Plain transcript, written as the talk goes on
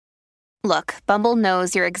Look, Bumble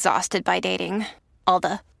knows you're exhausted by dating. All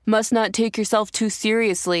the must not take yourself too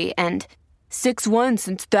seriously and 6'1"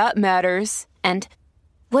 since that matters. And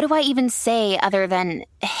what do I even say other than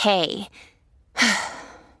hey?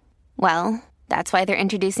 Well, that's why they're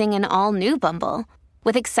introducing an all-new Bumble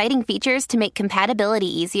with exciting features to make compatibility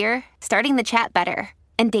easier, starting the chat better,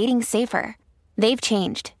 and dating safer. They've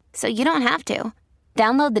changed, so you don't have to.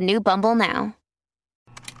 Download the new Bumble now.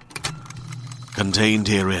 Contained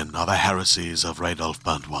herein are the heresies of Radolf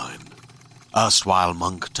Burntwine, erstwhile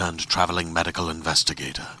monk turned traveling medical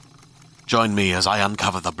investigator. Join me as I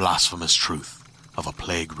uncover the blasphemous truth of a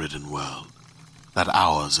plague-ridden world, that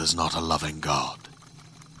ours is not a loving God,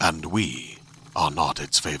 and we are not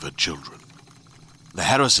its favored children. The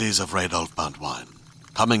heresies of Radolf Burntwine,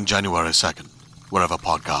 coming January 2nd, wherever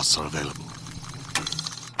podcasts are available.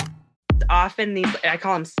 Often these, I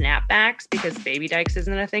call them snapbacks because baby dykes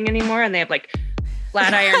isn't a thing anymore, and they have like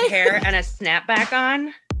flat iron hair and a snapback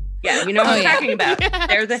on. Yeah, you know what I'm talking about.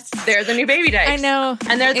 Yes. They're the new baby dykes. I know.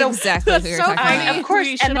 And they're exactly what you're talking about. Of course,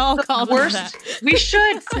 we should all call them that. We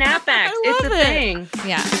should snapbacks. It's a thing.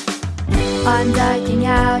 Yeah. I'm dyking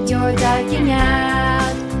out, you're dyking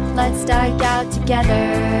out. Let's dyke out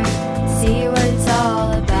together. See what it's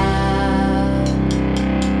all about.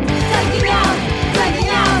 Dyking out, dyking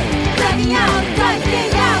out, dyking out,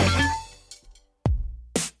 dyking out.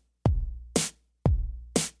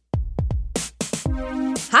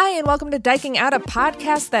 Hi, and welcome to Dyking Out, a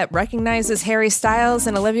podcast that recognizes Harry Styles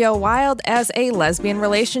and Olivia Wilde as a lesbian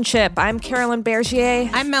relationship. I'm Carolyn Bergier.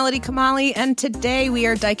 I'm Melody Kamali, and today we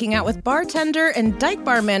are dyking out with bartender and dyke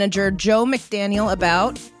bar manager Joe McDaniel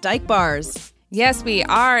about dyke bars. Yes, we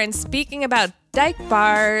are. And speaking about dyke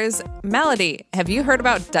bars, Melody, have you heard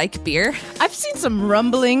about dyke beer? I've seen some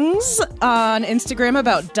rumblings on Instagram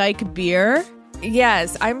about dyke beer.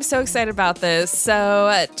 Yes, I'm so excited about this.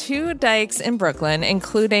 So, two dykes in Brooklyn,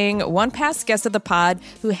 including one past guest of the pod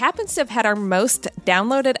who happens to have had our most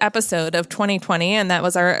downloaded episode of 2020, and that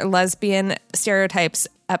was our lesbian stereotypes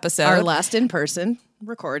episode. Our last in-person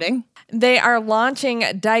recording. They are launching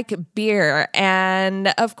dyke beer, and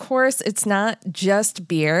of course, it's not just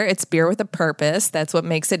beer. It's beer with a purpose. That's what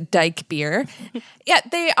makes it dyke beer. Yeah,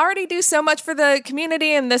 they already do so much for the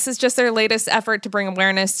community, and this is just their latest effort to bring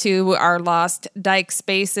awareness to our lost dyke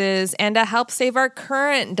spaces and to help save our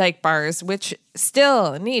current dyke bars, which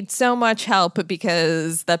still need so much help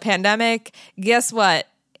because the pandemic, guess what?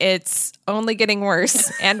 It's only getting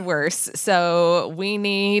worse and worse. So we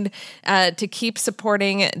need to keep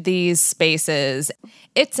supporting these spaces.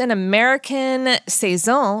 It's an American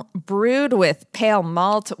Saison brewed with pale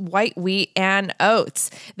malt, white wheat, and oats.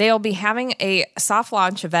 They'll be having a soft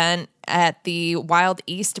launch event at the Wild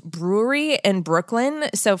East Brewery in Brooklyn.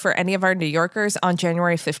 So for any of our New Yorkers on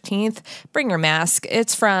January 15th, bring your mask.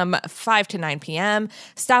 It's from 5 to 9 p.m.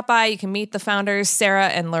 Stop by. You can meet the founders, Sarah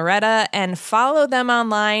and Loretta, and follow them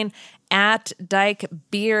online at Dyke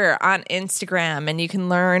Beer on Instagram, and you can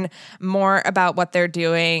learn more about what they're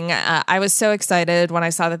doing. I was so excited when I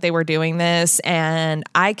saw that they were doing this, and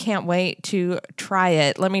I can't wait to try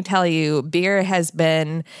it. Let me tell you, beer has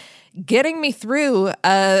been getting me through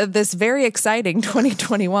this very exciting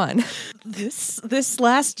 2021. This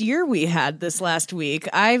last year we had this last week,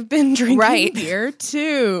 I've been drinking beer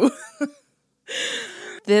too.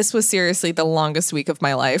 This was seriously the longest week of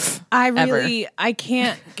my life. I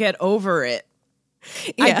can't get over it.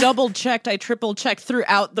 Yeah. I double-checked, I triple-checked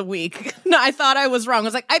throughout the week. No, I thought I was wrong. I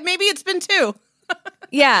was like, maybe it's been 2.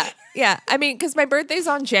 Yeah. I mean, because my birthday's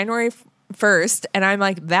on January 1st, and I'm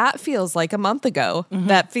like, that feels like a month ago. Mm-hmm.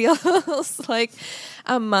 That feels like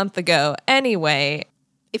a month ago. Anyway.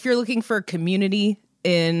 If you're looking for community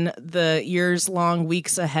in the years-long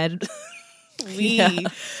weeks ahead, we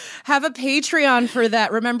have a Patreon for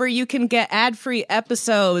that. Remember, you can get ad-free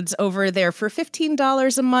episodes over there for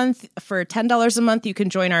 $15 a month. For $10 a month, you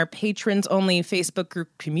can join our patrons-only Facebook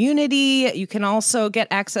group community. You can also get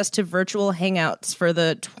access to virtual hangouts for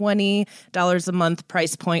the $20 a month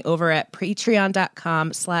price point over at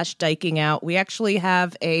patreon.com/dykingout. We actually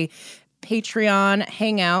have a Patreon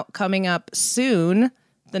hangout coming up soon.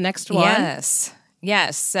 The next one.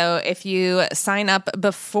 Yes. So if you sign up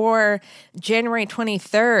before January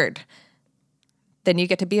 23rd, then you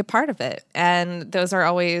get to be a part of it. And those are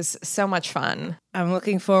always so much fun. I'm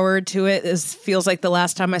looking forward to it. This feels like the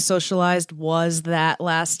last time I socialized was that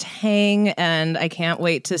last hang, and I can't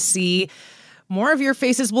wait to see more of your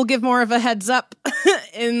faces. We'll give more of a heads up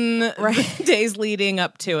in the days leading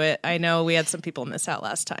up to it. I know we had some people miss out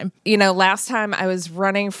last time. You know, last time I was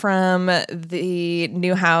running from the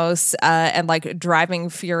new house and like driving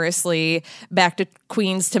furiously back to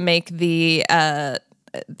Queens to make the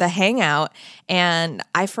the hangout, and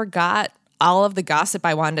I forgot all of the gossip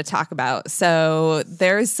I wanted to talk about. So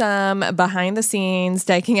there's some behind the scenes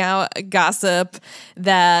Diking Out gossip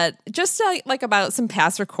that just like about some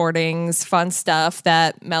past recordings, fun stuff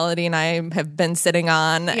that Melody and I have been sitting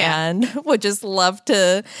on and would just love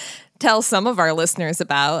to tell some of our listeners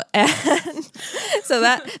about. And so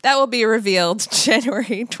that will be revealed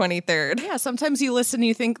January 23rd. Yeah, sometimes you listen and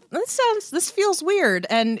you think, this feels weird.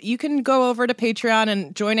 And you can go over to Patreon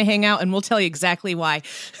and join a hangout and we'll tell you exactly why.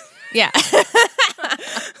 Yeah.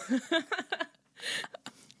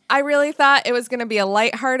 I really thought it was going to be a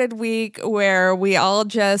lighthearted week where we all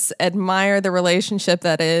just admire the relationship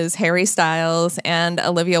that is Harry Styles and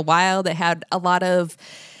Olivia Wilde. It had a lot of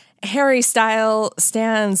Harry Styles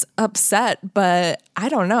stands upset, but I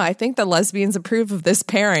don't know. I think the lesbians approve of this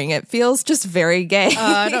pairing. It feels just very gay.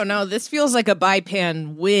 I don't know. This feels like a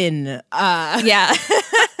Bipan win. Yeah.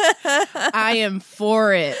 I am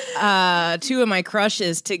for it. Two of my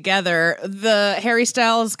crushes together. The Harry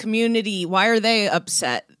Styles community, why are they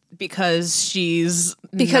upset? Because he's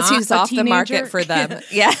off the market for them.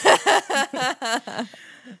 Yeah.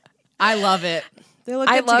 I love it. They look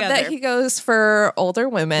I good love together. that he goes for older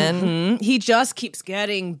women. Mm-hmm. He just keeps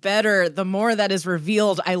getting better. The more that is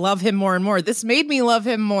revealed, I love him more and more. This made me love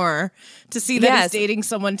him more to see that he's dating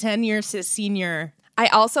someone 10 years his senior. I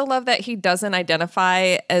also love that he doesn't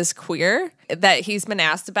identify as queer, that he's been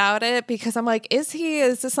asked about it, because I'm like, is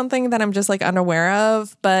this something that I'm just like unaware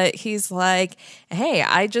of? But he's like, hey,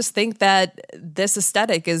 I just think that this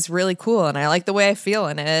aesthetic is really cool and I like the way I feel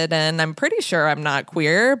in it. And I'm pretty sure I'm not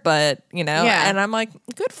queer, but and I'm like,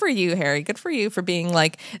 good for you, Harry. Good for you for being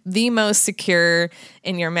like the most secure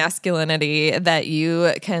in your masculinity, that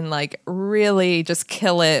you can like really just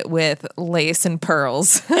kill it with lace and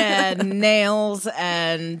pearls and nails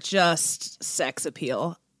and just sex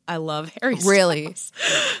appeal. I love Harry Styles. Really?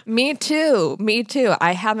 Me too.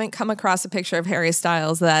 I haven't come across a picture of Harry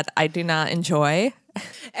Styles that I do not enjoy.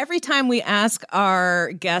 Every time we ask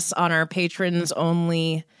our guests on our patrons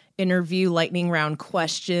only interview lightning round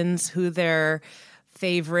questions who their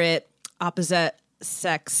favorite opposite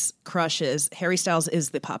sex crushes, Harry Styles is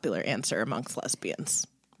the popular answer amongst lesbians.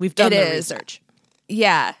 We've done the research.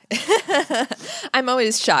 Yeah. I'm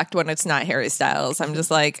always shocked when it's not Harry Styles. I'm just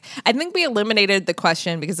like, I think we eliminated the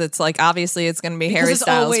question because it's like, obviously it's going to be Harry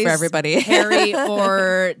Styles for everybody. Harry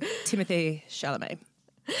or Timothée Chalamet.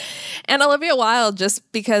 And Olivia Wilde, just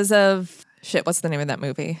because of, what's the name of that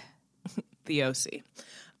movie? The OC.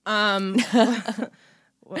 What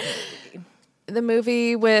movie? The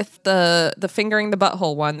movie with the fingering the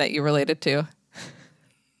butthole one that you related to.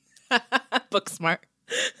 Booksmart.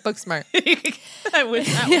 Booksmart. I wish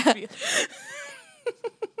that would be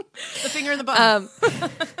the finger in the button.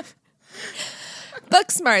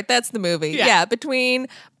 Booksmart, that's the movie. Yeah, between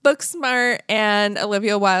Booksmart and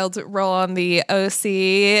Olivia Wilde's role on the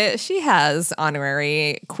OC, she has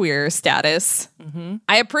honorary queer status. Mm-hmm.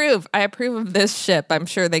 I approve of this ship. I'm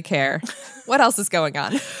sure they care. What else is going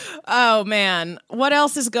on? Oh, man. What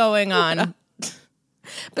else is going on?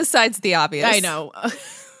 Besides the obvious. I know.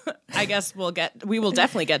 I guess we will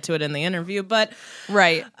definitely get to it in the interview, but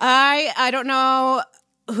right. I don't know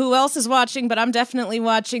who else is watching, but I'm definitely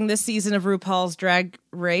watching this season of RuPaul's Drag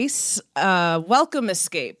Race. Welcome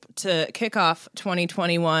Escape to kick off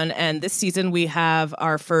 2021, and this season we have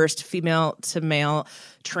our first female to male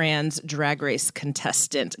trans Drag Race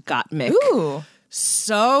contestant, Gottmik. Ooh,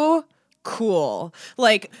 so cool!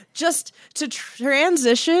 Like just to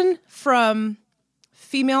transition from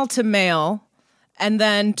female to male. And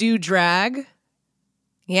then do drag.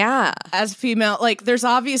 Yeah. As female. Like, there's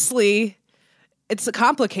obviously, it's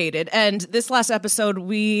complicated. And this last episode,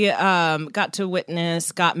 we got to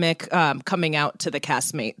witness Gottmik coming out to the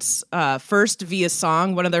castmates. First via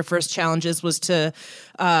song. One of their first challenges was to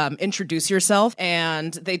introduce yourself.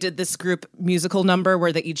 And they did this group musical number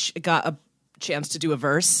where they each got a chance to do a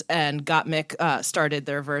verse. And Gottmik started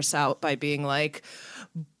their verse out by being like,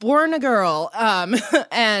 born a girl.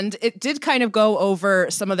 And it did kind of go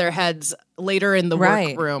over some of their heads later in the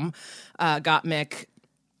workroom. Gottmik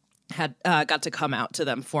had got to come out to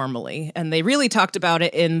them formally. And they really talked about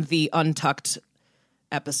it in the Untucked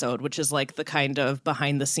episode, which is like the kind of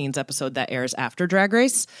behind the scenes episode that airs after Drag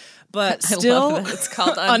Race. But still, I love that it's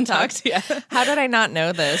called Untucked. Yeah. How did I not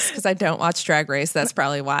know this? Because I don't watch Drag Race. That's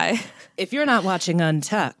probably why. If you're not watching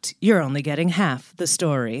Untucked, you're only getting half the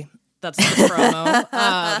story. That's the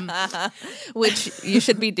promo. Which you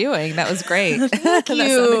should be doing. That was great. Thank you. That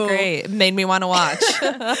sounded great. It made me want to watch.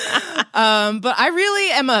 But I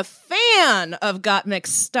really am a fan of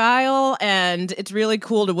Gottmik's style, and it's really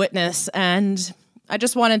cool to witness. And I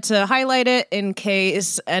just wanted to highlight it in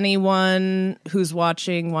case anyone who's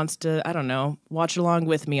watching wants to, I don't know, watch along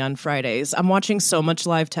with me on Fridays. I'm watching so much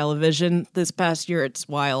live television this past year. It's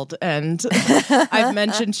wild. And I've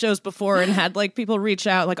mentioned shows before and had like people reach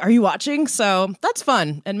out like, are you watching? So that's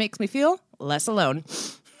fun and makes me feel less alone.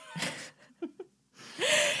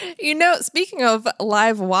 You know, speaking of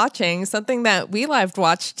live watching, something that we live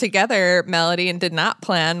watched together, Melody, and did not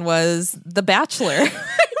plan was The Bachelor. I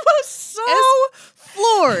was so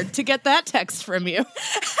floored to get that text from you.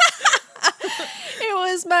 It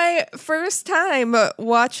was my first time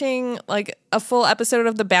watching like a full episode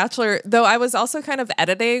of The Bachelor, though I was also kind of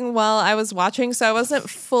editing while I was watching, so I wasn't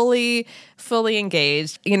fully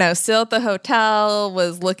engaged. You know, still at the hotel,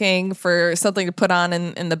 was looking for something to put on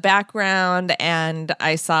in the background, and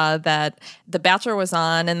I saw that The Bachelor was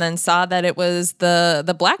on, and then saw that it was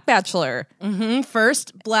the Black Bachelor. Mm-hmm.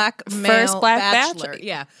 First Black Bachelor.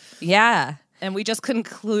 Yeah. Yeah. And we just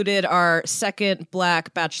concluded our second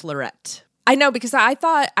Black Bachelorette. I know, because I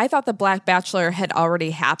thought the Black Bachelor had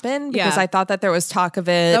already happened, because I thought that there was talk of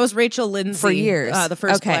it. That was Rachel Lindsay for years. The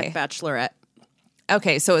first Black Bachelorette.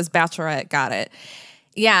 Okay, so it was Bachelorette. Got it.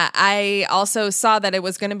 Yeah, I also saw that it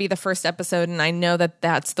was going to be the first episode, and I know that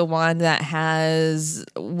that's the one that has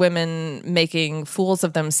women making fools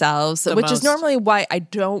of themselves, which is normally why I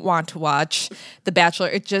don't want to watch The Bachelor.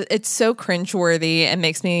 It's so cringeworthy and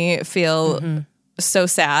makes me feel so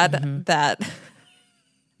sad that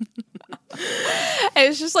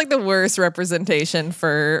it's just like the worst representation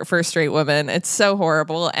for straight women. It's so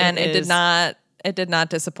horrible, and it did not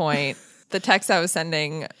disappoint. The text I was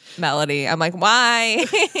sending Melody, I'm like, why?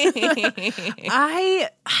 I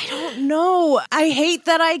don't know. I hate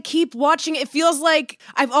that I keep watching. It feels like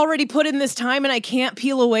I've already put in this time and I can't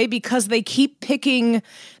peel away because they keep picking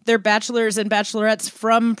their bachelors and bachelorettes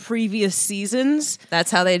from previous seasons. That's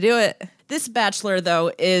how they do it. This bachelor,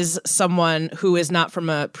 though, is someone who is not from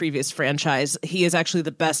a previous franchise. He is actually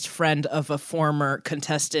the best friend of a former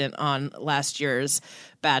contestant on last year's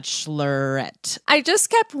Bachelorette. I just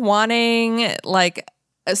kept wanting, like,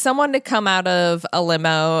 someone to come out of a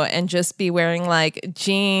limo and just be wearing, like,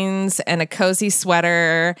 jeans and a cozy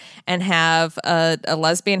sweater and have a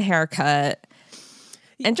lesbian haircut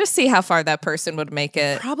and just see how far that person would make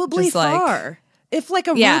it. Probably just far. If, like,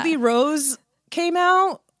 a Ruby Rose came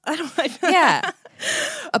out... Yeah.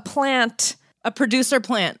 A plant. A producer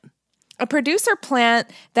plant. A producer plant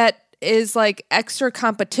that is like extra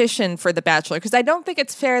competition for The Bachelor. Because I don't think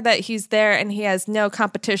it's fair that he's there and he has no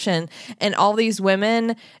competition and all these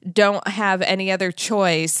women don't have any other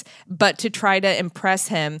choice but to try to impress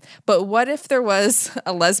him. But what if there was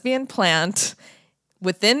a lesbian plant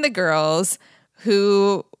within the girls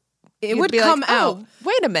who... It would come out. Oh,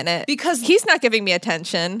 wait a minute. Because he's not giving me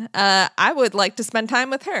attention. I would like to spend time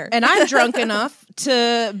with her. And I'm drunk enough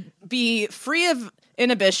to be free of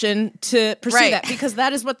inhibition to pursue that, because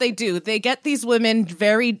that is what they do. They get these women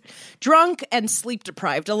very drunk and sleep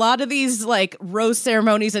deprived. A lot of these like rose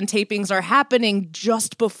ceremonies and tapings are happening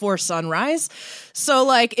just before sunrise. So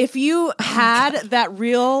like if you had that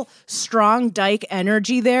real strong dyke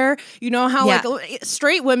energy there, you know how like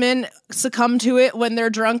straight women succumb to it when they're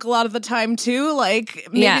drunk a lot of the time too. Like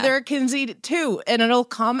maybe they're a Kinsey too, and it'll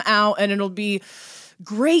come out and it'll be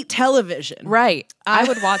great television. Right. I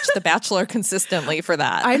would watch The Bachelor consistently for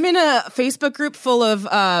that. I'm in a Facebook group full of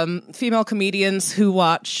female comedians who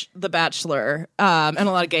watch The Bachelor, and a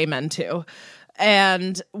lot of gay men too.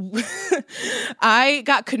 And I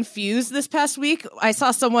got confused this past week. I saw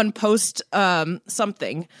someone post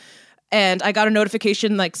something, and I got a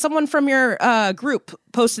notification like someone from your group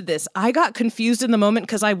posted this. I got confused in the moment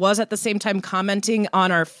because I was at the same time commenting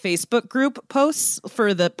on our Facebook group posts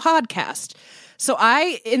for the podcast. So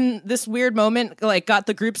I, in this weird moment, like got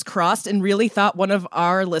the groups crossed and really thought one of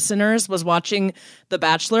our listeners was watching The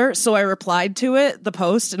Bachelor. So I replied to it, the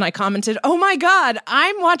post, and I commented, "Oh my God,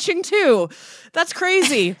 I'm watching too. That's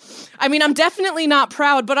crazy." I mean, I'm definitely not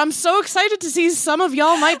proud, but I'm so excited to see some of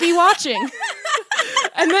y'all might be watching.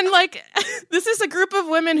 And then like, this is a group of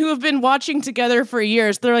women who have been watching together for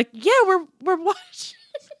years. They're like, "Yeah, we're watching."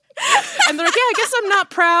 And they're like, "Yeah, I guess I'm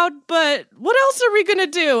not proud, but what else are we gonna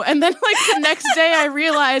do?" And then like the next day I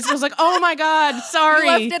realized, I was like, "Oh my God, sorry.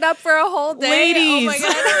 You left it up for a whole day." Ladies. Oh my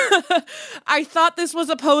God. I thought this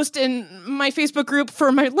was a post in my Facebook group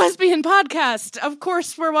for my lesbian podcast. Of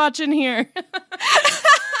course we're watching here.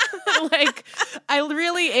 Like, I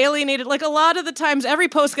really alienated, like a lot of the times every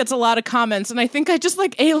post gets a lot of comments, and I think I just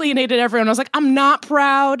like alienated everyone. I was like, "I'm not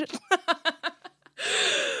proud."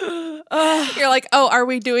 You're like, oh, are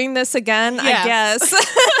we doing this again? Yeah. I guess.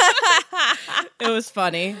 It was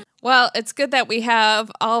funny. Well, it's good that we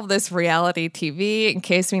have all of this reality TV in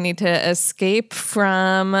case we need to escape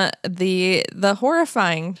from the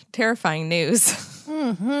horrifying, terrifying news.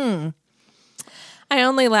 Mm-hmm. I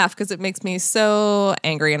only laugh because it makes me so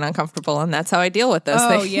angry and uncomfortable, and that's how I deal with those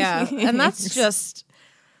things. Oh, yeah. And that's just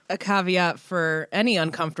a caveat for any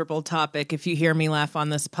uncomfortable topic. If you hear me laugh on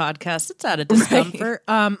this podcast, it's out of discomfort.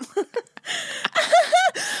 Right.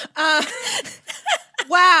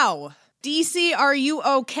 Wow. DC, are you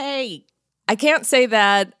okay? I can't say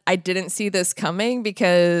that I didn't see this coming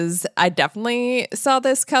because I definitely saw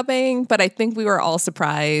this coming, but I think we were all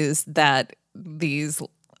surprised that these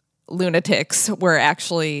lunatics were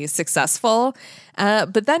actually successful,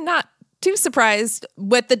 but then not too surprised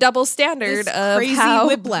with the double standard This of crazy how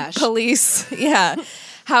whiplash.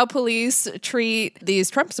 how police treat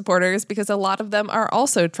these Trump supporters, because a lot of them are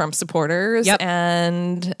also Trump supporters. Yep.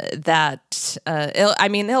 And that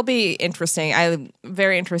it'll be interesting. I'm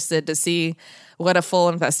very interested to see what a full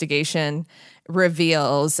investigation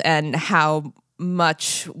reveals and how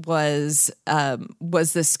much was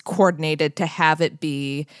this coordinated to have it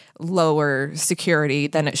be lower security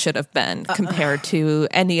than it should have been compared to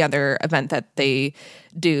any other event that they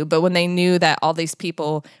do. But when they knew that all these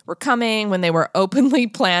people were coming, when they were openly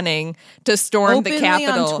planning to storm the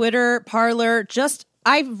Capitol on Twitter, Parler,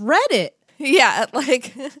 I've read it. Yeah,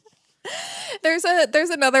 like there's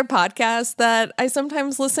another podcast that I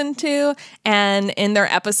sometimes listen to, and in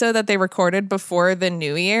their episode that they recorded before the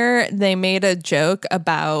new year, they made a joke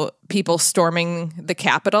about people storming the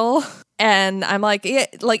Capitol. And I'm like,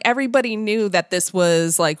 everybody knew that this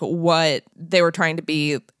was like what they were trying to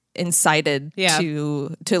be incited to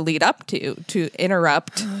lead up to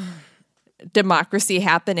interrupt democracy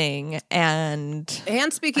happening. And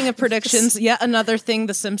speaking of predictions, yet another thing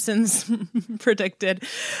the Simpsons predicted.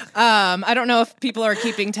 I don't know if people are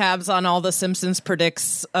keeping tabs on all the Simpsons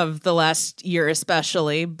predicts of the last year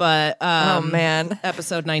especially, but oh man,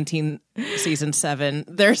 episode 19 season 7,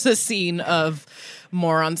 there's a scene of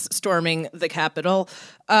morons storming the Capitol,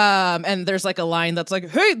 and there's like a line that's like,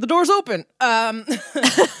 hey, the door's open.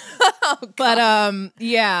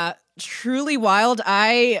 Yeah, truly wild.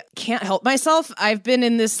 I can't help myself. I've been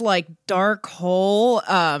in this like dark hole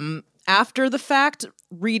after the fact,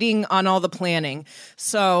 reading on all the planning.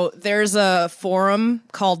 So there's a forum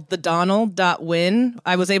called thedonald.win.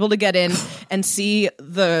 I was able to get in and see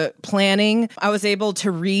the planning. I was able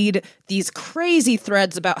to read these crazy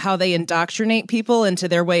threads about how they indoctrinate people into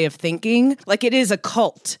their way of thinking. Like, it is a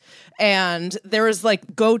cult. And there was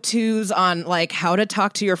like go-tos on like how to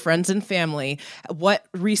talk to your friends and family, what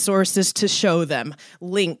resources to show them,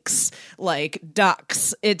 links, like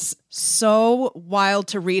docs. It's so wild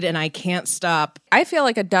to read, and I can't stop. I feel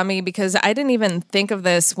like a dummy because I didn't even think of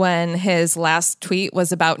this when his last tweet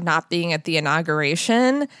was about not being at the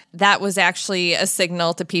inauguration. That was actually a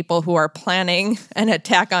signal to people who are planning an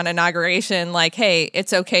attack on inauguration, like, hey,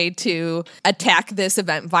 it's okay to attack this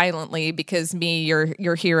event violently because me,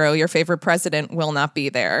 your hero, your favorite president, will not be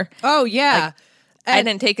there. Oh, yeah. I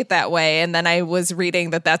didn't take it that way. And then I was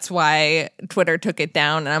reading that that's why Twitter took it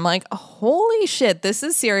down. And I'm like, holy shit, this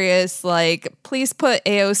is serious. Like, please put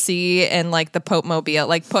AOC and like the Pope Mobile,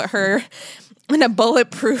 like put her in a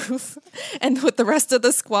bulletproof and with the rest of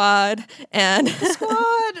the squad. And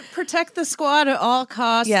Protect the squad at all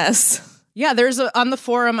costs. Yes. Yeah, there's on the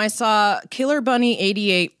forum I saw Killer Bunny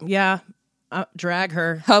 88. Yeah. Drag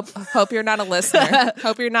her. Hope you're not a listener.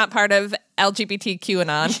 Hope you're not part of LGBTQ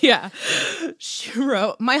QAnon. Yeah. She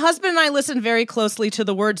wrote, my husband and I listened very closely to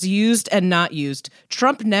the words used and not used.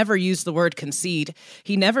 Trump never used the word concede.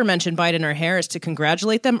 He never mentioned Biden or Harris to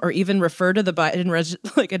congratulate them or even refer to the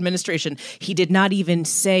Biden administration. He did not even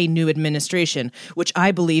say new administration, which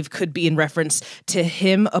I believe could be in reference to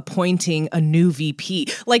him appointing a new VP.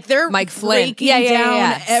 Like, they're Mike Flynn. breaking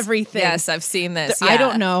down everything. Yes, I've seen this. I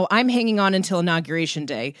don't know. I'm hanging on until Inauguration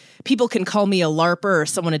Day. People can call me a LARPer or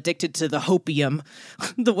someone addicted to the hopium.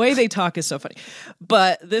 The way they talk is so funny.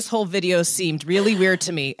 But this whole video seemed really weird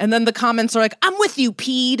to me. And then the comments are like, I'm with you,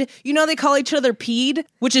 Pede. You know, they call each other Pede,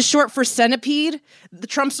 which is short for centipede. The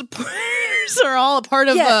Trump supporters are all a part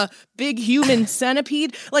of a big human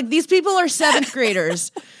centipede. Like, these people are 7th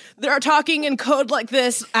graders. They're talking in code like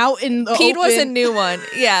this out in the Pede open. was a new one.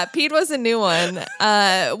 Yeah, Pede was a new one,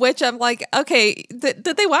 which I'm like, okay, did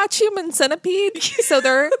they watch Human Centipede? So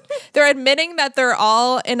they're admitting that they're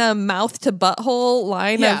all in a mouth to butthole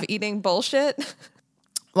line of eating bullshit.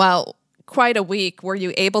 Wow, quite a week. Were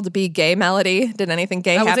you able to be gay, Melody? Did anything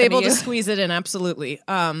gay happen to you? I was able to squeeze it in, absolutely.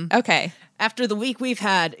 Okay. After the week we've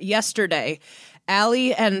had yesterday,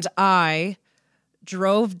 Allie and I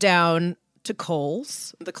drove down to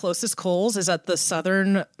Kohl's. The closest Kohl's is at the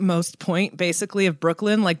southernmost point, basically, of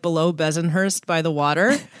Brooklyn, like below Bensonhurst by the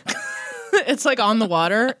water. It's like on the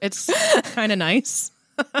water. It's kind of nice.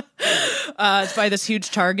 It's by this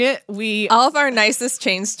huge Target. All of our nicest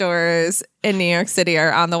chain stores in New York City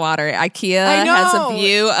are on the water. IKEA has a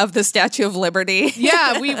view of the Statue of Liberty.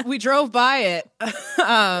 Yeah, we drove by it.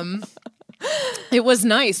 It was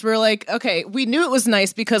nice. We're like, okay, we knew it was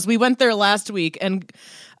nice because we went there last week, and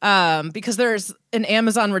because there's an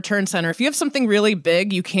Amazon return center. If you have something really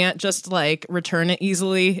big, you can't just like return it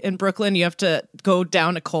easily in Brooklyn. You have to go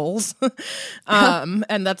down to Kohl's.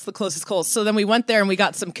 And that's the closest Kohl's. So then we went there and we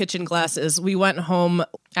got some kitchen glasses. We went home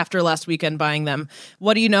after last weekend buying them.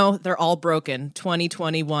 What do you know? They're all broken.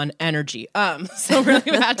 2021 energy. So we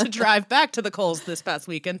had to drive back to the Kohl's this past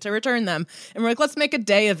weekend to return them. And we're like, let's make a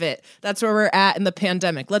day of it. That's where we're at in the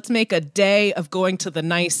pandemic. Let's make a day of going to the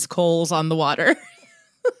nice Kohl's on the water.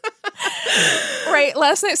 Right.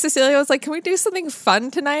 Last night, Cecilia was like, can we do something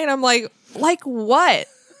fun tonight? I'm like what?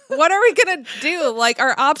 What are we going to do? Like,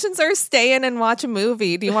 our options are stay in and watch a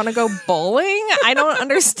movie. Do you want to go bowling? I don't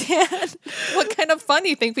understand what kind of fun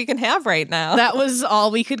you think we can have right now. That was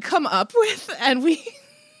all we could come up with. And we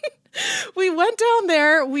went down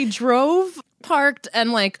there. We drove, parked,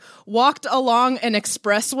 and like walked along an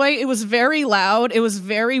expressway. It was very loud. It was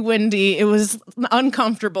very windy. It was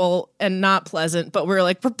uncomfortable and not pleasant, but we were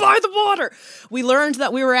like, we're by the water. We learned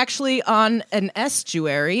that we were actually on an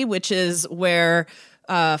estuary, which is where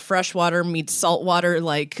freshwater meets saltwater,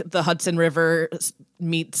 like the Hudson River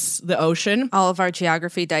meets the ocean. All of our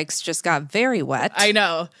geography dikes just got very wet. I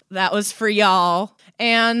know. That was for y'all.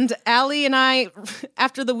 And Allie and I,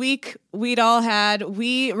 after the week we'd all had,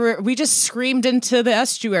 we just screamed into the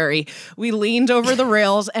estuary. We leaned over the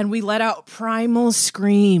rails and we let out primal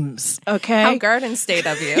screams. Okay. How Garden State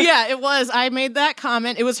of you. Yeah, it was. I made that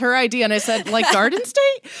comment. It was her idea. And I said, like, Garden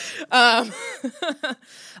State?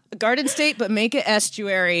 Garden State, but make it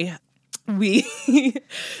estuary. We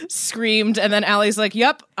screamed, and then Allie's like,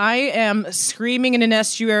 yep, I am screaming in an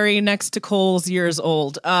estuary next to Kohl's years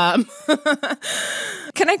old.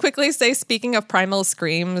 Can I quickly say, speaking of primal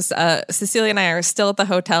screams, Cecilia and I are still at the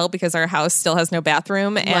hotel because our house still has no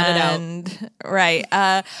bathroom. Let it out. Right.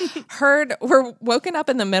 We're woken up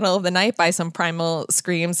in the middle of the night by some primal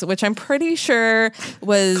screams, which I'm pretty sure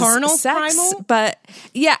was carnal sex. Primal? But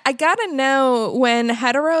yeah, I gotta know, when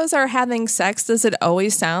heteros are having sex, does it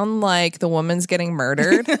always sound like the woman's getting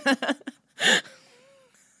murdered?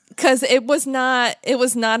 Because it was not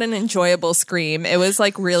an enjoyable scream. It was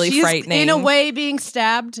like really She's frightening. in a way being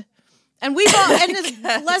stabbed. And we've all, and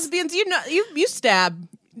as lesbians, you stab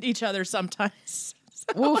each other sometimes.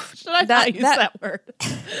 So should I not use that word?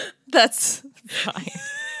 That's fine.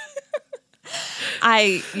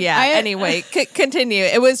 Anyway, continue.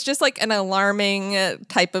 It was just like an alarming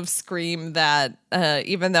type of scream that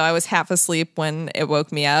even though I was half asleep when it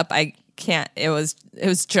woke me up, it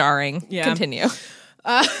was jarring. Yeah. Continue.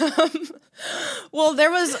 Well,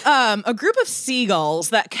 there was a group of seagulls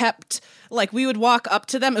that kept, like, we would walk up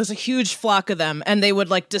to them. It was a huge flock of them, and they would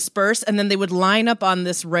like disperse, and then they would line up on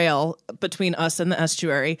this rail between us and the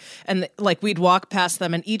estuary, and like we'd walk past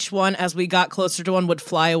them, and each one, as we got closer to one, would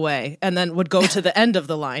fly away, and then would go to the end of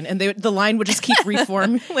the line, and the line would just keep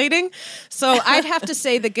reformulating. So I'd have to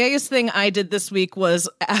say the gayest thing I did this week was,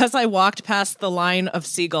 as I walked past the line of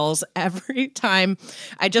seagulls, every time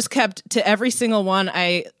I just kept, to every single one,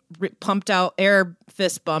 I pumped out, air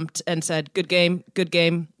fist bumped, and said, good game, good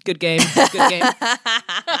game, good game, good game.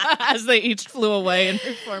 As they each flew away and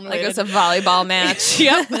reformulated. Like it's a volleyball match.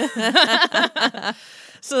 Yep.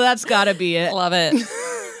 So that's gotta be it. Love it.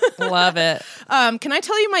 Love it. Can I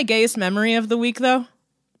tell you my gayest memory of the week, though?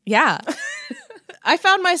 Yeah. I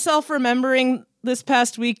found myself remembering this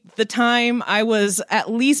past week the time I was at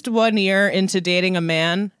least 1 year into dating a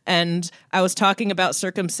man, and I was talking about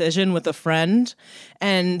circumcision with a friend,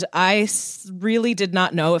 and I really did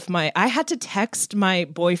not know if I had to text my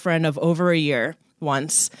boyfriend of over a year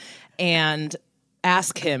once and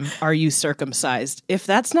ask him, are you circumcised? If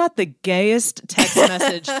that's not the gayest text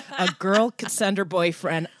message a girl could send her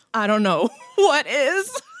boyfriend, I don't know what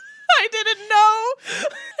is. I didn't know.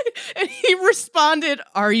 And he responded,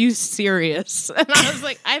 are you serious? And I was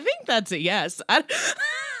like, I think that's a yes.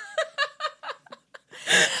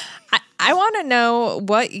 I want to know,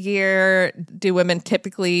 what year do women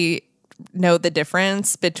typically know the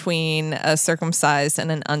difference between a circumcised and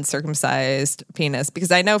an uncircumcised penis?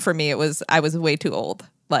 Because I know for me, I was way too old.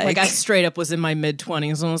 Like I straight up was in my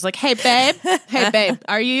mid-20s and was like, hey, babe,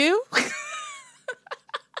 are you?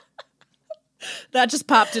 that just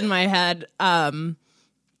popped in my head. And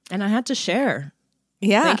I had to share.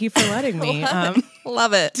 Yeah. Thank you for letting me.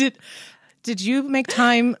 Love it. Did you make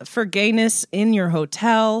time for gayness in your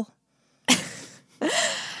hotel?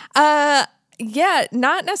 Yeah,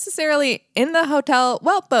 not necessarily in the hotel.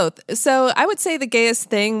 Well, both. So I would say the gayest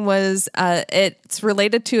thing was it's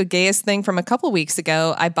related to a gayest thing from a couple weeks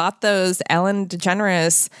ago. I bought those Ellen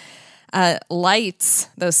DeGeneres lights,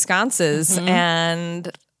 those sconces,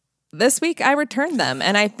 and this week I returned them.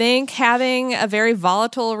 And I think having a very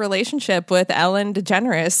volatile relationship with Ellen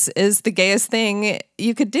DeGeneres is the gayest thing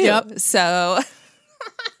you could do. Yep. So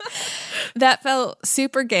that felt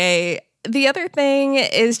super gay. The other thing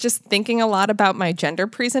is just thinking a lot about my gender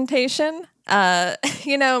presentation.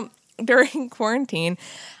 During quarantine,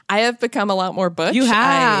 I have become a lot more butch. You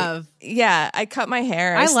have. I cut my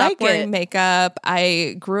hair. I stopped like wearing it. makeup.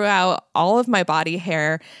 I grew out all of my body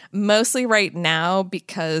hair, mostly right now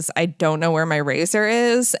because I don't know where my razor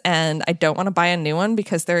is and I don't want to buy a new one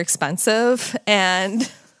because they're expensive. And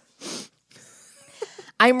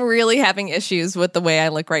I'm really having issues with the way I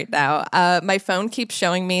look right now. My phone keeps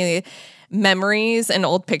showing me memories and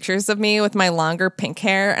old pictures of me with my longer pink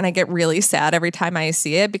hair, and I get really sad every time I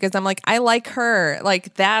see it because I'm like, I like her.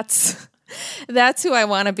 Like that's who I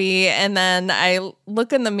want to be. And then I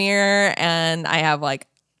look in the mirror and I have like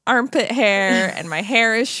armpit hair and my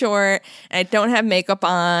hair is short and I don't have makeup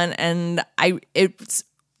on, and it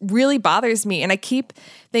really bothers me. And I keep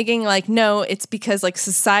thinking like, no, it's because like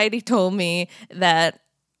society told me that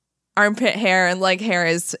armpit hair and leg hair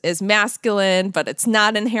is masculine, but it's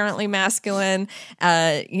not inherently masculine.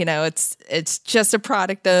 It's just a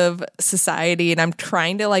product of society, and I'm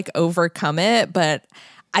trying to like overcome it. But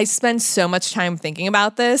I spend so much time thinking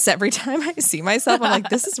about this every time I see myself. I'm like,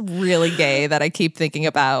 this is really gay that I keep thinking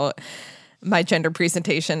about my gender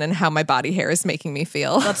presentation and how my body hair is making me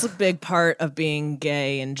feel. That's a big part of being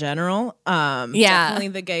gay in general. Definitely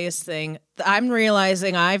the gayest thing. I'm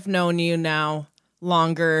realizing I've known you now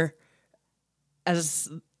longer as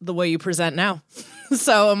the way you present now.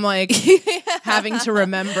 So I'm like having to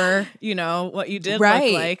remember, what you did look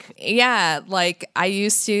like. Yeah. Like I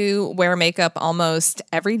used to wear makeup almost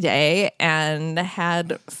every day and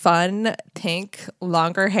had fun, pink,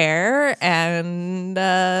 longer hair. And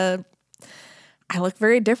I look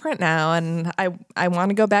very different now. And I want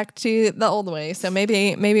to go back to the old way. So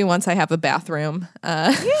maybe once I have a bathroom.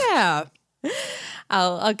 Yeah.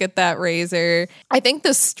 I'll get that razor. I think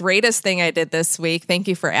the straightest thing I did this week, thank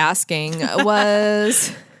you for asking,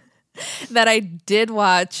 was that I did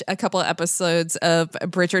watch a couple of episodes of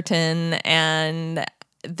Bridgerton, and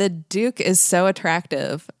the Duke is so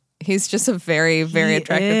attractive. He's just a very, very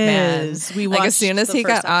attractive man. We like watched as soon as the he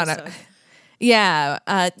first got on it. episode. Yeah.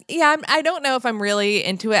 I don't know if I'm really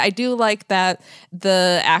into it. I do like that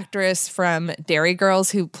the actress from Dairy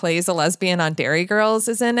Girls who plays a lesbian on Dairy Girls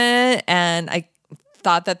is in it. And I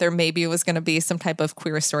thought that there maybe was going to be some type of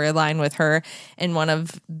queer storyline with her and one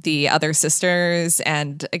of the other sisters.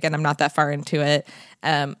 And again, I'm not that far into it.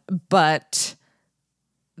 But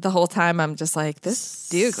the whole time I'm just like, this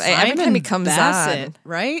Duke, every time he comes on.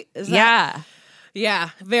 Right? Yeah.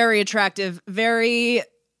 Very attractive. Very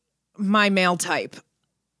my male type.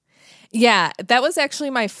 Yeah, that was actually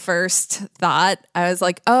my first thought. I was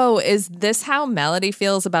like, oh, is this how Melody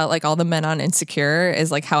feels about like all the men on Insecure?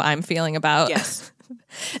 Is like how I'm feeling about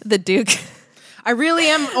the Duke. I really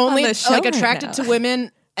am only like attracted right to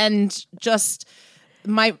women, and just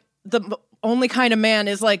the only kind of man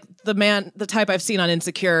is like the type I've seen on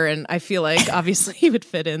Insecure, and I feel like obviously he would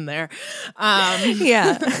fit in there.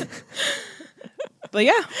 Yeah. But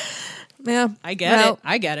yeah. Yeah. I get it.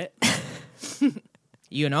 I get it.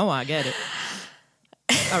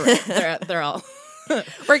 All right. They're all.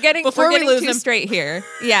 We're getting lose too them. straight here.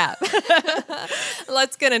 Yeah.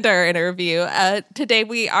 Let's get into our interview. Today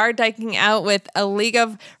we are diking out with A League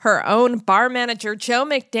of Her Own bar manager Joe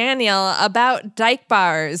McDaniel about dyke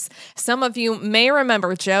bars. Some of you may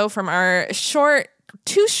remember Joe from our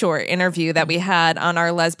too short interview that we had on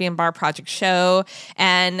our Lesbian Bar Project show,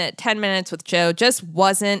 and 10 minutes with Joe just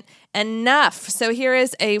wasn't enough. So here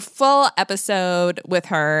is a full episode with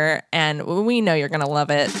her, and we know you're going to love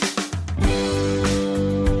it.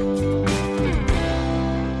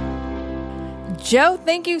 Joe,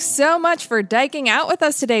 thank you so much for diking out with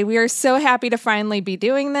us today. We are so happy to finally be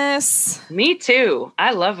doing this. Me too.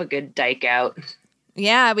 I love a good dyke out.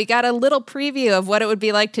 Yeah, we got a little preview of what it would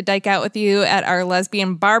be like to dike out with you at our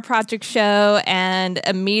Lesbian Bar Project show. And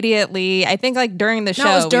immediately, I think like during the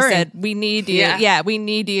show, we said, we need you. Yeah, we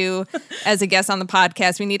need you as a guest on the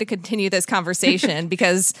podcast. We need to continue this conversation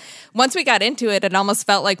because once we got into it, it almost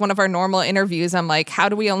felt like one of our normal interviews. I'm like, how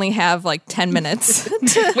do we only have like 10 minutes?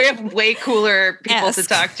 We have way cooler people to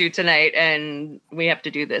talk to tonight, and we have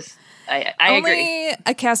to do this. I only agree.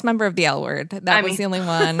 A cast member of the L Word. That was the only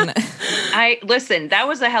one. Listen, that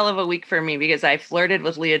was a hell of a week for me because I flirted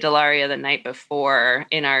with Leah Delaria the night before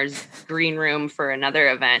in our green room for another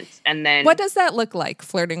event. And then what does that look like,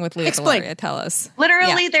 flirting with Leah Delaria? Tell us.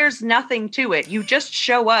 Literally, there's nothing to it. You just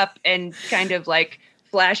show up and kind of like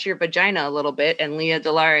flash your vagina a little bit, and Leah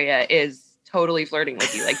Delaria is totally flirting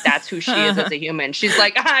with you. Like that's who she is as a human. She's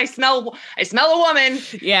like, I smell a woman.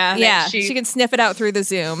 Yeah. Yeah. She can sniff it out through the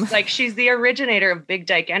Zoom. Like she's the originator of Big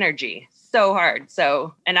Dyke energy. So hard.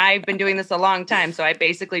 So, and I've been doing this a long time. So I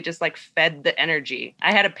basically just like fed the energy.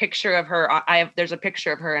 I had a picture of her. There's a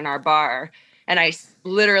picture of her in our bar, and I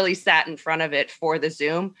literally sat in front of it for the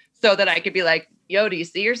Zoom so that I could be like, yo, do you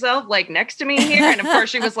see yourself like next to me here? And of course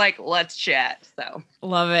she was like, let's chat. So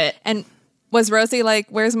love it. And was Rosie like,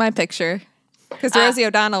 where's my picture? Because Rosie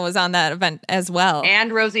O'Donnell was on that event as well.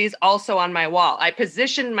 And Rosie's also on my wall. I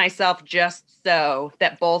positioned myself just so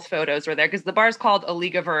that both photos were there because the bar's called A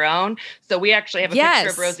League of Her Own. So we actually have a picture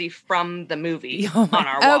of Rosie from the movie on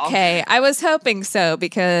our wall. Okay. I was hoping so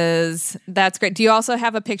because that's great. Do you also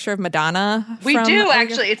have a picture of Madonna? We do,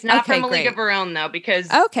 actually. It's not from A League of Her Own, though, because...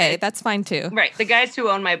 Okay, that's fine, too. Right. The guy who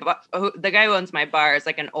owns my bar is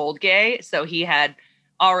like an old gay, so he had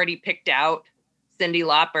already picked out Cyndi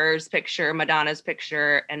Lauper's picture, Madonna's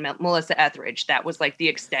picture, and Melissa Etheridge. That was like the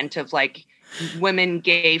extent of like women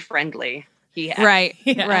gay friendly he had. Right,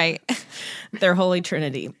 right. Their holy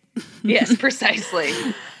trinity. Yes, precisely.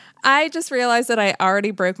 I just realized that I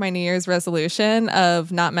already broke my New Year's resolution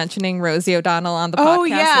of not mentioning Rosie O'Donnell on the podcast. Oh,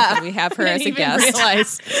 yeah. So that we have her as a guest.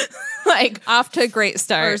 Realize, like off to a great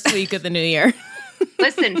start. First week of the new year.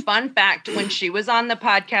 Listen, fun fact, when she was on the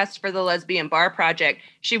podcast for the Lesbian Bar Project,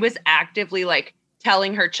 she was actively like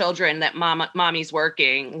telling her children that mommy's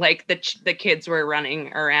working, like the kids were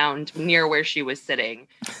running around near where she was sitting.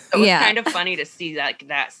 So it was kind of funny to see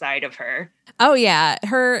that side of her. Oh yeah,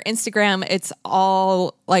 her Instagram, it's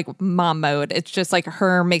all like mom mode. It's just like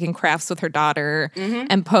her making crafts with her daughter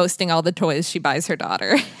and posting all the toys she buys her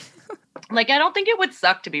daughter. Like I don't think it would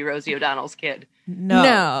suck to be Rosie O'Donnell's kid.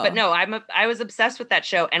 No. But no, I was obsessed with that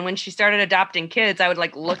show, and when she started adopting kids, I would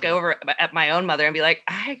like look over at my own mother and be like,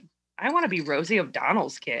 I want to be Rosie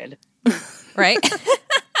O'Donnell's kid. Right?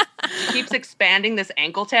 She keeps expanding this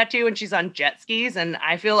ankle tattoo and she's on jet skis, and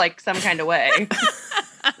I feel like some kind of way.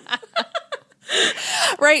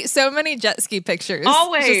 Right. So many jet ski pictures.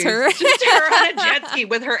 Always. Just her. Just her on a jet ski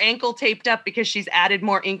with her ankle taped up because she's added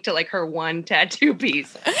more ink to like her one tattoo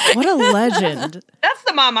piece. What a legend. That's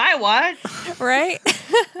the mom I want. Right?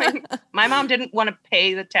 My mom didn't want to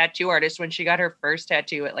pay the tattoo artist when she got her first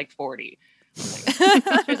tattoo at like 40. She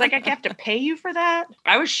was like, I have to pay you for that?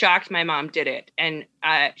 I was shocked my mom did it. And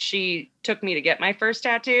she took me to get my first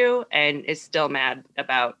tattoo and is still mad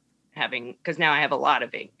about because now I have a lot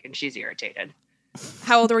of ink and she's irritated.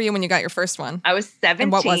 How old were you when you got your first one? I was 17.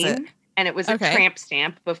 And what was it? And it was a tramp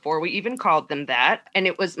stamp before we even called them that. And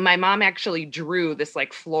it was, my mom actually drew this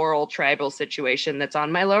like floral tribal situation that's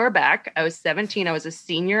on my lower back. I was 17. I was a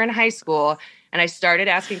senior in high school. And I started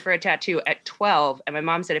asking for a tattoo at 12. And my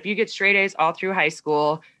mom said, if you get straight A's all through high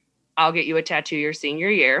school, I'll get you a tattoo your senior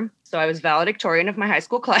year. So I was valedictorian of my high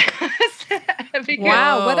school class.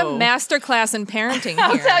 Wow, what a master class in parenting here.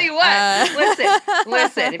 I'll tell you what.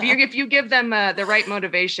 Listen. If you give them the right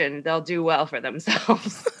motivation, they'll do well for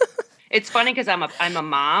themselves. It's funny because I'm a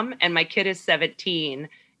mom and my kid is 17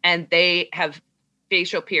 and they have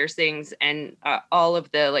facial piercings and all of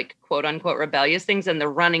the like quote unquote rebellious things. And the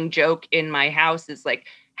running joke in my house is like,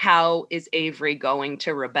 how is Avery going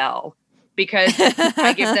to rebel? Because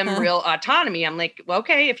I give them real autonomy. I'm like, well,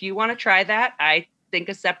 okay, if you want to try that, I think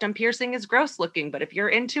a septum piercing is gross looking, but if you're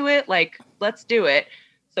into it, like, let's do it.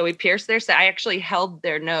 So we pierced I actually held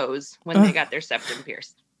their nose when they got their septum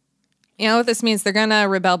pierced. You know what this means? They're going to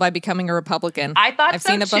rebel by becoming a Republican. I thought I've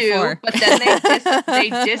so seen it too, before. But then they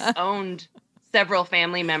disowned several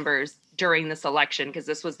family members during this election because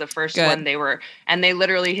this was the first one and they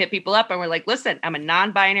literally hit people up and were like, listen, I'm a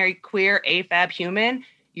non-binary, queer, AFAB human.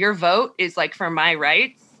 Your vote is like for my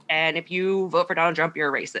rights. And if you vote for Donald Trump,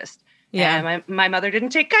 you're a racist. Yeah. And my mother didn't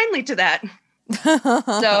take kindly to that.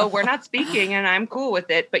 So we're not speaking and I'm cool with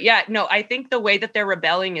it. But yeah, no, I think the way that they're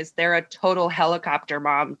rebelling is they're a total helicopter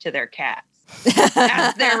mom to their cats.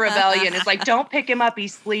 That's their rebellion. It's like, don't pick him up.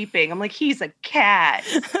 He's sleeping. I'm like, he's a cat.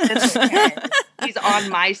 It's okay. He's on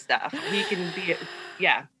my stuff. He can be,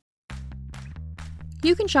 yeah.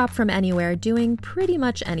 You can shop from anywhere doing pretty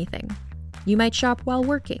much anything. You might shop while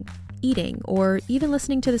working, eating, or even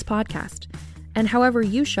listening to this podcast. And however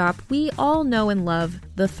you shop, we all know and love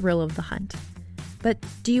the thrill of the hunt. But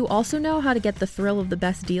do you also know how to get the thrill of the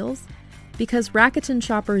best deals? Because Rakuten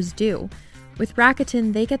shoppers do. With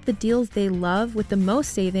Rakuten, they get the deals they love with the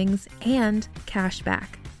most savings and cash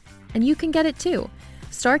back. And you can get it too.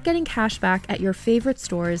 Start getting cash back at your favorite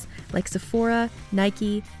stores like Sephora,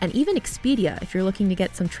 Nike, and even Expedia if you're looking to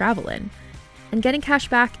get some travel in. And getting cash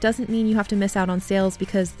back doesn't mean you have to miss out on sales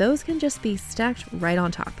because those can just be stacked right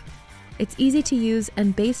on top. It's easy to use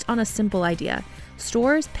and based on a simple idea.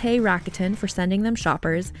 Stores pay Rakuten for sending them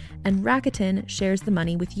shoppers, and Rakuten shares the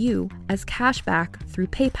money with you as cash back through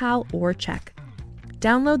PayPal or check.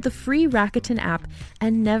 Download the free Rakuten app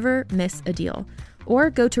and never miss a deal.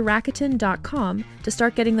 Or go to Rakuten.com to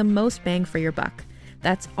start getting the most bang for your buck.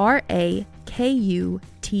 That's Rakuten.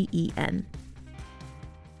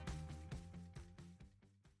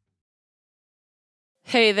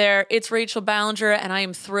 Hey there, it's Rachel Ballinger, and I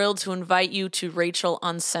am thrilled to invite you to Rachel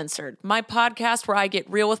Uncensored, my podcast where I get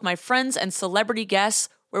real with my friends and celebrity guests,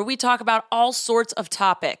 where we talk about all sorts of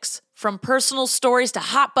topics. From personal stories to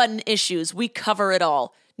hot-button issues, we cover it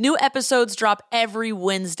all. New episodes drop every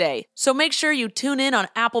Wednesday, so make sure you tune in on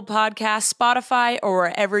Apple Podcasts, Spotify, or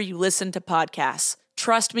wherever you listen to podcasts.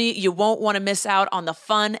 Trust me, you won't want to miss out on the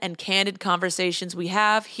fun and candid conversations we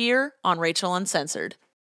have here on Rachel Uncensored.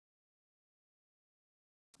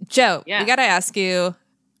 Joe, Yeah. we got to ask you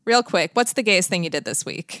real quick, what's the gayest thing you did this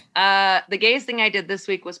week? The gayest thing I did this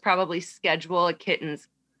week was probably schedule a kitten's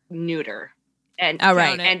neuter. And, All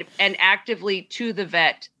right. and actively to the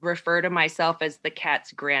vet refer to myself as the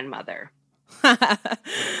cat's grandmother because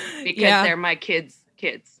they're my kids.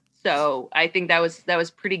 So I think that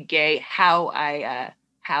was pretty gay how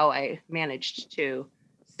I managed to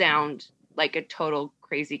sound like a total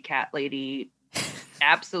crazy cat lady,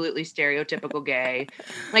 absolutely stereotypical gay.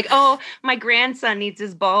 Like, oh, my grandson needs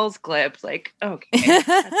his balls clipped. Like, okay,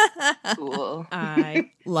 that's cool. I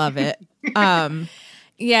love it.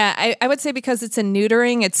 Yeah, I would say because it's a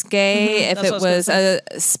neutering, it's gay. If That's it what I was was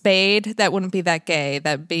a spade, that wouldn't be that gay.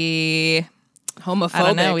 That'd be Homophobic. I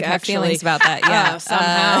don't know. We'd have actually. feelings about that. Yeah,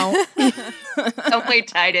 Somehow. Some way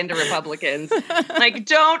tied into Republicans. Like,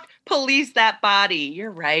 don't police that body.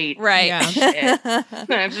 You're right. Right. Yeah. Shit.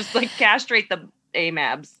 I'm just like, castrate the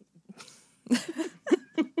AMABs.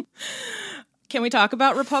 Can we talk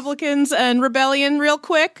about Republicans and rebellion real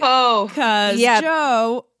quick? Oh, Because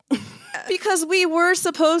Joe, because we were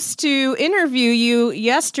supposed to interview you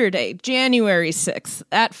yesterday, January 6th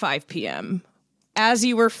at 5 p.m. as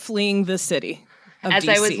you were fleeing the city of as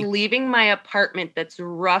DC. I was leaving my apartment that's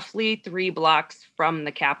roughly 3 blocks from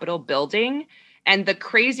the Capitol building. And the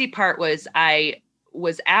crazy part was I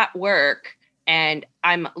was at work and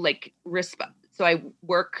I'm like, so I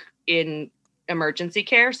work in emergency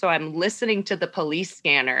care. So I'm listening to the police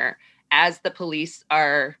scanner as the police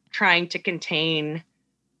are trying to contain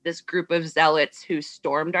this group of zealots who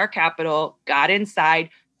stormed our Capitol, got inside,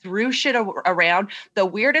 threw shit around. The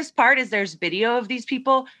weirdest part is there's video of these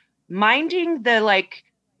people minding the like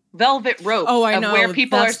velvet rope Oh, I of know. where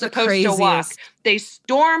people That's are the supposed to walk. craziest. They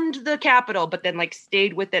stormed the Capitol, but then like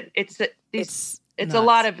stayed with it. It's a nuts.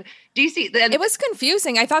 lot of DC. it was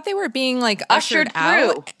confusing. I thought they were being like ushered Ushered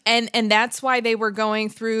out, through. and that's why they were going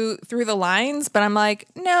through the lines. But I'm like,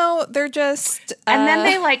 no, they're just. And then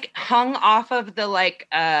they like hung off of the like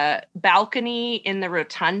balcony in the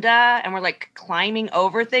rotunda and were like climbing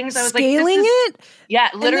over things. I was scaling like, it. yeah,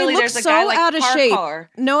 And they literally. look There's a so guy like out of shape. parkour.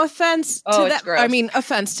 No offense Oh, to it's that. gross. I mean,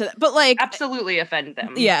 offense to that. But like, Absolutely offend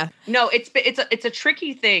them. yeah. No, it's a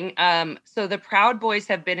tricky thing. So the Proud Boys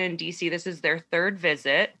have been in DC. This is their 3rd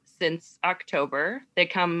visit since October. They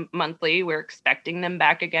come monthly. We're expecting them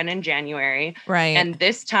back again in January. right. And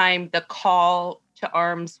this time the call to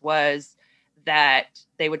arms was that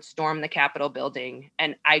they would storm the Capitol building.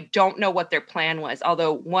 And I don't know what their plan was.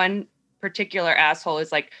 Although one particular asshole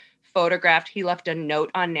is like photographed. He left a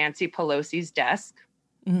note on Nancy Pelosi's desk.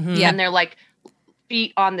 Mhm. Yeah. And they're like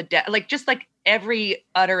feet on the desk, like just like every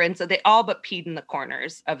utterance. They all but peed in the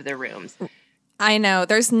corners of the rooms. I know.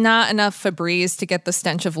 There's not enough Febreze to get the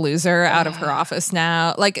stench of loser out of her office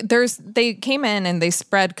now. Like, they came in and they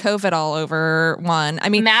spread COVID all over one. I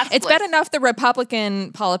mean, it's bad enough the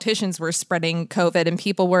Republican politicians were spreading COVID and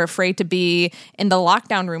people were afraid to be in the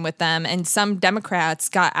lockdown room with them. And some Democrats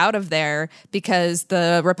got out of there because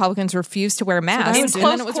the Republicans refused to wear masks. And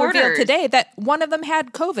then it was revealed today that one of them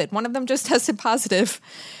had COVID. One of them just tested positive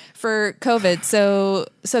for COVID. So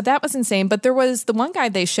that was insane. But there was the one guy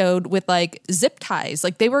they showed with like zip ties,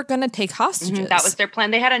 like they were going to take hostages. Mm-hmm. That was their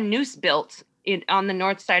plan. They had a noose built on the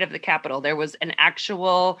north side of the Capitol. There was an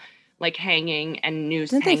actual like hanging and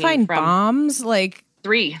noose. Didn't they find bombs? Like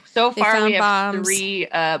 3. So far we have bombs. 3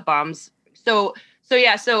 bombs. So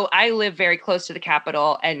I live very close to the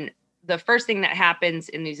Capitol, and the first thing that happens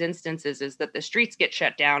in these instances is that the streets get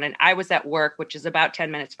shut down. And I was at work, which is about 10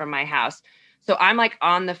 minutes from my house. So I'm like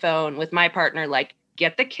on the phone with my partner, like,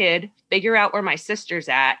 get the kid, figure out where my sister's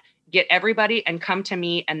at, get everybody and come to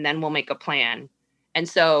me, and then we'll make a plan. And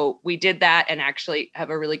so we did that, and actually have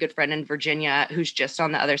a really good friend in Virginia who's just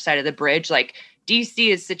on the other side of the bridge. Like, DC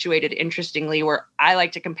is situated interestingly, where I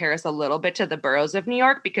like to compare us a little bit to the boroughs of New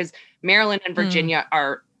York, because Maryland and Virginia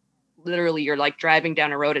are literally, you're like driving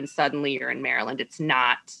down a road and suddenly you're in Maryland.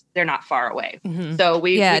 They're not far away. Mm-hmm. So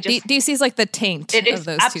DC's like the taint of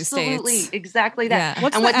those two states. Absolutely, exactly that. Yeah.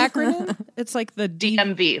 What's the acronym? It's like the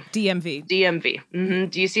DMV. Mm-hmm.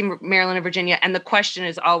 DC, Maryland, and Virginia. And the question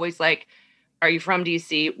is always like, are you from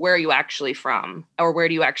DC? Where are you actually from? Or where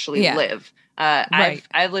do you actually live? Right.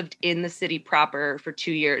 I've lived in the city proper for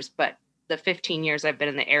 2 years, but the 15 years I've been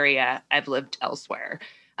in the area, I've lived elsewhere.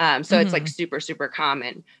 So it's like super, super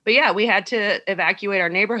common. But yeah, we had to evacuate our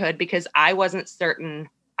neighborhood because I wasn't certain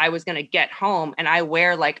I was going to get home. And I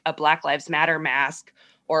wear like a Black Lives Matter mask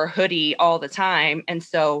or a hoodie all the time. And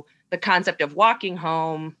so the concept of walking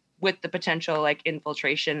home with the potential like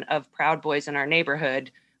infiltration of Proud Boys in our neighborhood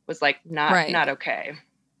was like not okay.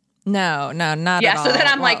 No, not at all. Yeah, so then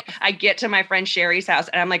I'm like, I get to my friend Sherry's house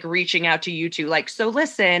and I'm like reaching out to you two, like, so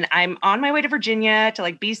listen, I'm on my way to Virginia to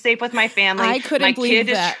like be safe with my family. I couldn't believe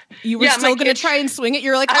that. You were still going to try and swing it.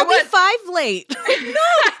 You're like, I'll be 5 late. No.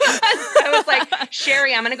 I was like,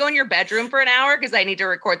 Sherry, I'm going to go in your bedroom for an hour because I need to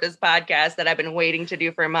record this podcast that I've been waiting to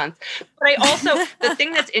do for a month. But I also, the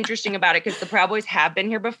thing that's interesting about it, because the Proud Boys have been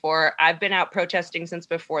here before. I've been out protesting since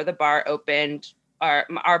before the bar opened.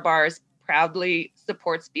 Our bars proudly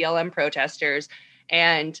supports BLM protesters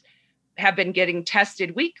and have been getting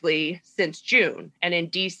tested weekly since June. And in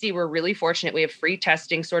DC, we're really fortunate. We have free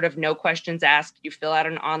testing, sort of no questions asked. You fill out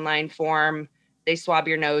an online form, they swab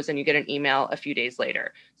your nose, and you get an email a few days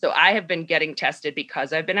later. So I have been getting tested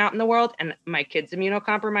because I've been out in the world and my kid's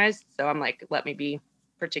immunocompromised. So I'm like, let me be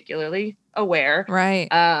particularly aware. Right.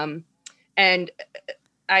 And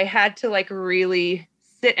I had to like really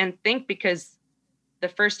sit and think, because the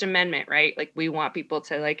First Amendment, right? Like, we want people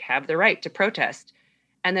to like have the right to protest.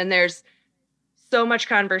 And then there's so much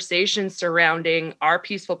conversation surrounding our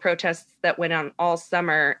peaceful protests that went on all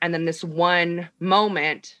summer. And then this one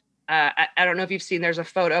moment, I don't know if you've seen, there's a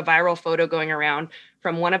viral photo going around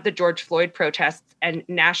from one of the George Floyd protests, and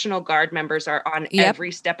National Guard members are on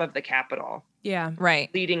every step of the Capitol. Yeah. Right.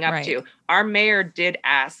 Leading up to. Our mayor did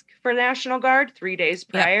ask for National Guard 3 days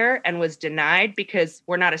prior and was denied because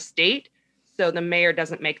we're not a state. So the mayor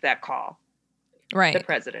doesn't make that call. Right. The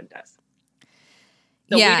president does.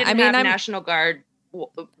 So we didn't have National Guard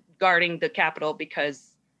guarding the Capitol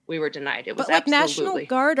because we were denied. It was like National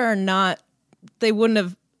Guard are not, they wouldn't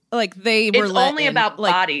have, like they were It's only about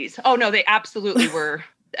bodies. Oh, no, they absolutely were.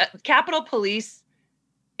 Capitol Police,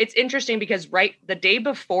 it's interesting because the day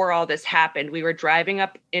before all this happened, we were driving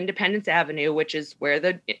up Independence Avenue, which is where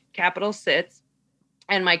the Capitol sits.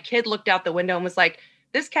 And my kid looked out the window and was like,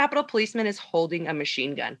 this Capitol policeman is holding a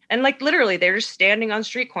machine gun. And like, literally, they're just standing on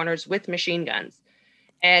street corners with machine guns.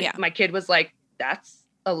 And my kid was like, that's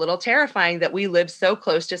a little terrifying that we live so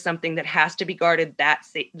close to something that has to be guarded that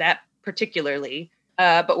particularly.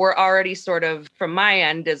 But we're already sort of, from my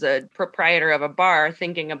end as a proprietor of a bar,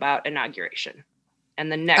 thinking about inauguration. And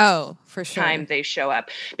the next time they show up.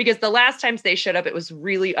 Because the last times they showed up, it was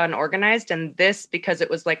really unorganized. And this, because it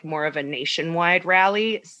was like more of a nationwide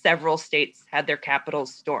rally, several states had their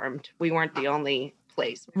capitals stormed. We weren't the only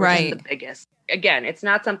place. We were just the biggest. Again, it's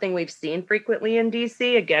not something we've seen frequently in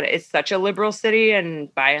DC. Again, it's such a liberal city.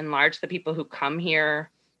 And by and large, the people who come here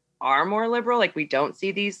are more liberal. Like, we don't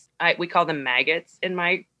see these, we call them maggots in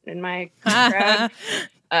my crowd.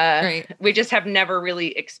 We just have never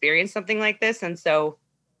really experienced something like this. And so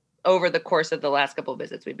over the course of the last couple of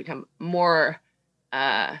visits, we've become more,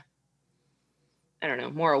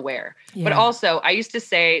 more aware. Yeah. But also, I used to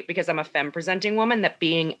say, because I'm a femme presenting woman, that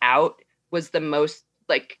being out was the most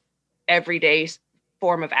like everyday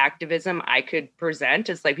form of activism I could present.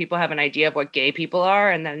 It's like people have an idea of what gay people are,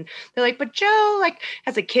 and then they're like, but Joe like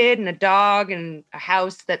has a kid and a dog and a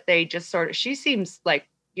house that they just sort of, she seems like,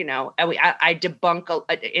 you know, I debunk,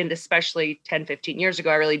 and especially 10, 15 years ago,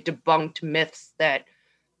 I really debunked myths that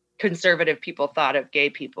conservative people thought of gay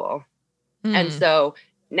people. And so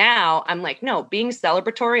now I'm like, no, being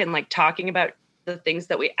celebratory and like talking about the things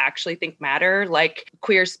that we actually think matter, like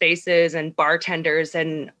queer spaces and bartenders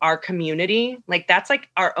and our community, like that's like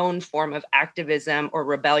our own form of activism or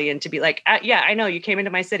rebellion, to be like, yeah, I know you came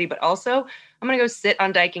into my city, but also I'm going to go sit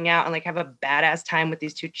on Diking Out and like have a badass time with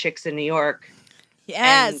these two chicks in New York.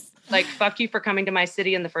 Yes. And, like, fuck you for coming to my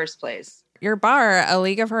city in the first place. Your bar, A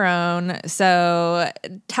League of Her Own. So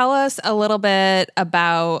tell us a little bit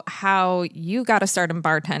about how you got to start in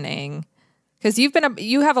bartending. Because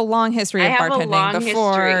you have a long history of bartending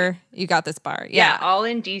before you got this bar. Yeah, all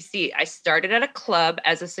in DC. I started at a club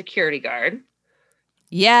as a security guard.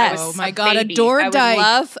 Yes. Oh my God, a door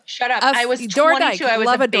dyke. Shut up. I was 22. I was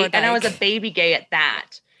a baby, and I was a baby gay at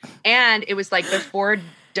that. And it was like before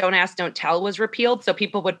Don't Ask, Don't Tell was repealed. So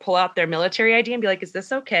people would pull out their military ID and be like, is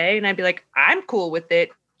this okay? And I'd be like, I'm cool with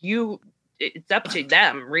it. It's up to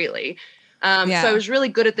them, really. So I was really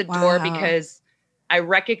good at the door because I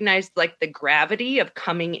recognized like the gravity of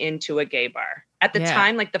coming into a gay bar. At the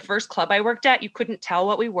time, like the first club I worked at, you couldn't tell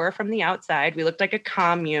what we were from the outside. We looked like a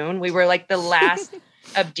commune. We were like the last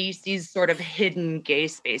of DC's sort of hidden gay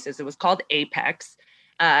spaces. It was called Apex.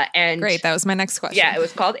 And great. That was my next question. Yeah, it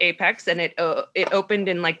was called Apex, and it opened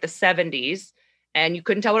in like the 70s, and you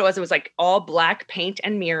couldn't tell what it was. It was like all black paint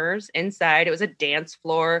and mirrors inside. It was a dance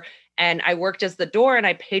floor, and I worked as the door, and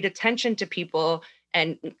I paid attention to people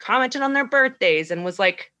and commented on their birthdays and was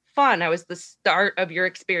like fun. I was the start of your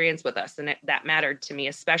experience with us, and that mattered to me,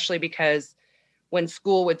 especially because when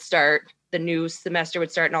school would start, the new semester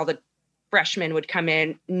would start, and all the freshmen would come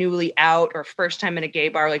in newly out or first time in a gay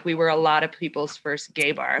bar. Like we were a lot of people's first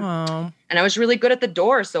gay bar. Oh. And I was really good at the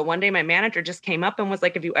door. So one day my manager just came up and was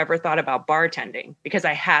like, have you ever thought about bartending? Because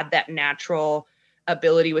I had that natural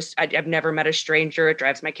ability. I've never met a stranger. It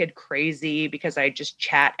drives my kid crazy because I just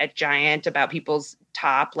chat at Giant about people's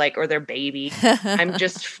top, like, or their baby. I'm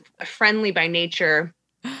just friendly by nature.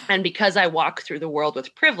 And because I walk through the world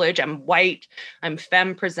with privilege, I'm white, I'm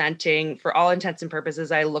femme presenting. For all intents and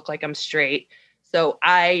purposes, I look like I'm straight. So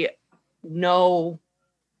I know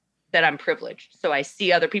that I'm privileged. So I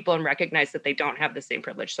see other people and recognize that they don't have the same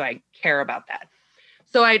privilege. So I care about that.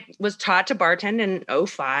 So I was taught to bartend in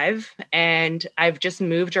 2005, and I've just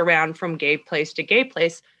moved around from gay place to gay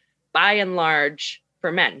place, by and large,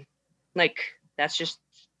 for men. Like, that's just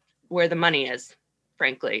where the money is,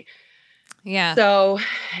 frankly. Yeah. So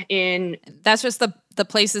that's just the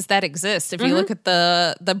places that exist. If you look at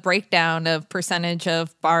the breakdown of percentage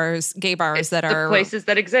of bars, gay bars that are places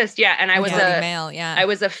that exist. Yeah. And I was male. Yeah. I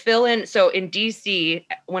was a fill-in. So in DC,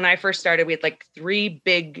 when I first started, we had like 3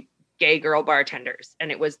 big gay girl bartenders, and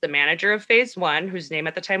it was the manager of Phase 1, whose name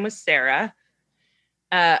at the time was Sarah,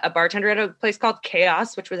 a bartender at a place called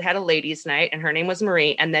Chaos, which had a ladies' night, and her name was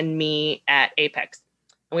Marie, and then me at Apex.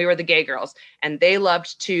 And we were the gay girls, and they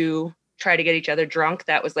loved to try to get each other drunk.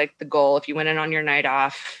 That was like the goal. If you went in on your night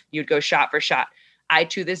off, you'd go shot for shot. I,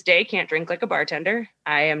 to this day, can't drink like a bartender.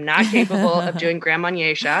 I am not capable of doing Grand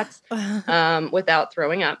Marnier shots without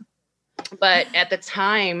throwing up. But at the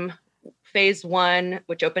time, Phase 1,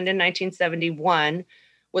 which opened in 1971,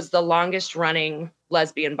 was the longest running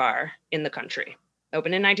lesbian bar in the country.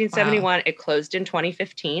 Opened in 1971. Wow. It closed in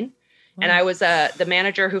 2015. Wow. And I was the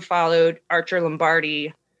manager who followed Archer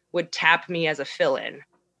Lombardi would tap me as a fill-in,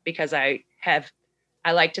 because I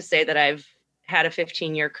like to say that I've had a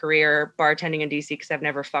 15-year career bartending in DC because I've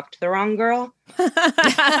never fucked the wrong girl.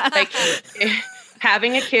 Like,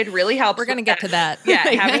 having a kid really helps. We're going to get to that. Yeah,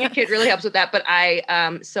 having a kid really helps with that. But I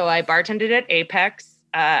bartended at Apex.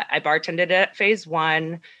 I bartended at Phase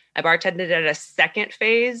 1. I bartended at a second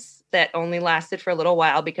phase that only lasted for a little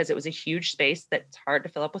while because it was a huge space that's hard to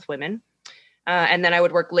fill up with women. And then I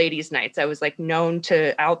would work ladies' nights. I was like known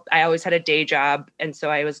to, I always had a day job. And so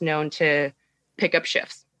I was known to pick up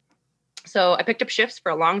shifts. So I picked up shifts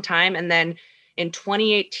for a long time. And then in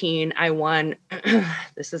 2018, I won,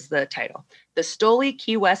 this is the title, the Stoli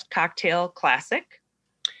Key West Cocktail Classic.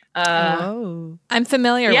 I'm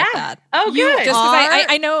familiar with that. Oh, good. Just because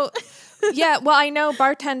I know, Yeah, well, I know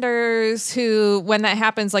bartenders who, when that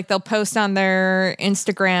happens, like they'll post on their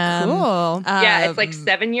Instagram. Cool. Yeah, it's like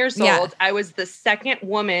 7 years yeah. old. I was the second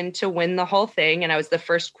woman to win the whole thing, and I was the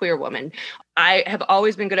first queer woman. I have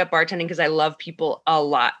always been good at bartending because I love people a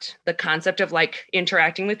lot. The concept of like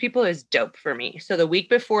interacting with people is dope for me. So the week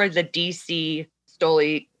before the DC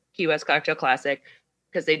Stoli Key West Cocktail Classic,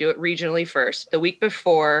 because they do it regionally first, the week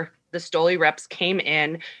before the Stoli reps came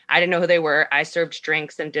in, I didn't know who they were. I served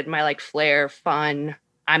drinks and did my like flair fun.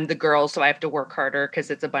 I'm the girl, so I have to work harder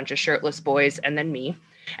because it's a bunch of shirtless boys and then me.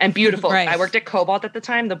 And beautiful. Right. I worked at Cobalt at the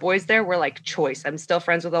time. The boys there were like choice. I'm still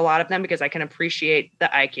friends with a lot of them because I can appreciate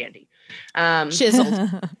the eye candy.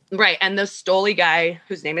 Chiseled. Right. And the Stoli guy,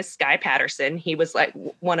 whose name is Sky Patterson, he was like,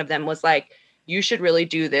 one of them was like, you should really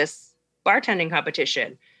do this bartending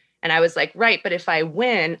competition. And I was like, right, but if I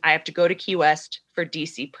win, I have to go to Key West for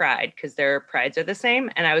DC Pride because their prides are the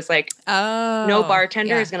same. And I was like, no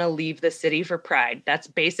bartender is going to leave the city for Pride. That's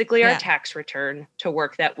basically our tax return to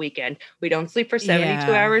work that weekend. We don't sleep for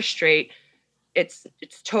 72 hours straight. It's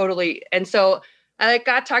totally. And so I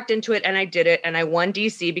got talked into it and I did it. And I won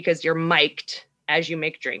DC because you're mic'd as you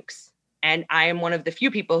make drinks. And I am one of the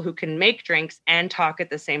few people who can make drinks and talk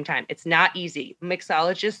at the same time. It's not easy.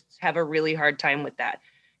 Mixologists have a really hard time with that.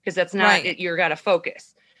 Because that's not it. You're got to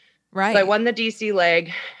focus. Right. So I won the DC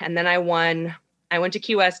leg, and then I went to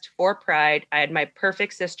Key West for Pride. I had my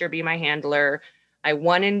perfect sister be my handler. I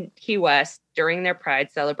won in Key West during their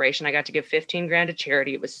Pride celebration. I got to give $15,000 to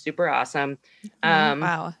charity. It was super awesome.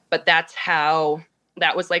 Wow. But that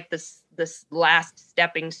was like this last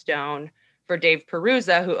stepping stone for Dave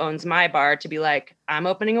Perusa, who owns my bar, to be like, I'm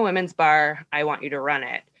opening a women's bar. I want you to run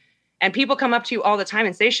it. And people come up to you all the time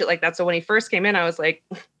and say shit like that. So when he first came in, I was like,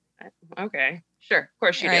 okay, sure. Of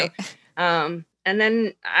course you do. And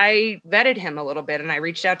then I vetted him a little bit and I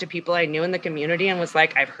reached out to people I knew in the community and was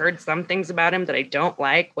like, I've heard some things about him that I don't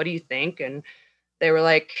like. What do you think? And they were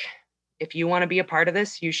like, if you want to be a part of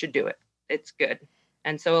this, you should do it. It's good.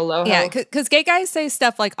 And so Aloha. Yeah, because gay guys say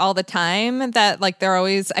stuff like all the time that like they're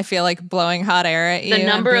always, I feel like, blowing hot air at you. The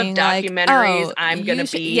number of documentaries like, I'm going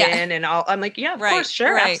to be in and all. I'm like, yeah, of course,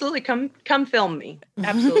 sure, absolutely. Come film me.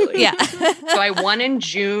 Absolutely. Yeah. So I won in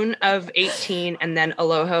June of 18 and then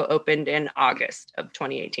Aloha opened in August of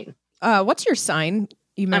 2018. What's your sign?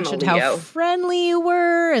 You mentioned how friendly you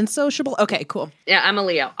were and sociable. Okay, cool. Yeah, I'm a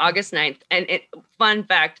Leo, August 9th. And fun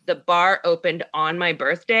fact, the bar opened on my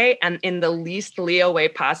birthday and in the least Leo way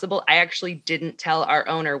possible. I actually didn't tell our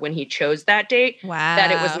owner when he chose that date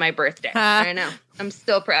that it was my birthday. I know. I'm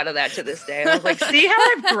still proud of that to this day. I was like, see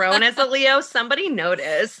how I've grown as a Leo? Somebody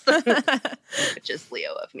noticed. Which is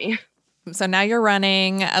Leo of me. So now you're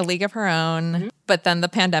running a league of her own, but then the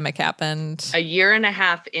pandemic happened. A year and a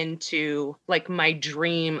half into like my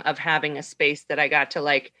dream of having a space that I got to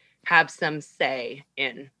like have some say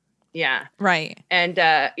in. Yeah. Right. And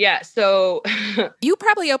so you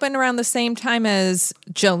probably opened around the same time as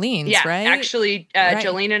Jolene's, right? Actually,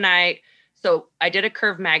 Jolene and I, so I did a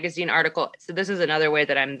Curve magazine article. So this is another way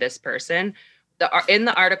that I'm this person. In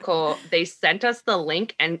the article, they sent us the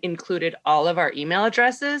link and included all of our email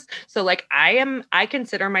addresses. So like I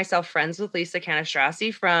consider myself friends with Lisa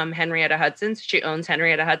Canastrasi from Henrietta Hudson's. She owns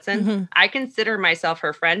Henrietta Hudson. Mm-hmm. I consider myself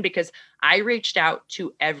her friend because I reached out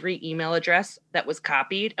to every email address that was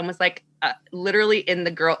copied and was like, literally in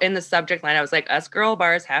the subject line, I was like, us girl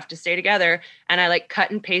bars have to stay together. And I like cut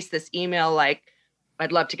and paste this email like,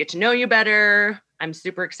 I'd love to get to know you better. I'm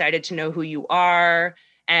super excited to know who you are.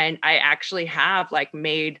 And I actually have like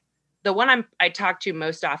made the one I talk to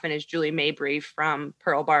most often is Julie Mabry from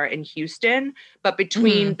Pearl Bar in Houston. But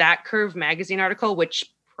between that Curve magazine article, which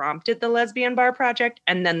prompted the Lesbian Bar Project,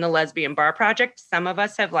 and then the Lesbian Bar Project, some of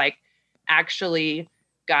us have like actually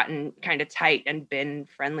gotten kind of tight and been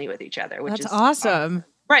friendly with each other, which is awesome.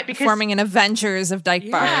 Right. Because forming an Avengers of dyke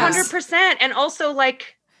bars. 100%. And also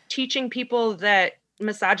like teaching people that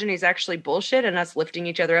misogyny is actually bullshit and us lifting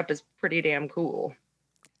each other up is pretty damn cool.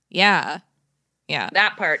 Yeah. Yeah.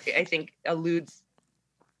 That part, I think, eludes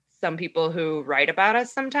some people who write about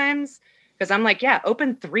us sometimes. Because I'm like, yeah,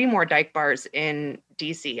 open 3 more dyke bars in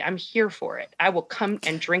DC. I'm here for it. I will come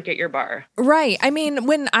and drink at your bar. Right. I mean,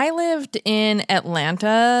 when I lived in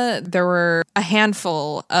Atlanta, there were a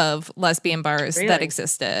handful of lesbian bars that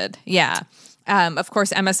existed. Yeah. Of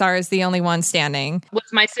course, MSR is the only one standing. Was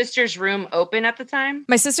my sister's room open at the time?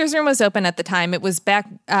 My sister's room was open at the time. It was back.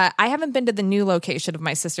 I haven't been to the new location of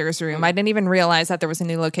my sister's room. I didn't even realize that there was a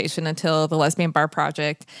new location until the Lesbian Bar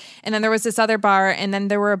Project. And then there was this other bar. And then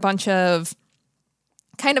there were a bunch of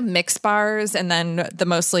kind of mixed bars and then the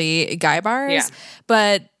mostly guy bars. Yeah.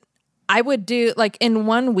 But I would do like in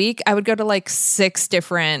 1 week, I would go to like 6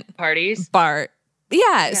 different Parties.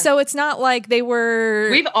 Yeah, so it's not like they were.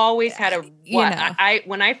 We've always had a. You know.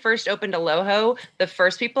 When I first opened Aloho, the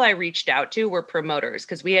first people I reached out to were promoters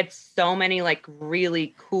because we had so many like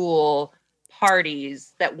really cool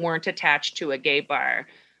parties that weren't attached to a gay bar.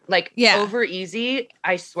 Like Over Easy,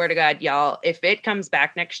 I swear to God, y'all, if it comes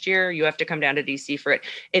back next year, you have to come down to DC for it.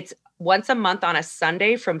 It's once a month on a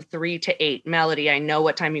Sunday from 3 to 8. Melody, I know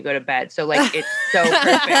what time you go to bed. So like, it's so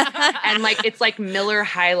perfect. And like, it's like Miller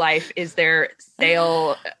High Life is their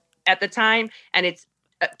sale at the time. And it's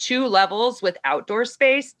 2 levels with outdoor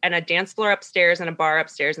space and a dance floor upstairs and a bar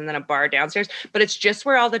upstairs and then a bar downstairs. But it's just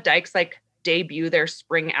where all the dykes like debut their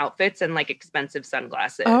spring outfits and like expensive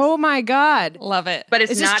sunglasses. Oh my God. Love it. But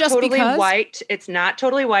it's not just totally because? white. It's not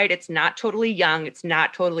totally white. It's not totally young. It's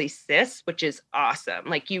not totally cis, which is awesome.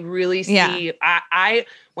 Like you really see, I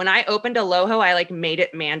when I opened Aloho, I like made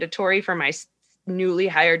it mandatory for my newly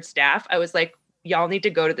hired staff. I was like, y'all need to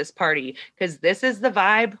go to this party because this is the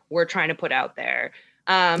vibe we're trying to put out there.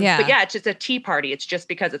 But yeah, it's just a tea party. It's just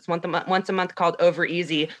because it's once a month called Over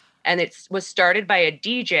Easy. And it was started by a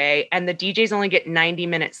DJ, and the DJs only get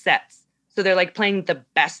 90-minute sets. So they're like playing the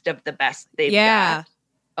best of the best they've got.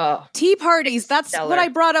 Oh, tea parties. That's stellar. what I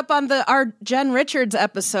brought up on our Jen Richards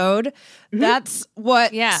episode. Mm-hmm. That's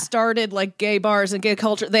what started like gay bars and gay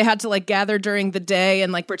culture. They had to like gather during the day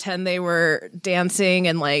and like pretend they were dancing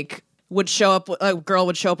and like would show up. A girl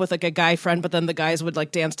would show up with like a guy friend, but then the guys would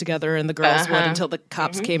like dance together and the girls would until the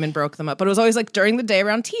cops came and broke them up. But it was always like during the day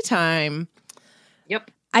around tea time.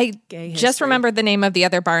 Yep. I just remembered the name of the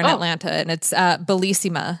other bar in Atlanta, and it's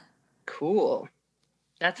Bellissima. Cool.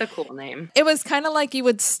 That's a cool name. It was kind of like you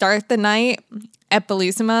would start the night at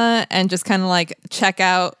Bellissima and just kind of like check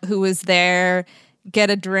out who was there, get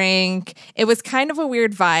a drink. It was kind of a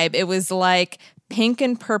weird vibe. It was like pink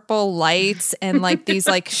and purple lights and like these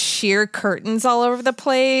like sheer curtains all over the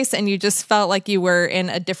place, and you just felt like you were in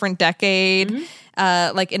a different decade. Mm-hmm.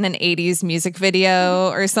 Like in an 80s music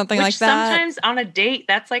video or something like that. Sometimes on a date,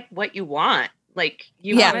 that's like what you want. Like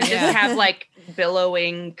you want to just have like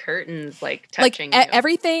billowing curtains like touching like you.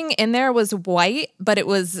 Everything in there was white, but it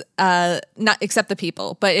was not except the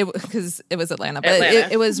people, but it because it was Atlanta, but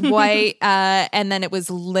it was white and then it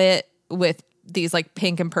was lit with these like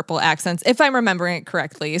pink and purple accents. If I'm remembering it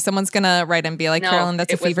correctly, someone's gonna write and be like, Carolyn,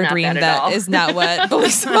 that's a fever dream. That is not what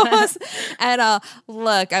Bellissima was. And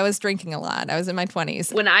look, I was drinking a lot. I was in my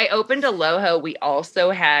 20s. When I opened Aloho, we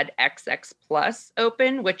also had XX Plus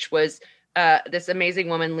open, which was this amazing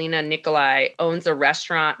woman, Lena Nikolai, owns a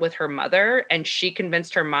restaurant with her mother, and she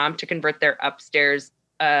convinced her mom to convert their upstairs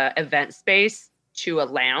event space to a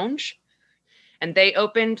lounge. And they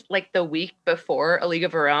opened like the week before A League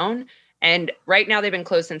of Her Own. And right now they've been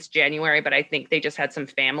closed since January, but I think they just had some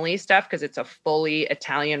family stuff because it's a fully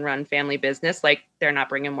Italian-run family business. Like they're not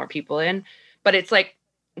bringing more people in, but it's like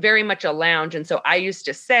very much a lounge. And so I used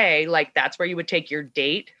to say like that's where you would take your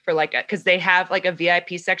date for like because they have like a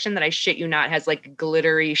VIP section that I shit you not has like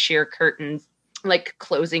glittery sheer curtains like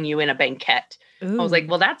closing you in a banquette. Ooh. I was like,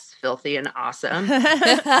 well, that's filthy and awesome. And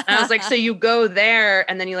I was like, so you go there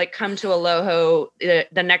and then you like come to Aloho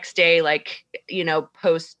the next day, like, you know,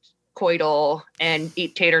 post coital and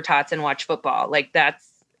eat tater tots and watch football. Like that's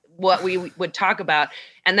what we would talk about.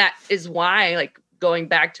 And that is why like going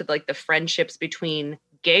back to like the friendships between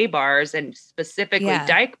gay bars and specifically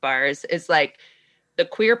dyke bars is like the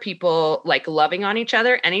queer people like loving on each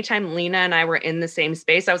other. Anytime Lena and I were in the same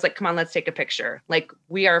space, I was like, come on, let's take a picture. Like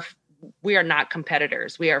we are not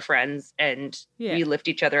competitors. We are friends and we lift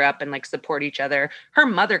each other up and like support each other. Her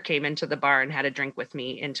mother came into the bar and had a drink with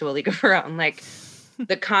me into A League of Her Own. Like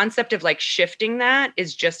the concept of like shifting that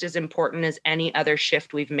is just as important as any other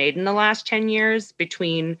shift we've made in the last 10 years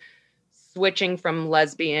between switching from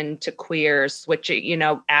lesbian to queer, switching, you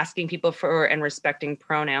know, asking people for and respecting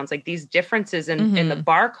pronouns. Like these differences in the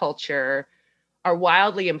bar culture are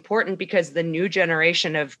wildly important because the new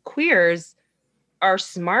generation of queers are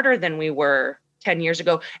smarter than we were 10 years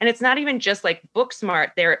ago. And it's not even just like book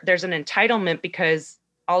smart. There's an entitlement because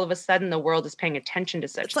all of a sudden the world is paying attention to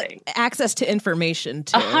such things. Like access to information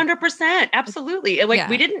too. 100%. Absolutely. Like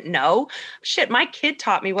we didn't know. Shit, my kid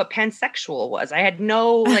taught me what pansexual was. I had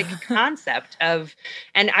no like concept of,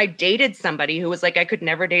 and I dated somebody who was like, I could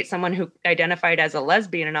never date someone who identified as a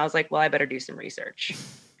lesbian. And I was like, well, I better do some research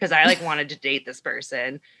because I like wanted to date this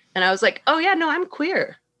person. And I was like, oh yeah, no, I'm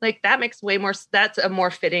queer. Like that makes way more, that's a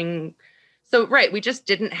more fitting. So, right, we just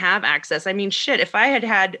didn't have access. I mean, shit, if I had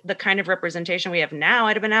had the kind of representation we have now,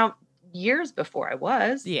 I'd have been out years before I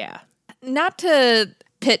was. Yeah. Not to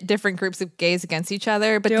pit different groups of gays against each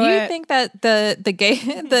other. But do you it. think that the gay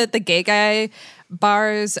the gay guy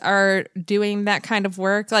bars are doing that kind of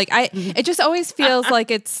work? Like it just always feels like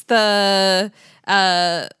it's the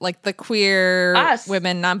like the queer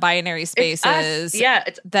women, non-binary spaces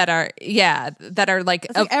that are like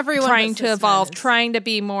everyone trying to evolve, is. trying to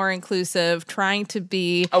be more inclusive, trying to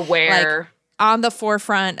be aware, like, on the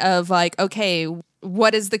forefront of like, okay,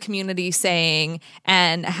 what is the community saying,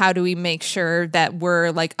 and how do we make sure that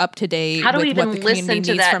we're like up to date? How do we with even what the listen community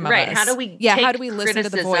to needs that? from Right? us? How do we how do we listen to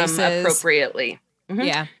the voices appropriately? Mm-hmm.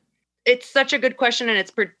 Yeah. It's such a good question, and it's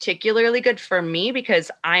particularly good for me because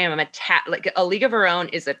I am like A League of Our Own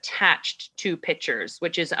is attached to Pitchers,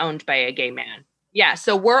 which is owned by a gay man. Yeah,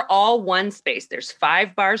 so we're all one space. There's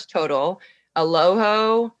 5 bars total.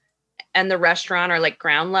 Aloho and the restaurant are like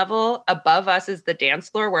ground level. Above us is the dance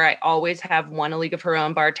floor where I always have one A League of Her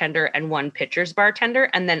Own bartender and one Pitchers bartender.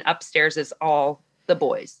 And then upstairs is all the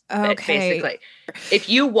boys, basically. If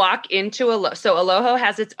you walk into Aloho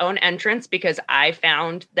has its own entrance because I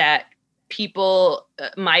found that people,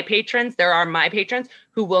 my patrons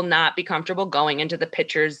who will not be comfortable going into the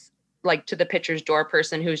Pitchers, like to the Pitchers door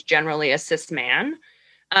person who's generally a cis man.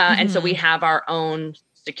 And so we have our own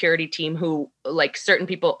security team who, like, certain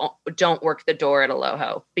people don't work the door at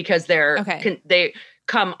Aloho because they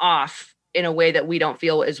come off in a way that we don't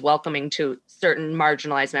feel is welcoming to certain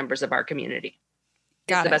marginalized members of our community.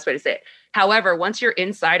 That's the best way to say it. However, once you're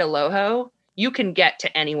inside Aloho, you can get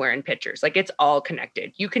to anywhere in Pitchers. Like, it's all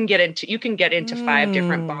connected. You can get into 5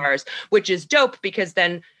 different bars, which is dope because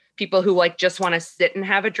then people who like just want to sit and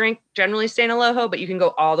have a drink generally stay in Aloho, but you can go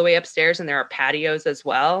all the way upstairs and there are patios as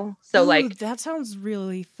well. So that sounds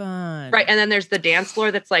really fun. Right. And then there's the dance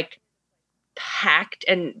floor that's like packed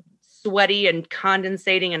and sweaty and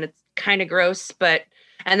condensating and it's kind of gross,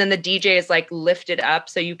 and then the DJ is like lifted up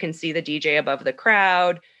so you can see the DJ above the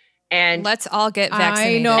crowd. And let's all get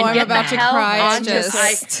vaccinated. I know, I'm about to cry.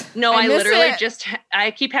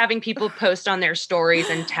 I keep having people post on their stories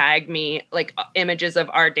and tag me like images of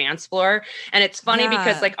our dance floor. And it's funny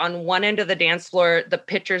because like on one end of the dance floor, the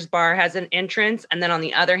Pitchers bar has an entrance. And then on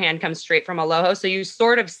the other hand comes straight from Aloho. So you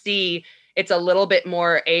sort of see it's a little bit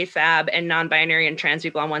more AFAB and non-binary and trans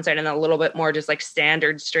people on one side and a little bit more just like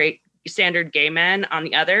standard gay men on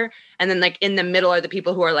the other. And then like in the middle are the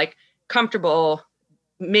people who are like comfortable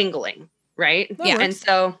mingling, right? Yeah. And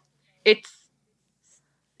so it's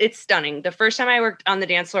stunning. The first time I worked on the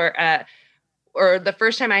dance floor, or the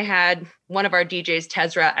first time I had one of our DJs,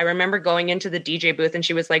 Tezra, I remember going into the DJ booth and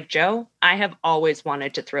she was like, "Joe, I have always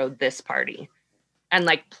wanted to throw this party and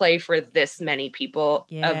like play for this many people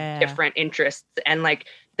of different interests. And like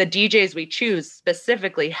the DJs we choose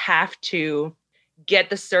specifically have to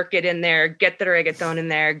get the circuit in there, get the reggaeton in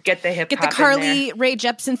there, get the hip hop, get the Carly Rae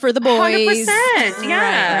Jepsen for the boys. 100%,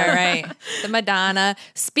 yeah, right. The Madonna.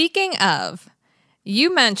 Speaking of,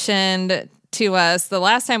 you mentioned to us the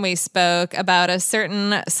last time we spoke about a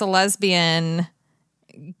certain celesbian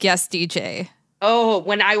guest DJ. Oh,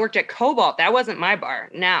 when I worked at Cobalt, that wasn't my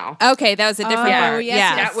bar. Now, okay, that was a different bar.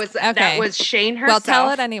 Yes. That was Shane herself. Well,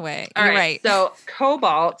 tell it anyway. You're right. So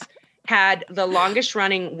Cobalt had the longest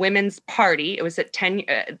running women's party. It was at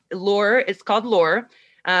Lure. It's called Lure.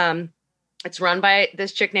 It's run by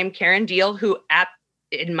this chick named Karen Deal, who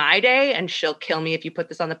in my day, and she'll kill me if you put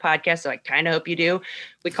this on the podcast, so I kind of hope you do.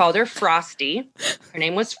 We called her Frosty. Her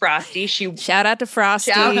name was Frosty. Shout out to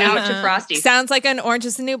Frosty. Shout out to Frosty. Sounds like an Orange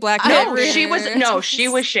is the New Black. She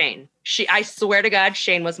was Shane. I swear to God,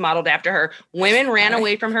 Shane was modeled after her. Women ran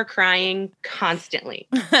away from her crying constantly.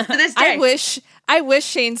 To this day. I wish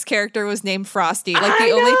Shane's character was named Frosty. Like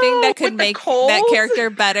the only thing that could make that character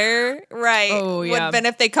better, right? Would have been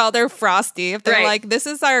if they called her Frosty. If they're like, this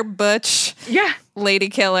is our butch lady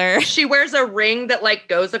killer. She wears a ring that like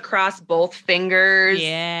goes across both fingers.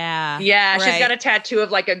 Yeah. Yeah. She's got a tattoo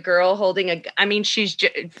of like a girl holding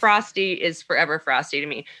Frosty is forever Frosty to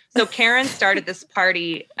me. So Karen started this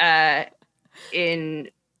party in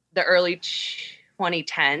the early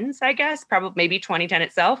 2010s, I guess, probably maybe 2010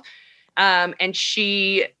 itself. And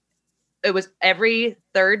it was every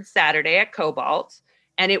third Saturday at Cobalt,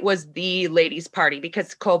 and it was the ladies' party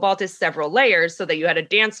because Cobalt is several layers, so that you had a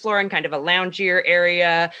dance floor and kind of a loungier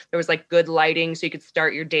area. There was like good lighting, so you could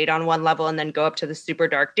start your date on one level and then go up to the super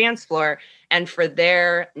dark dance floor. And for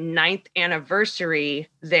their 9th anniversary,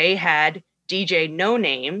 they had DJ No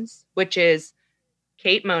Names, which is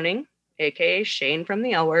Kate Moaning, aka Shane from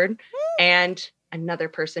the L Word, and another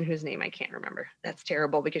person whose name I can't remember. That's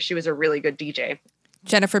terrible because she was a really good DJ.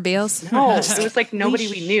 Jennifer Beals? No, it was like nobody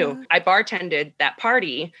we knew. I bartended that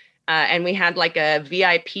party. And we had like a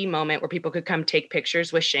VIP moment where people could come take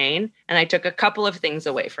pictures with Shane. And I took a couple of things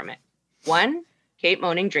away from it. One, Kate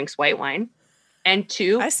Moaning drinks white wine. And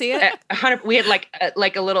two, I see it. We had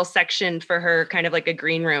like a little section for her, kind of like a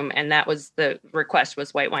green room. And that was the request,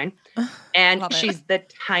 was white wine. And she's the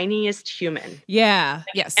tiniest human. Yeah.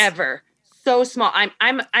 Yes. Ever. So small.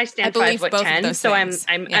 I stand 5'10", so I'm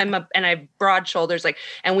and I have broad shoulders, like,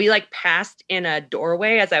 and we like passed in a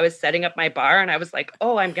doorway as I was setting up my bar, and I was like,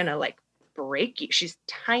 oh, I'm gonna like break you. She's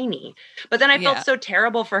tiny. But then I felt so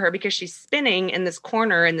terrible for her because she's spinning in this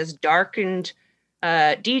corner in this darkened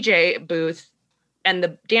DJ booth, and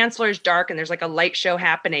the dance floor is dark and there's like a light show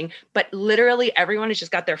happening, but literally everyone has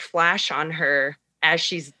just got their flash on her as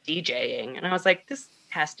she's DJing. And I was like, this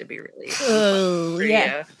has to be really Oh,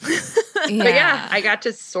 yeah. But yeah, I got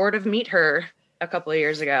to sort of meet her a couple of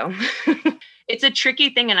years ago. It's a tricky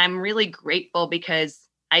thing, and I'm really grateful because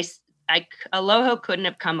Aloho couldn't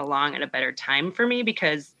have come along at a better time for me,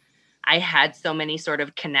 because I had so many sort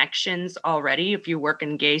of connections already. If you work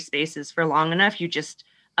in gay spaces for long enough, you just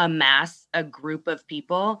amass a group of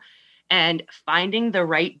people, and finding the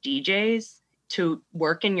right DJs to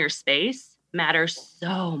work in your space matters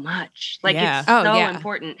so much. Like it's so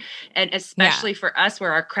important. And especially for us,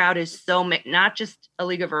 where our crowd is so not just A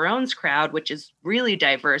League of Our Own's crowd, which is really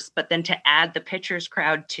diverse, but then to add the pitchers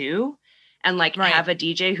crowd too, and like have a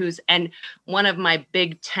DJ who's, and one of my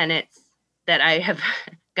big tenets that I have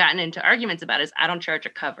gotten into arguments about is I don't charge a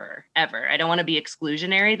cover ever. I don't want to be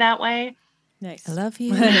exclusionary that way. Nice. I love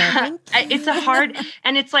you. It's a hard,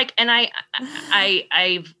 and it's like, and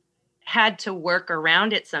I've had to work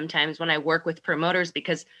around it sometimes when I work with promoters,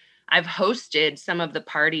 because I've hosted some of the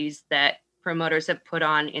parties that promoters have put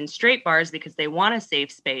on in straight bars because they want a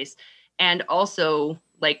safe space. And also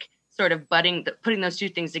like sort of putting those two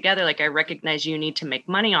things together. Like, I recognize you need to make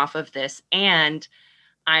money off of this, and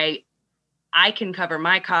I can cover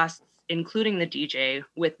my costs, including the DJ,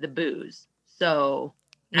 with the booze. So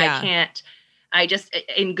I just,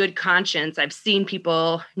 in good conscience, I've seen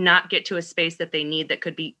people not get to a space that they need that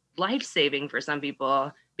could be life-saving for some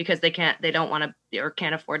people because they don't want to or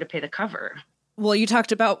can't afford to pay the cover. Well, you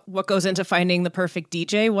talked about what goes into finding the perfect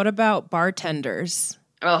DJ. What about bartenders?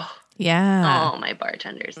 Oh, yeah. Oh, my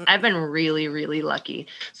bartenders. I've been really, really lucky.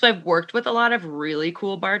 So I've worked with a lot of really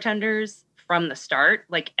cool bartenders from the start.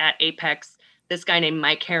 Like at Apex, this guy named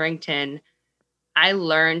Mike Harrington, I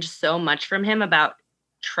learned so much from him about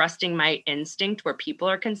trusting my instinct where people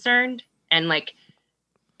are concerned, and like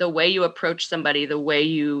the way you approach somebody, the way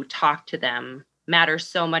you talk to them matters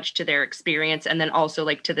so much to their experience, and then also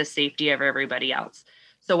like to the safety of everybody else.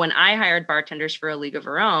 So when I hired bartenders for A League of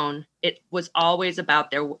Our Own, it was always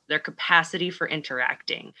about their capacity for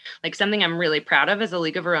interacting. Like, something I'm really proud of is A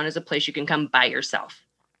League of Our Own is a place you can come by yourself.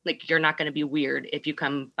 Like, you're not going to be weird if you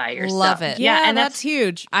come by yourself. Love it. Yeah, and that's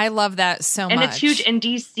huge. I love that so much. And it's huge. In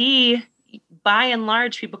DC, by and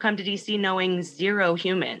large, people come to DC knowing zero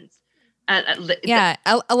humans. A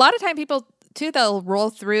lot of time people too, they'll roll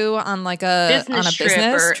through on like a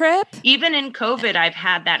business trip. Even in COVID, I've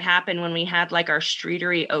had that happen when we had like our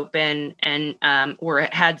streetery open and or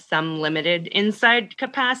it had some limited inside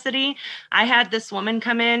capacity. I had this woman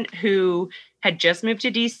come in who had just moved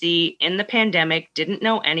to DC in the pandemic, didn't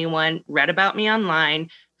know anyone, read about me online,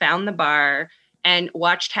 found the bar, and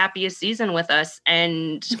watched Happiest Season with us,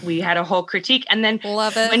 and we had a whole critique. And then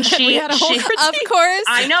love it. When we had a whole critique. Of course,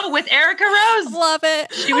 I know, with Erica Rose. Love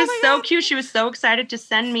it. She was so cute. She was so excited to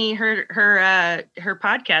send me her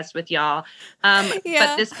podcast with y'all. But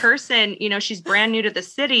this person, you know, she's brand new to the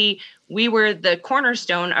city. We were the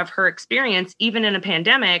cornerstone of her experience, even in a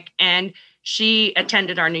pandemic. And she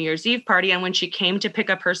attended our New Year's Eve party, and when she came to pick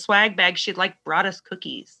up her swag bag, she'd like brought us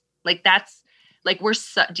cookies. Like, that's. Like, we're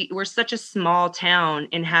such a small town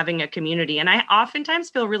in having a community. And I oftentimes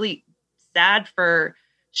feel really sad for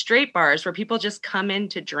straight bars where people just come in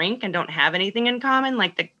to drink and don't have anything in common.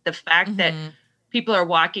 Like the fact that people are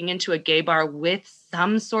walking into a gay bar with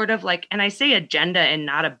some sort of like, and I say agenda in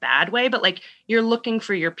not a bad way, but like, you're looking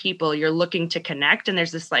for your people, you're looking to connect. And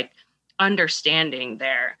there's this like understanding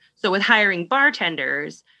there. So with hiring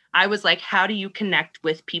bartenders, I was like, how do you connect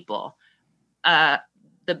with people?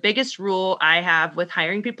 The biggest rule I have with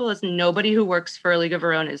hiring people is nobody who works for A League of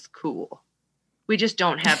Our Own is cool. We just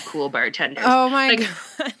don't have cool bartenders. Oh my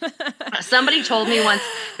God. Somebody told me once,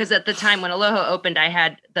 because at the time when Aloho opened, I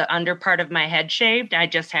had the under part of my head shaved. I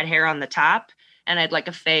just had hair on the top, and I'd like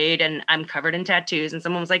a fade, and I'm covered in tattoos. And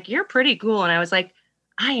someone was like, "You're pretty cool." And I was like,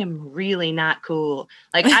 I am really not cool.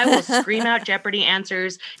 Like, I will scream out Jeopardy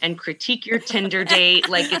answers and critique your Tinder date.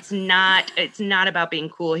 Like, it's not about being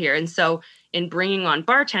cool here. And so in bringing on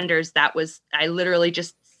bartenders, I literally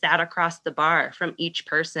just sat across the bar from each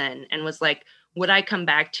person and was like, would I come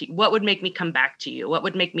back to you? What would make me come back to you? What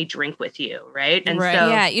would make me drink with you? Right. And so,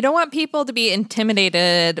 yeah, you don't want people to be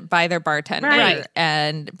intimidated by their bartender. Right.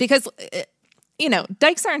 And because,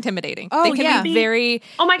 dykes are intimidating. Oh, they can be very,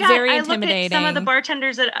 oh my God, very I look intimidating. at some of the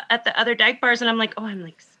bartenders at the other dyke bars and I'm like, oh, I'm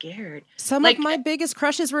like scared. Some like, of my biggest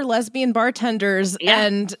crushes were lesbian bartenders Yeah.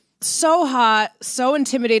 and so hot, so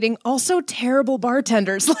intimidating, also terrible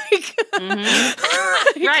bartenders. Like,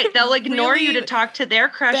 right. They'll ignore you to really talk to their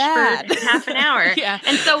crush bad. for half an hour. Yeah.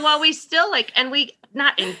 And so while we still and we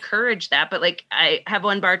not encourage that, but like I have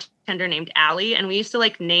one bartender named Allie and we used to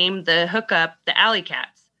like name the hookup the Alley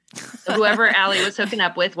Cats. So whoever Allie was hooking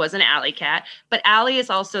up with was an Alley Cat. But Allie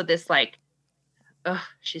is also this like, oh,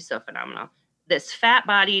 she's so phenomenal. This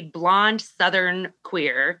fat-bodied, blonde, Southern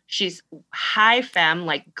queer. She's high femme,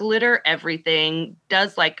 like glitter everything,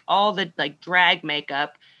 does like all the like drag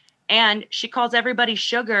makeup. And she calls everybody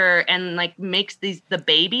sugar and like makes the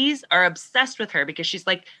babies are obsessed with her because she's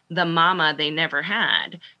like the mama they never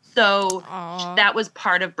had. So that was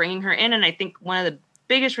part of bringing her in. And I think one of the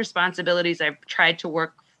biggest responsibilities I've tried to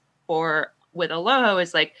work for with Aloho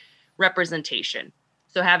is like representation.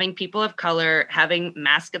 So having people of color, having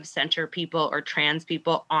Mask of Center people or trans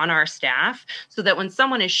people on our staff so that when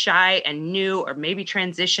someone is shy and new or maybe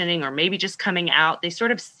transitioning or maybe just coming out, they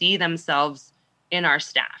sort of see themselves in our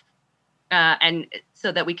staff. And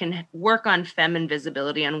so that we can work on femme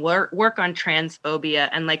invisibility and work on transphobia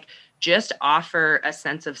and like just offer a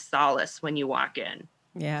sense of solace when you walk in.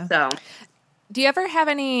 yeah. So Do you ever have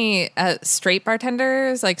any straight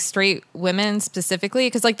bartenders, like straight women specifically?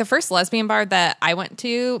 Because like the first lesbian bar that I went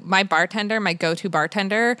to, my go-to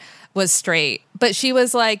bartender was straight. But she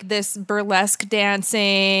was like this burlesque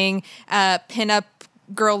dancing, pinup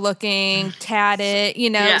girl looking, tatted,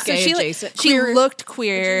 Yeah. So Gay she adjacent. she Queer. looked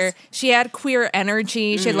queer. She had queer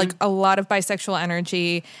energy. She had like a lot of bisexual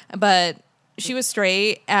energy, but she was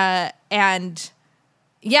straight. And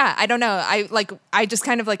yeah, I don't know. I just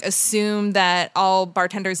kind of like assumed that all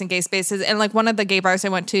bartenders in gay spaces, and like one of the gay bars I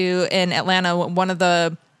went to in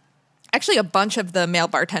Atlanta, actually a bunch of the male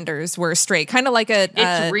bartenders were straight, kind of like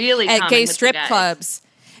it's really at common gay with the strip guys. clubs.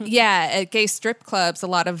 Yeah, at gay strip clubs, a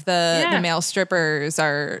lot of the male strippers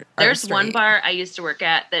are There's straight. one bar I used to work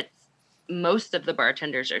at that most of the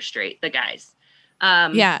bartenders are straight, the guys.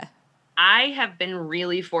 Yeah. I have been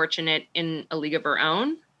really fortunate in A League of Our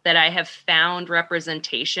Own that I have found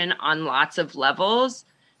representation on lots of levels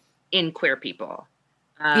in queer people.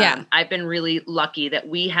 I've been really lucky that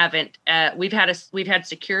we haven't. We've had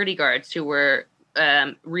security guards who were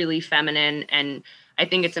really feminine, and I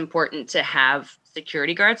think it's important to have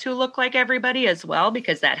security guards who look like everybody as well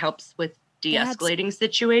because that helps with de-escalating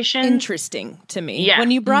situations. Interesting to me. Yeah.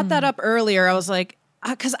 When you brought that up earlier, I was like,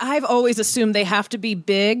 because I've always assumed they have to be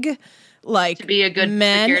big, like To be a good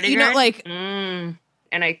men, security guard? like And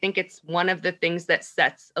I think it's one of the things that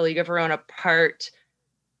sets A League of Our Own apart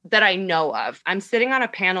that I know of. I'm sitting on a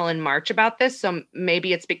panel in March about this, so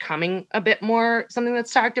maybe it's becoming a bit more something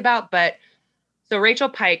that's talked about. But so Rachel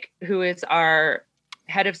Pike, who is our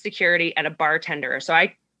head of security and a bartender. So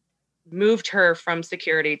I moved her from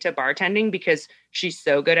security to bartending because she's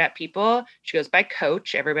so good at people. She goes by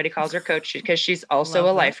Coach. Everybody calls her Coach because she's also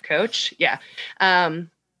a life coach. Yeah. And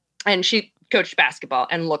she coached basketball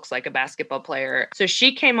and looks like a basketball player. So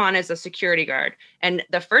she came on as a security guard. And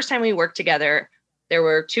the first time we worked together, there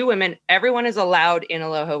were two women. Everyone is allowed in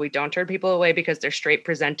Aloho. We don't turn people away because they're straight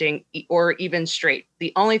presenting or even straight.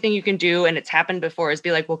 The only thing you can do, and it's happened before, is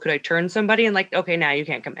be like, well, could I turn somebody? And like, okay, now you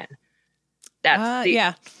can't come in. That's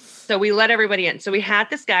yeah. So we let everybody in. So we had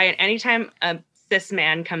this guy, and anytime a cis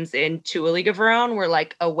man comes into A League of Our Own, we're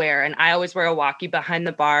like aware. And I always wear a walkie behind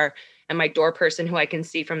the bar, and my door person who I can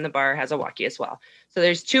see from the bar has a walkie as well. So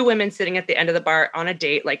there's two women sitting at the end of the bar on a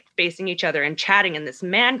date, like facing each other and chatting. And this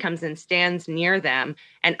man comes and stands near them.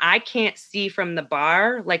 And I can't see from the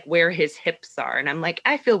bar, like where his hips are. And I'm like,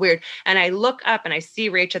 I feel weird. And I look up and I see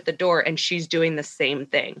Rach at the door and she's doing the same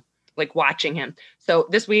thing, like watching him. So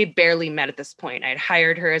we barely met at this point. I had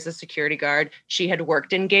hired her as a security guard. She had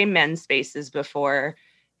worked in gay men's spaces before.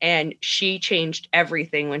 And she changed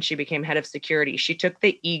everything when she became head of security. She took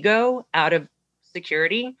the ego out of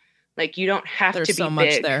security. Like, you don't have There's to be so big.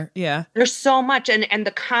 much there. Yeah. There's so much. And the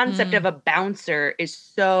concept of a bouncer is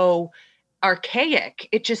so archaic.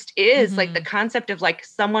 It just is. Like the concept of like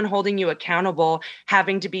someone holding you accountable,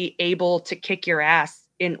 having to be able to kick your ass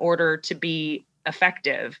in order to be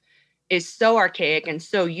effective is so archaic and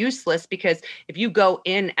so useless, because if you go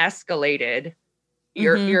in escalated,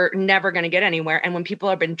 you're never going to get anywhere. And when people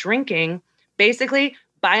have been drinking, basically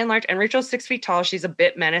by and large, and Rachel's 6 feet tall. She's a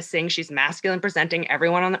bit menacing. She's masculine presenting.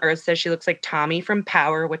 Everyone on the earth says she looks like Tommy from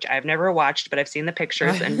Power, which I've never watched, but I've seen the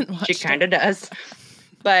pictures, and she kind of does.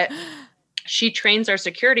 But she trains our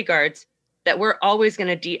security guards that we're always going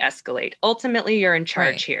to de-escalate. Ultimately, you're in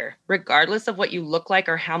charge here. Regardless of what you look like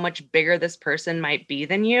or how much bigger this person might be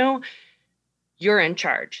than you, you're in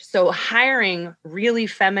charge. So hiring really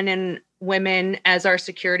feminine women as our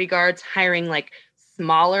security guards, hiring like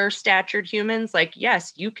smaller statured humans, like,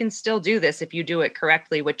 yes, you can still do this if you do it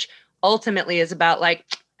correctly, which ultimately is about like,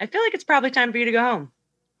 I feel like it's probably time for you to go home.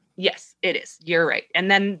 Yes, it is. You're right. And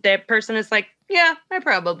then that person is like, yeah, I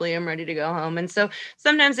probably am ready to go home. And so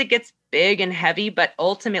sometimes it gets big and heavy, but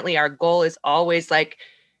ultimately our goal is always like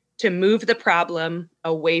to move the problem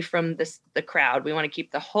away from the crowd. We want to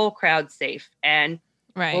keep the whole crowd safe. And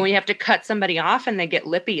when we have to cut somebody off and they get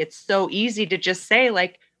lippy, it's so easy to just say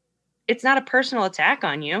like, it's not a personal attack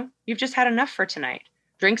on you. You've just had enough for tonight.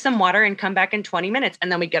 Drink some water and come back in 20 minutes.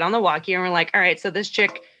 And then we get on the walkie and we're like, all right, so this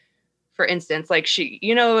chick, for instance, like she,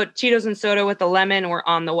 Tito's and soda with the lemon, we're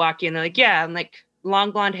on the walkie and they're like, yeah, I'm like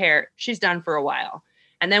long blonde hair. She's done for a while.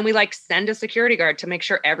 And then we like send a security guard to make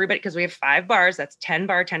sure everybody, because we have 5 bars, that's 10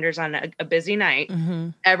 bartenders on a busy night. Mm-hmm.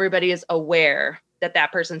 Everybody is aware that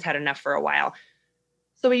that person's had enough for a while.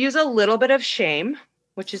 So we use a little bit of shame,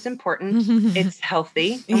 which is important. It's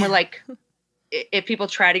healthy. And we're like, if people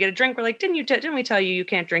try to get a drink, we're like, didn't we tell you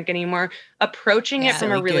can't drink anymore? Approaching it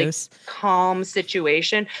from a really calm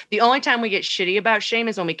situation. The only time we get shitty about shame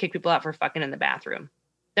is when we kick people out for fucking in the bathroom.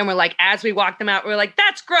 Then we're like, as we walk them out, we're like,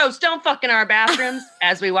 that's gross. Don't fuck in our bathrooms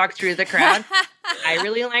as we walk through the crowd. I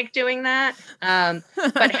really like doing that.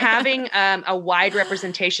 But having a wide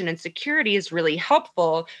representation in security is really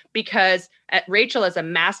helpful because Rachel, as a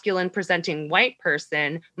masculine presenting white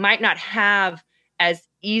person, might not have as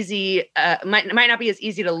easy, might not be as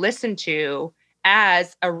easy to listen to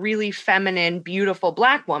as a really feminine, beautiful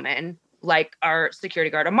Black woman like our security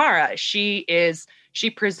guard, Amara. She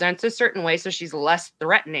presents a certain way, so she's less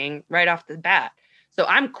threatening right off the bat. So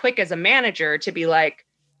I'm quick as a manager to be like,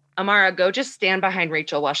 Amara, go just stand behind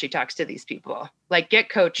Rachel while she talks to these people. Like, get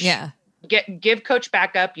coach, give coach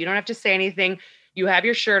backup. You don't have to say anything. You have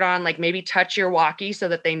your shirt on, like maybe touch your walkie so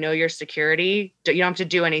that they know your security. You don't have to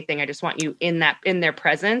do anything. I just want you in their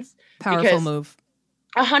presence. Powerful move.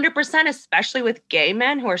 100%, especially with gay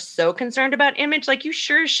men who are so concerned about image. Like, you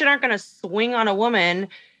sure as shit aren't going to swing on a woman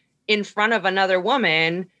in front of another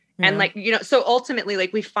woman. Yeah. And like, so ultimately,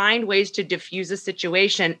 like, we find ways to diffuse a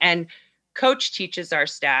situation, and coach teaches our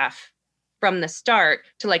staff from the start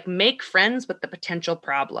to like make friends with the potential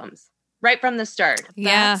problems right from the start.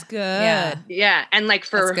 Yeah. That's good. Yeah. And like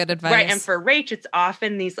that's good advice. Right. And for Rach, it's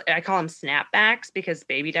often these, I call them snapbacks because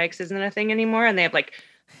baby dykes isn't a thing anymore. And they have like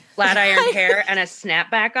flat iron hair and a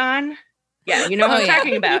snapback on. Yeah, you know what I'm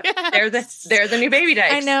talking about. Yes. They're the new baby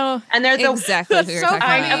dykes. I know. And they're the exactly who you're talking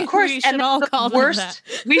about. Of course, we should all call them that.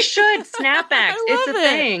 We should snapbacks. It's a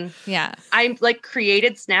thing. Yeah, I like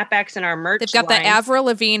created snapbacks in our merch. They've got line. the Avril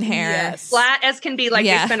Lavigne hair, flat as can be. Like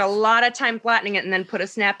they spend a lot of time flattening it and then put a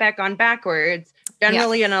snapback on backwards.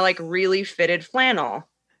 Generally in a like really fitted flannel.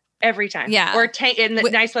 Every time. Yeah. Or in the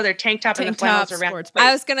nice weather, tank top and the flannels around.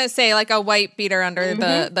 I was going to say like a white beater under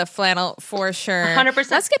the flannel for sure.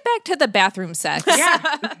 100%. Let's get back to the bathroom sex.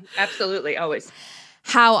 Yeah, absolutely. Always.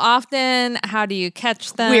 How often? How do you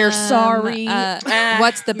catch them? We're sorry.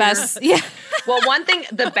 What's the best? Yeah. Well, one thing,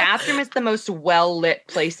 the bathroom is the most well-lit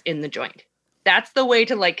place in the joint. That's the way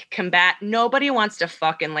to like combat. Nobody wants to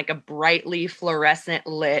fuck in like a brightly fluorescent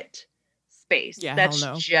lit space. Yeah, that's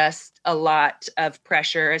just a lot of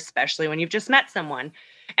pressure, especially when you've just met someone.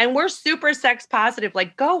 And we're super sex positive.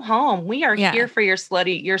 Like, go home. We are here for your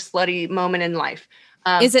slutty moment in life.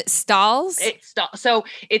 Is it stalls? So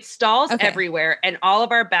it's stalls everywhere, and all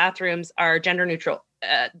of our bathrooms are gender neutral.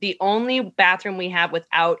 The only bathroom we have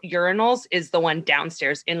without urinals is the one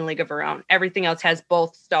downstairs in League of Her Own. Everything else has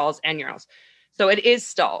both stalls and urinals. So it is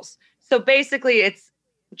stalls. So basically, it's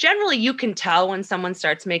generally, you can tell when someone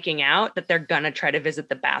starts making out that they're going to try to visit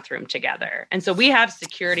the bathroom together. And so we have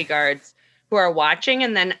security guards who are watching.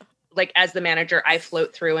 And then, like, as the manager, I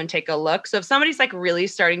float through and take a look. So if somebody's, like, really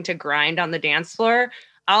starting to grind on the dance floor,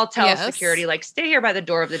 I'll tell security, like, stay here by the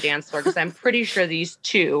door of the dance floor because I'm pretty sure these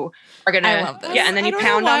two are going to. I love this. Yeah, and then you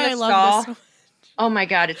pound on the stall. Oh, my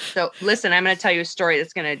God. It's so. Listen, I'm going to tell you a story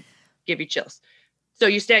that's going to give you chills. So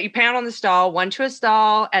you pound on the stall, one to a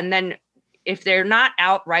stall, and then if they're not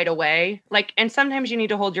out right away, like, and sometimes you need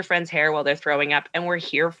to hold your friend's hair while they're throwing up, and we're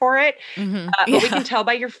here for it. But we can tell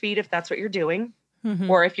by your feet if that's what you're doing,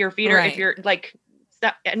 or if your feet are, if you're like,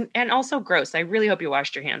 and also gross. I really hope you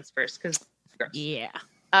washed your hands first because it's gross. Yeah.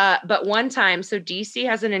 But one time, so DC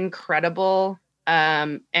has an incredible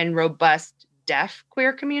and robust deaf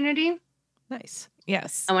queer community. Nice.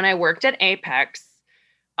 Yes. And when I worked at Apex,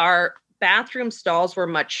 our bathroom stalls were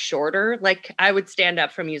much shorter. Like I would stand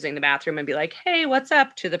up from using the bathroom and be like, hey, what's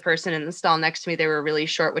up to the person in the stall next to me. They were really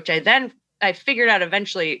short, which I figured out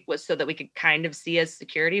eventually was so that we could kind of see as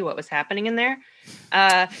security what was happening in there.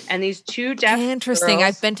 And these two deaf Interesting.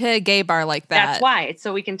 girls, I've been to a gay bar like that. that's why. It's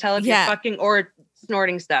so we can tell if you're fucking or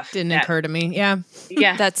snorting stuff. Didn't occur to me. Yeah.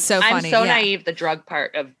 Yeah. That's so funny. I'm so naive. The drug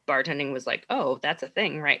part of bartending was like, oh, that's a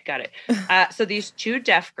thing. Right. Got it. So these two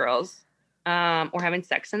deaf girls were having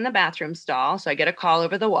sex in the bathroom stall. So I get a call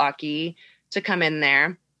over the walkie to come in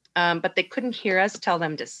there. But they couldn't hear us tell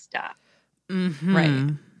them to stop. Mm-hmm.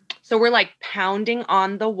 Right. So we're like pounding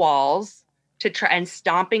on the walls to try and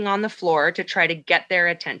stomping on the floor to try to get their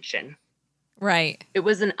attention. Right. It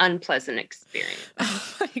was an unpleasant experience.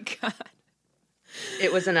 Oh my God.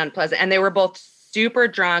 It was an unpleasant, and they were both super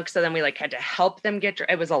drunk. So then we like had to help them get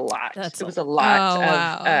drunk. It was a lot. It was a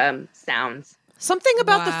lot of sounds. Something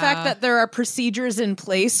about the fact that there are procedures in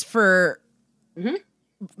place for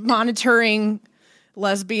monitoring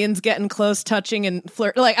lesbians getting close, touching, and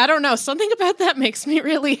flirt. Like, I don't know. Something about that makes me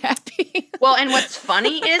really happy. Well, and what's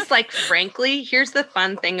funny is, like, frankly, here's the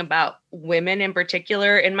fun thing about women in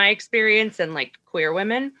particular, in my experience, and like queer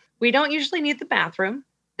women. We don't usually need the bathroom.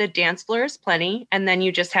 The dance floor is plenty. And then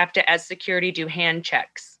you just have to, as security, do hand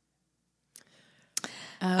checks.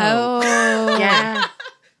 Oh. Yeah.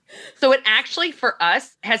 So it actually, for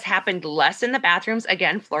us, has happened less in the bathrooms.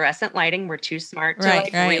 Again, fluorescent lighting. We're too smart to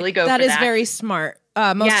really go for that. That is very smart.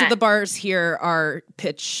 Most of the bars here are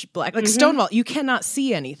pitch black. Like Stonewall, you cannot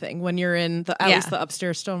see anything when you're in at least the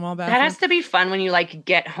upstairs Stonewall bathroom. That has to be fun when you like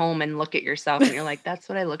get home and look at yourself and you're like, that's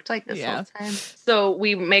what I looked like this whole time. So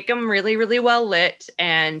we make them really, really well lit,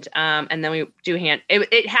 and then we do hand.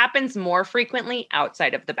 It happens more frequently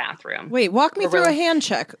outside of the bathroom. Wait, walk me through a hand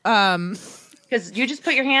check. Because you just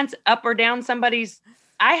put your hands up or down somebody's.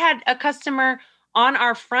 I had a customer on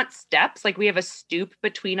our front steps. Like we have a stoop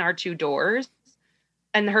between our two doors.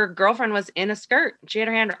 And her girlfriend was in a skirt. She had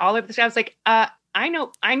her hand all over the sky. I was like, I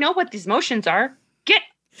know what these motions are. Get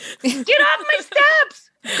off my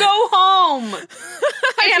steps. Go home.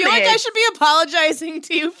 I feel like I should be apologizing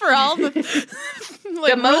to you for all the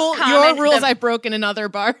your rules I've broken in other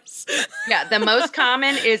bars. Yeah, the most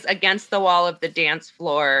common is against the wall of the dance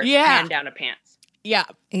floor, hand down a pants. Yeah.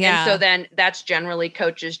 And so then that's generally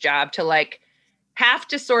coach's job to like have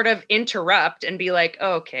to sort of interrupt and be like,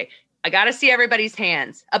 oh, okay, I got to see everybody's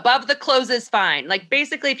hands. Above the clothes is fine. Like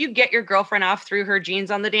basically if you get your girlfriend off through her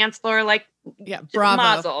jeans on the dance floor, like bravo.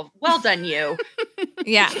 Mazel. Well done, you.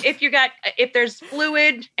 If there's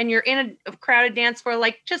fluid and you're in a crowded dance floor,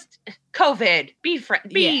 like just COVID,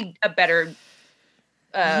 be a better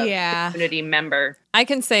community member. I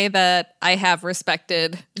can say that I have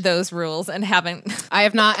respected those rules and haven't. I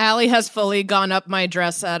have not. Allie has fully gone up my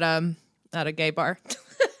dress at a gay bar.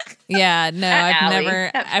 Yeah, no, I've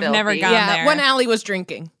never gone there. When Allie was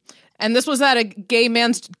drinking. And this was at a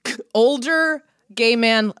older gay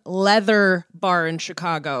man leather bar in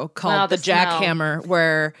Chicago called the Jackhammer,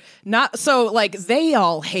 where they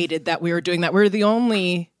all hated that we were doing that. We were the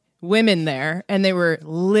only women there, and they were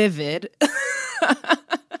livid.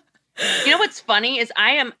 You know what's funny is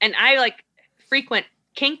I like frequent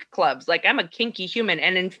kink clubs. Like I'm a kinky human,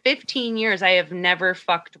 and in 15 years I have never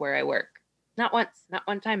fucked where I work. Not once, not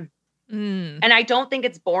one time. And I don't think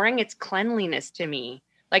it's boring. It's cleanliness to me.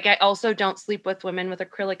 Like I also don't sleep with women with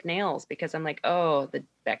acrylic nails because I'm like, oh, the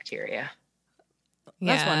bacteria.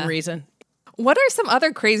 That's one reason. What are some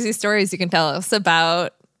other crazy stories you can tell us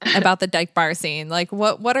about the dyke bar scene? Like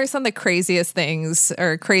what are some of the craziest things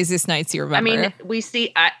or craziest nights you remember? I mean,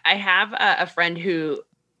 I have a friend who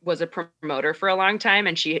was a promoter for a long time,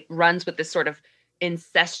 and she runs with this sort of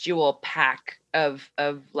incestual pack of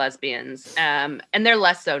lesbians. And they're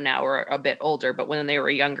less so now, or a bit older, but when they were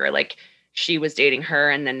younger, like she was dating her,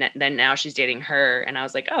 and then now she's dating her. And I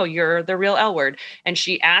was like, oh, you're the real L word. And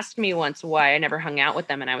she asked me once why I never hung out with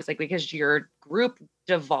them. And I was like, because your group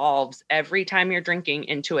devolves every time you're drinking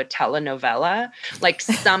into a telenovela. Like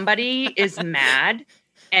somebody is mad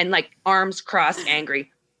and like arms crossed,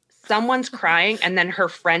 angry. Someone's crying, and then her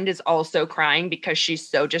friend is also crying because she's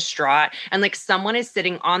so distraught. And like someone is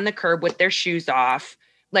sitting on the curb with their shoes off.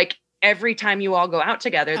 Like every time you all go out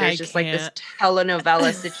together, there's like this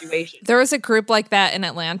telenovela situation. There was a group like that in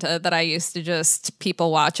Atlanta that I used to just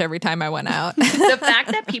people watch every time I went out. The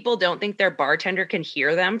fact that people don't think their bartender can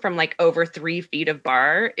hear them from like over 3 feet of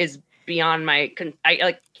bar is beyond I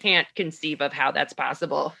can't conceive of how that's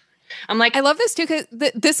possible. I'm like, I love this too, because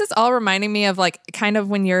this is all reminding me of like kind of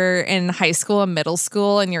when you're in high school and middle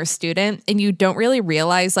school and you're a student and you don't really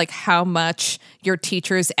realize like how much your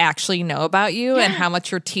teachers actually know about you and how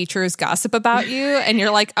much your teachers gossip about you. And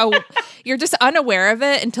you're like, oh, you're just unaware of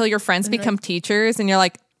it until your friends become teachers and you're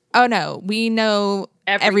like, oh no, we know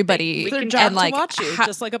everybody. Their job and like to watch you,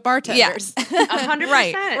 just like a bartender's.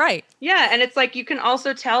 100%. Right. Yeah. And it's like, you can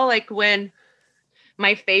also tell like when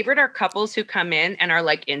my favorite are couples who come in and are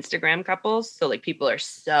like Instagram couples. So like people are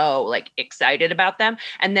so like excited about them.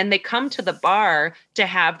 And then they come to the bar to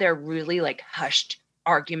have their really like hushed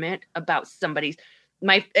argument about somebody's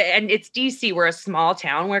and it's DC. We're a small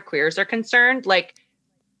town where queers are concerned. Like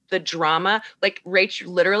the drama, like Rach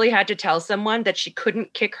literally had to tell someone that she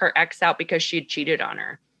couldn't kick her ex out because she had cheated on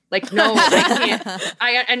her. Like, no, I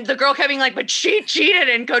can't. And the girl kept being like, but she cheated.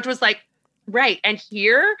 And coach was like, right. And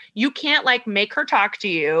here you can't like make her talk to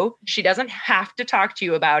you. She doesn't have to talk to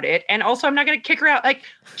you about it. And also I'm not going to kick her out. Like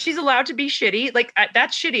she's allowed to be shitty. Like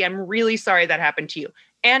that's shitty. I'm really sorry that happened to you.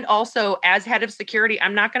 And also as head of security,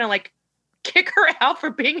 I'm not going to like kick her out for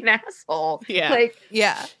being an asshole. Yeah. Like,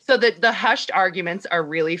 Yeah. So the hushed arguments are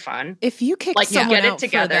really fun. If you kick Like, someone get it out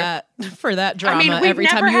together. for that drama we've every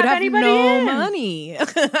never time, you'd had have anybody no in. money.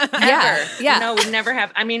 Ever. Yeah. No, we never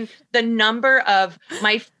have. I mean, the number of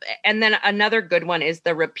and then another good one is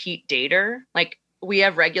the repeat dater. Like we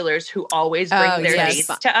have regulars who always bring their dates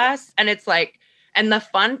to us. And it's like, and the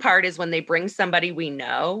fun part is when they bring somebody we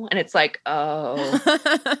know and it's like, oh,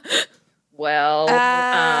 well,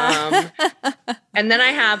 and then I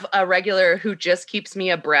have a regular who just keeps me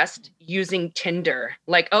abreast using Tinder.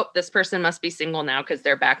 Like, oh, this person must be single now because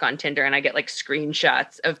they're back on Tinder. And I get like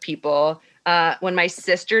screenshots of people. When my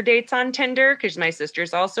sister dates on Tinder, because my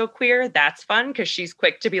sister's also queer, that's fun because she's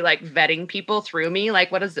quick to be like vetting people through me.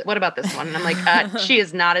 Like, what about this one? And I'm like, she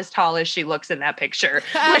is not as tall as she looks in that picture.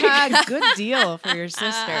 Like, good deal for your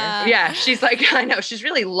sister. yeah, she's like, I know, she's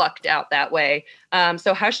really lucked out that way.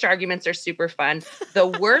 So hushed arguments are super fun. The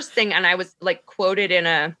worst thing, and I was like quoted in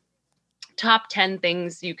a top 10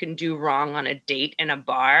 things you can do wrong on a date in a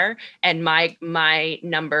bar. And my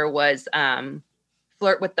number was,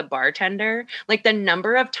 flirt with the bartender. Like the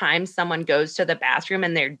number of times someone goes to the bathroom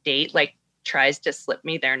and their date like tries to slip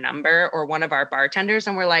me their number or one of our bartenders.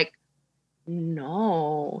 And we're like,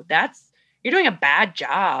 no, you're doing a bad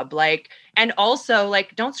job. Like, and also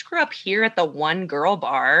like, don't screw up here at the one girl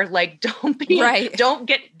bar. Like, don't get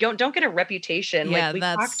a reputation. Yeah, like we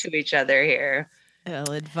talk to each other here.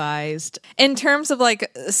 Ill-advised. In terms of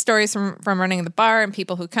like stories from running the bar and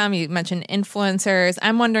people who come, you mentioned influencers.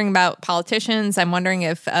 I'm wondering about politicians. I'm wondering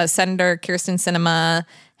if Senator Kyrsten Sinema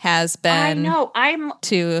has been. I know.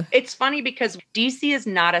 To. It's funny because DC is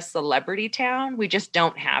not a celebrity town. We just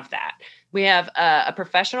don't have that. We have a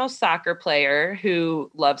professional soccer player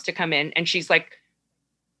who loves to come in, and she's like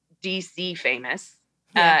DC famous.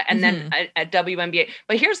 And then a WNBA.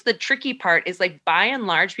 But here's the tricky part is like, by and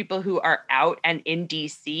large, people who are out and in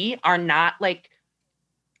DC are not like,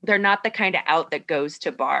 they're not the kind of out that goes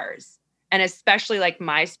to bars. And especially like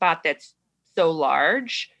my spot that's so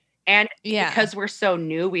large. And because we're so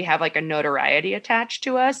new, we have like a notoriety attached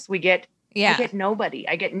to us. I get nobody.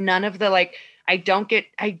 I get none of the like, I don't get,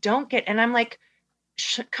 and I'm like,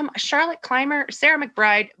 come on, Charlotte Clymer, Sarah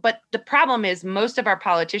McBride. But the problem is most of our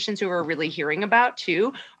politicians who we're really hearing about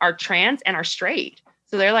too are trans and are straight.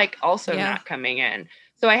 So they're like also not coming in.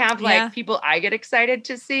 So I have like people I get excited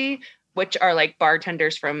to see, which are like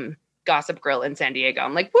bartenders from Gossip Grill in San Diego.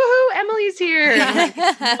 I'm like, woohoo, Emily's here. And I'm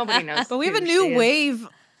like, nobody knows. But we have a new wave,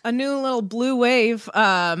 a new little blue wave.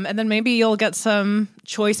 And then maybe you'll get some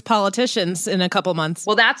choice politicians in a couple months.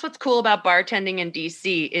 Well, that's what's cool about bartending in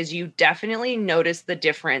DC is you definitely notice the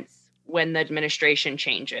difference when the administration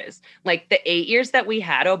changes. Like the 8 years that we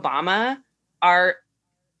had Obama, our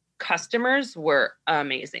customers were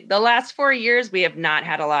amazing. The last 4 years, we have not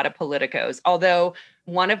had a lot of politicos, although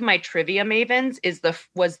one of my trivia mavens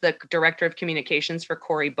was the director of communications for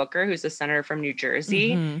Cory Booker, who's a senator from New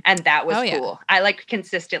Jersey. And that was cool. I like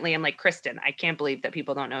consistently, I'm like, Kristen, I can't believe that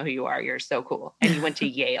people don't know who you are. You're so cool. And you went to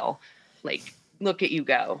Yale. Like, look at you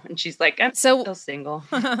go. And she's like, I'm still single.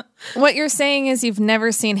 What you're saying is you've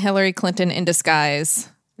never seen Hillary Clinton in disguise.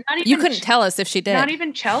 You couldn't tell us if she did. Not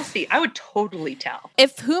even Chelsea. I would totally tell.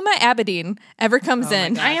 If Huma Abedin ever comes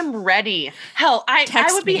in. I am ready. Hell, I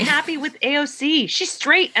would be happy with AOC. She's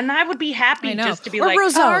straight, and I would be happy just to be like... Or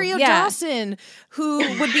Rosario Dawson, who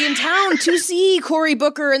would be in town to see Cory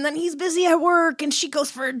Booker, and then he's busy at work, and she goes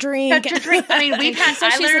for a drink. I mean, we've had...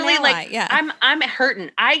 I literally, like, I'm hurting.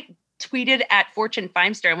 tweeted at Fortune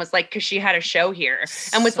Feimster and was like, because she had a show here,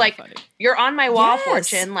 and was So like, funny. "You're on my wall, Yes.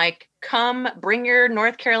 Fortune. Like, come bring your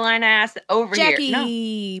North Carolina ass over Jackie,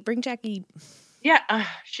 here." No. bring Jackie. Yeah,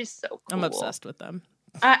 she's so cool. I'm obsessed with them.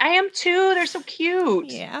 I am too. They're so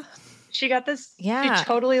cute. Yeah. She got this. Yeah. She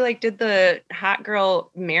totally like did the hot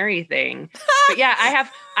girl Mary thing. But yeah,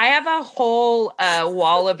 I have a whole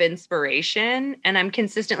wall of inspiration, and I'm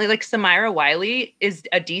consistently like Samira Wiley is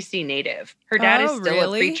a DC native. Her dad is Oh, still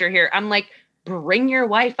really? a preacher here. I'm like, bring your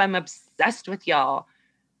wife. I'm obsessed with y'all.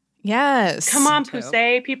 Yes. Come on, too.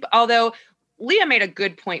 Pusey people. Although Leah made a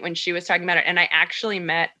good point when she was talking about it, and I actually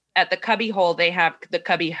met at the Cubby Hole. They have the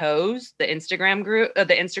Cubby Hose, the Instagram group, the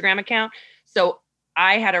Instagram account. So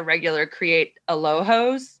I had a regular create a low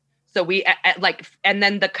hose. So we and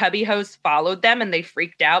then the Cubby Hose followed them, and they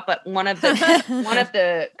freaked out. But one of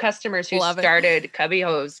the customers who Love it. started Cubby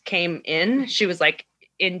Hose came in. She was like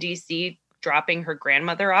in DC dropping her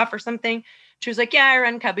grandmother off or something. She was like, "Yeah, I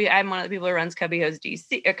run Cubby. I'm one of the people who runs Cubby Hose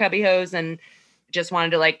DC, Cubby Hose, and just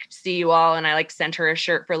wanted to like see you all." And I like sent her a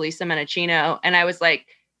shirt for Lisa Menachino, and I was like,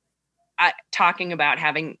 talking about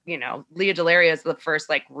having, Leah Delaria is the first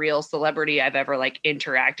like real celebrity I've ever like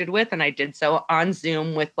interacted with, and I did so on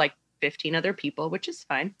Zoom with like 15 other people, which is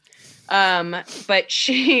fine. But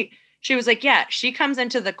she was like, yeah, she comes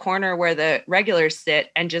into the corner where the regulars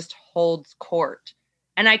sit and just holds court,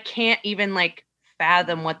 and I can't even like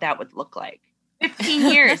fathom what that would look like.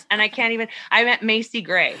 15 years, and I met Macy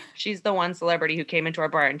Gray. She's the one celebrity who came into our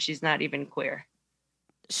bar, and she's not even queer.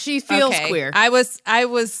 She feels Okay. queer. I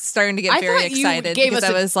was starting to get I very thought you excited gave because us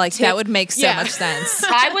I a was like, tip. that would make so Yeah. much sense.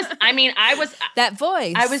 I was That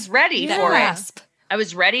voice. I was ready That for it. rasp. I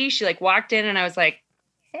was ready. She like walked in, and I was like,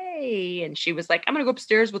 "Hey," and she was like, "I'm gonna go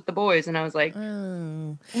upstairs with the boys," and I was like,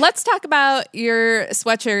 Let's talk about your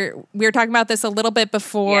sweatshirt. We were talking about this a little bit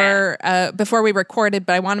before we recorded,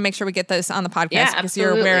 but I want to make sure we get this on the podcast Yeah, because you're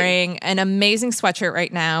absolutely. wearing an amazing sweatshirt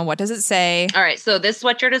right now. What does it say? All right, so this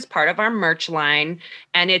sweatshirt is part of our merch line,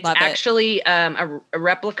 and it's Love it. actually a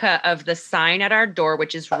replica of the sign at our door,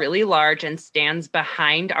 which is really large and stands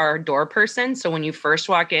behind our door person. So when you first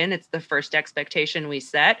walk in, it's the first expectation we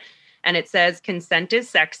set. And it says, "Consent is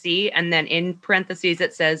sexy." And then in parentheses,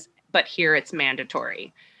 it says, "But here it's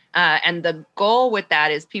mandatory." And the goal with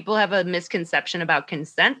that is people have a misconception about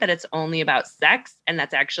consent, that it's only about sex. And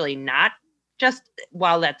that's actually not. Just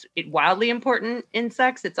while that's wildly important in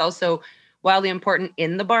sex, it's also wildly important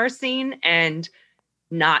in the bar scene and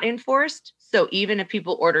not enforced. So even if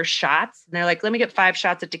people order shots and they're like, "Let me get 5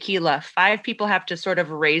 shots of tequila," 5 people have to sort of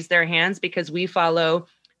raise their hands because we follow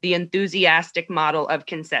the enthusiastic model of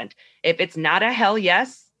consent. If it's not a hell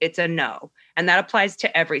yes, it's a no. And that applies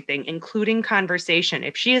to everything, including conversation.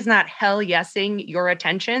 If she is not hell yesing your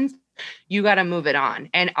attentions, you got to move it on.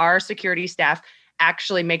 And our security staff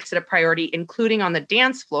actually makes it a priority, including on the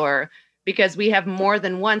dance floor, because we have more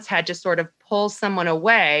than once had to sort of pull someone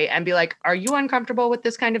away and be like, "Are you uncomfortable with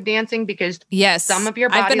this kind of dancing?" Because Yes. some of your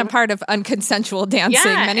I've been body- a part of unconsensual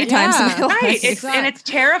dancing many times in my life. right. And it's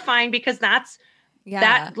terrifying because that's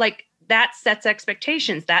Yeah. that sets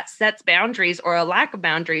expectations, that sets boundaries or a lack of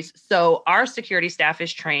boundaries. So our security staff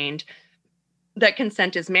is trained that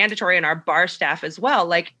consent is mandatory, and our bar staff as well.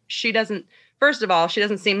 Like, first of all, she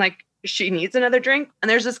doesn't seem like she needs another drink. And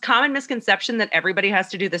there's this common misconception that everybody has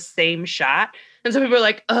to do the same shot. And so people are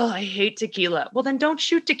like, "Oh, I hate tequila." Well, then don't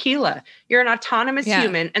shoot tequila. You're an autonomous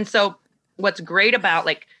human. And so what's great about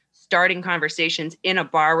like starting conversations in a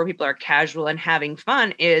bar where people are casual and having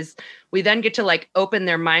fun is we then get to like open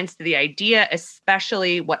their minds to the idea,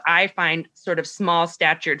 especially what I find sort of small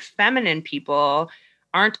statured feminine people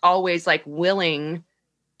aren't always like willing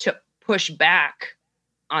to push back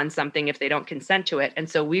on something if they don't consent to it. And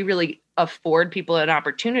so we really afford people an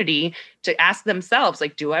opportunity to ask themselves,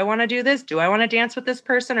 like, do I want to do this? Do I want to dance with this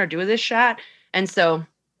person or do this shot? And so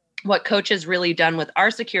what Coach has really done with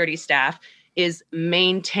our security staff is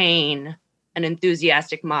maintain an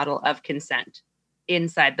enthusiastic model of consent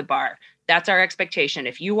inside the bar. That's our expectation.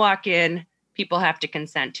 If you walk in, people have to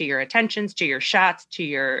consent to your attentions, to your shots, to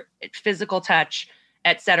your physical touch,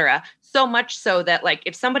 etc. So much so that like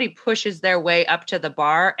if somebody pushes their way up to the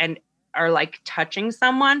bar and are like touching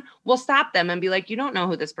someone, we'll stop them and be like, "You don't know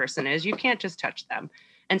who this person is. You can't just touch them."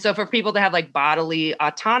 And so for people to have like bodily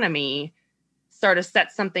autonomy sort of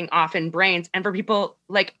set something off in brains. And for people,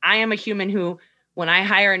 like, I am a human who, when I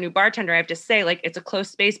hire a new bartender, I have to say, like, "It's a close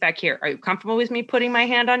space back here. Are you comfortable with me putting my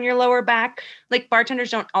hand on your lower back?" Like, bartenders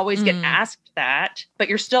don't always get asked that, but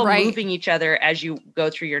you're still moving each other as you go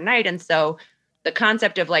through your night. And so the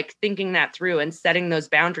concept of like thinking that through and setting those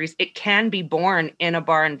boundaries, it can be born in a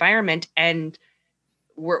bar environment. And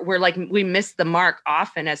we're like, we miss the mark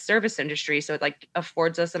often as service industry. So it like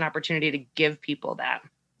affords us an opportunity to give people that.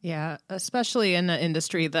 Yeah, especially in an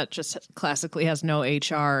industry that just classically has no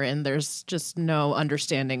HR and there's just no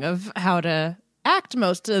understanding of how to act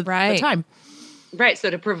most of the time. Right. So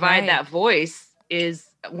to provide that voice is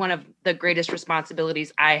one of the greatest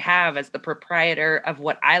responsibilities I have as the proprietor of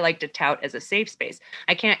what I like to tout as a safe space.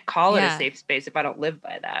 I can't call it a safe space if I don't live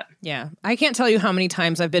by that. Yeah. I can't tell you how many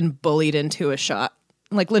times I've been bullied into a shot.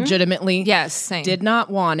 Like legitimately. Yes, same. Did not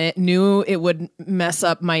want it. Knew it would mess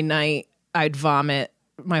up my night. I'd vomit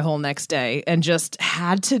my whole next day and just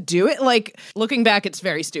had to do it. Like looking back, it's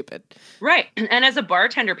very stupid. Right. And as a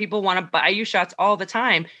bartender, people want to buy you shots all the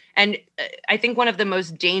time. And I think one of the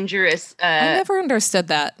most dangerous I never understood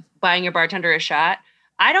that. Buying your bartender a shot.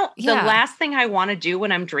 The last thing I want to do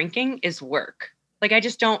when I'm drinking is work. Like I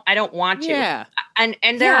don't want to. Yeah. And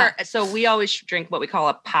there are, so we always drink what we call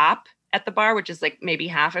a pop at the bar, which is like maybe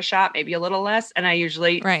half a shot, maybe a little less. And I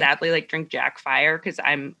usually sadly like drink Jack Fire because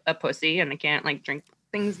I'm a pussy and I can't like drink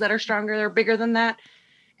things that are stronger or bigger than that.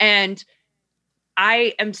 And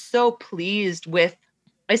I am so pleased with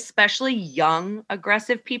especially young,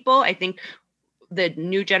 aggressive people. I think the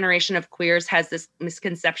new generation of queers has this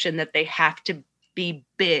misconception that they have to be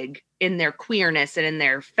big in their queerness and in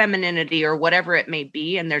their femininity or whatever it may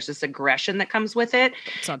be. And there's this aggression that comes with it.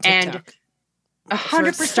 It's on TikTok.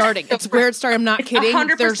 100% starting. It's where it started. I'm not kidding.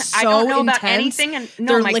 100%. They're so I don't know intense. about anything. And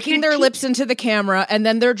they're licking their lips into the camera, and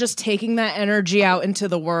then they're just taking that energy out into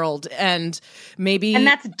the world. And maybe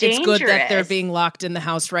that's it's good that they're dangerous. being locked in the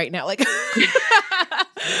house right now. Like,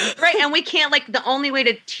 right. And we can't the only way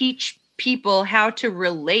to teach people how to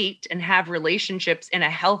relate and have relationships in a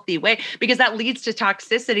healthy way, because that leads to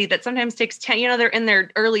toxicity that sometimes takes 10, they're in their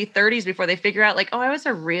early 30s before they figure out like, oh, I was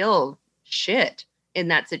a real shit in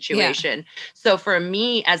that situation. Yeah. So for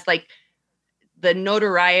me, as like the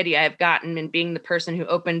notoriety I've gotten in being the person who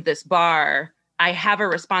opened this bar, I have a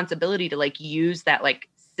responsibility to like use that like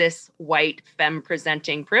cis white femme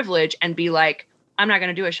presenting privilege and be like, I'm not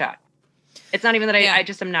going to do a shot. It's not even that I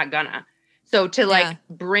just am not gonna. So to like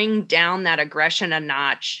bring down that aggression a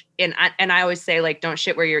notch, and I always say like, don't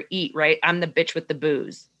shit where you eat, right? I'm the bitch with the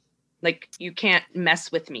booze. Like you can't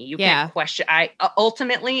mess with me. You can't question.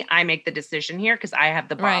 Ultimately I make the decision here because I have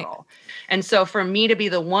the bottle. And so for me to be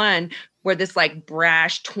the one where this like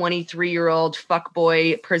brash 23-year-old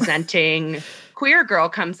fuckboy presenting queer girl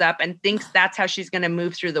comes up and thinks that's how she's going to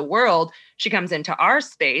move through the world, she comes into our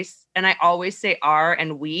space. And I always say our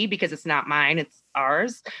and we because it's not mine, it's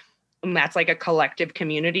ours. And that's like a collective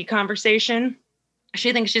community conversation.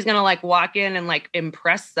 She thinks she's going to like walk in and like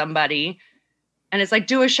impress somebody. And it's like,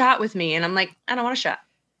 do a shot with me. And I'm like, I don't want a shot.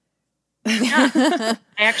 I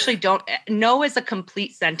actually don't. No is a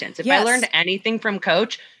complete sentence. If I learned anything from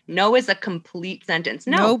Coach, no is a complete sentence.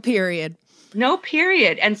 No period. No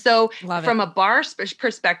period. And so from a bar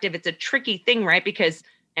perspective, it's a tricky thing, right? Because,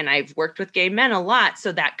 and I've worked with gay men a lot.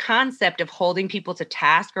 So that concept of holding people to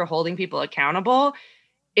task or holding people accountable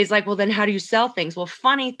is like, well, then how do you sell things? Well,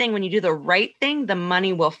 funny thing, when you do the right thing, the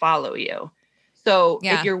money will follow you. So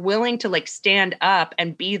if you're willing to like stand up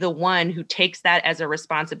and be the one who takes that as a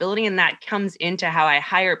responsibility, and that comes into how I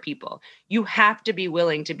hire people, you have to be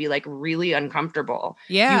willing to be like really uncomfortable.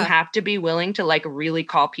 Yeah. You have to be willing to like really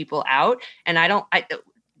call people out. And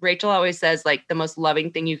Rachel always says like the most loving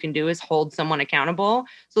thing you can do is hold someone accountable.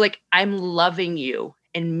 So like, I'm loving you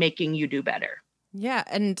and making you do better. Yeah.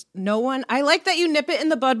 And I like that you nip it in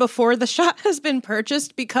the bud before the shot has been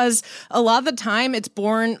purchased, because a lot of the time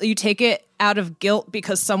you take it out of guilt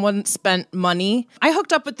because someone spent money. I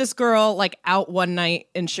hooked up with this girl like out one night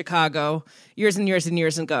in Chicago years and years and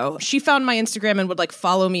years ago. She found my Instagram and would like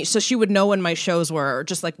follow me so she would know when my shows were or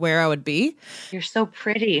just like where I would be. You're so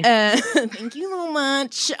pretty. Thank you so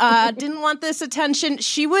much. Didn't want this attention.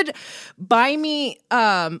 She would buy me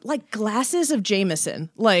like glasses of Jameson.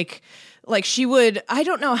 Like she would, I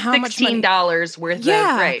don't know how much money. $16 worth of,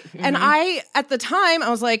 right. Mm-hmm. And at the time, I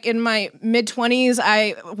was like in my mid-20s,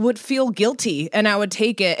 I would feel guilty and I would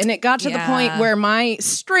take it. And it got to the point where my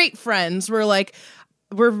straight friends were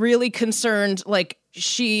really concerned, like,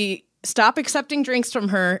 stop accepting drinks from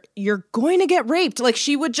her. You're going to get raped. Like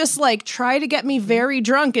she would just like try to get me very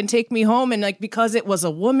drunk and take me home. And like, because it was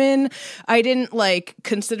a woman, I didn't like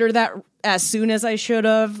consider that as soon as I should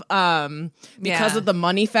have, because of the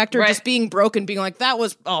money factor, just being broke and being like, that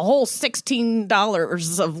was a whole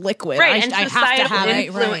 $16 of liquid. Right. I have to have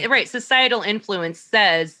it. Right. Societal influence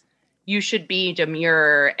says you should be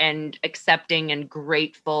demure and accepting and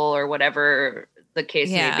grateful or whatever the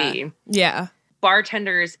case may be. Yeah.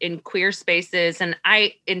 bartenders in queer spaces, and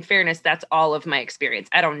in fairness, that's all of my experience.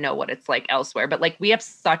 I don't know what it's like elsewhere, but like we have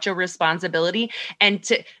such a responsibility, and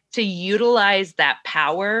to utilize that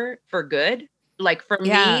power for good. Like for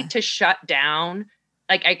me to shut down,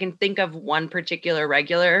 like I can think of one particular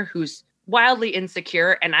regular who's wildly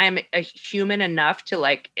insecure, and I'm a human enough to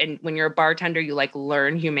like, and when you're a bartender, you like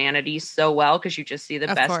learn humanity so well because you just see the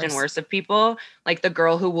best and worst of people. Like the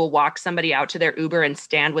girl who will walk somebody out to their Uber and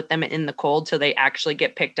stand with them in the cold till they actually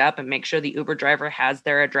get picked up and make sure the Uber driver has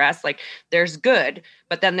their address. Like there's good,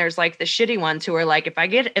 but then there's like the shitty ones who are like, if I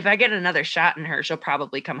get another shot in her, she'll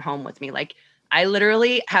probably come home with me. Like I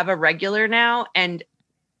literally have a regular now, and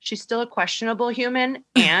she's still a questionable human.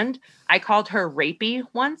 And I called her rapey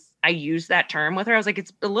once. I used that term with her. I was like,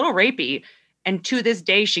 it's a little rapey. And to this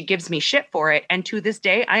day, she gives me shit for it. And to this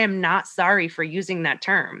day, I am not sorry for using that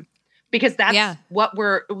term, because that's what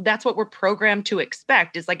we're programmed to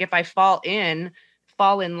expect. Is like, if I fall in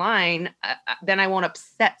line, then I won't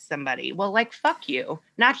upset somebody. Well, like, fuck you.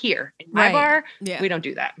 Not here. In my bar, we don't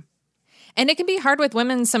do that. And it can be hard with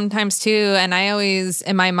women sometimes too. And I always,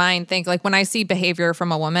 in my mind, think like when I see behavior from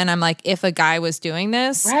a woman, I'm like, if a guy was doing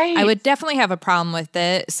this, I would definitely have a problem with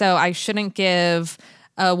it. So I shouldn't give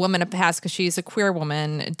a woman a pass because she's a queer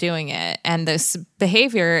woman doing it. And this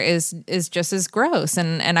behavior is just as gross,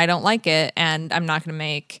 and I don't like it. And I'm not going to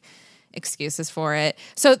make excuses for it.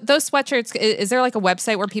 So those sweatshirts, is there like a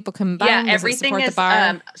website where people can buy them? Everything is,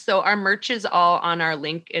 so our merch is all on our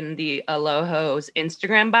link in the Aloho's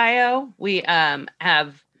Instagram bio. We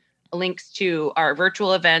have links to our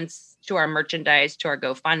virtual events, to our merchandise, to our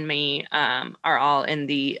GoFundMe, are all in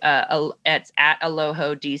the, it's at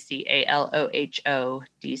Aloho DC, ALOHO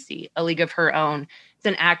DC, A League of Her Own. It's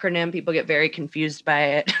an acronym. People get very confused by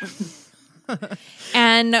it.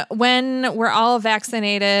 And when we're all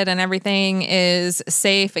vaccinated and everything is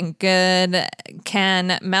safe and good,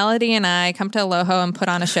 can Melody and I come to Aloho and put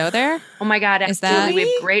on a show there? Oh my God. Absolutely.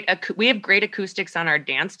 We have great acoustics on our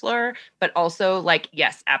dance floor, but also like,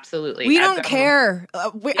 yes, absolutely. We don't care.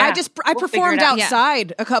 I performed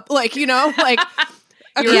outside a couple, like, you know, like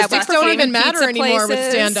acoustics don't even matter anymore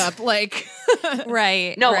with stand up. Like,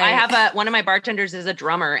 right. No, I have one of my bartenders is a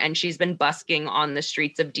drummer, and she's been busking on the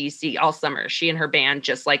streets of DC all summer. She and her band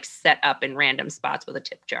just like set up in random spots with a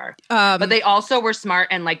tip jar. But they also were smart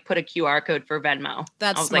and like put a QR code for Venmo.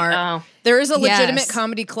 That's smart. Like, there is a legitimate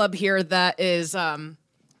comedy club here that is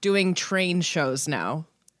doing train shows now.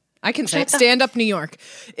 I can say it. Stand Up New York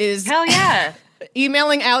is hell yeah.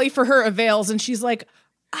 Emailing Allie for her avails, and she's like,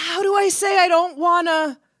 how do I say I don't want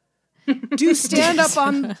to do stand up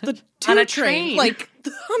on the train? Like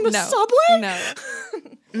on the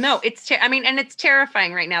subway? No, it's and it's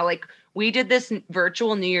terrifying right now. Like we did this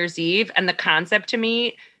virtual New Year's Eve, and the concept to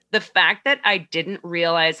me, the fact that I didn't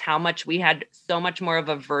realize how much we had so much more of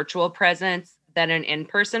a virtual presence than an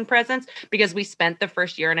in-person presence, because we spent the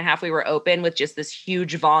first year and a half we were open with just this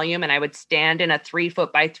huge volume, and I would stand in a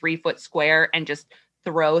 3-foot by 3-foot square and just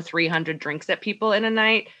throw 300 drinks at people in a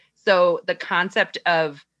night. So the concept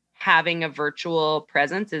of having a virtual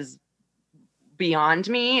presence is beyond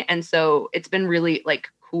me. And so it's been really like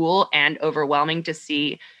cool and overwhelming to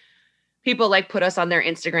see people like put us on their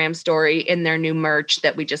Instagram story in their new merch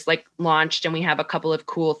that we just like launched. And we have a couple of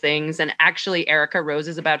cool things. And actually Erica Rose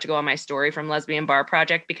is about to go on my story from Lesbian Bar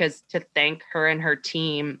Project, because to thank her and her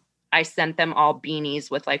team, I sent them all beanies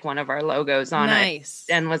with like one of our logos on it,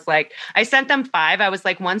 and was like, I sent them 5. I was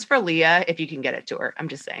like, one's for Leah, if you can get it to her. I'm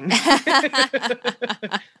just saying.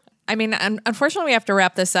 I mean, unfortunately, we have to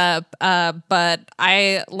wrap this up, but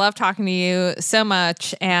I love talking to you so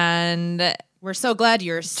much, and we're so glad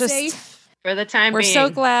you're safe for the time being. We're so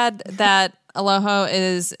glad that Aloho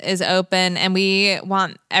is open, and we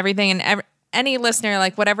want everything and any listener,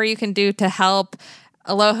 like whatever you can do to help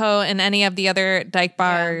Aloho and any of the other dyke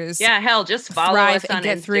bars. Yeah, hell, just follow us on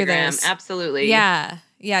Instagram. Through this. Absolutely. Yeah.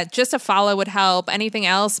 Just a follow would help. Anything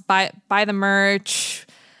else? Buy the merch.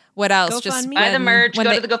 What else? Just buy the merch.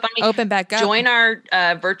 Go to the GoFundMe. Open back up. Join our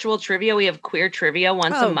virtual trivia. We have queer trivia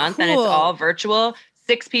once a month, and it's all virtual.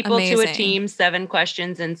 6 people to a team, 7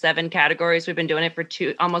 questions in 7 categories. We've been doing it for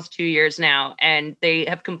almost 2 years now, and they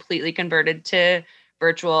have completely converted to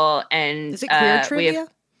virtual. And is it queer trivia?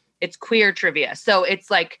 It's queer trivia. So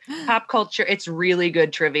it's like pop culture. It's really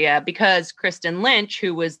good trivia, because Kristen Lynch,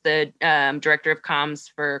 who was the director of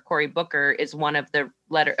comms for Cory Booker, is one of the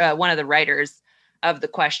writers of the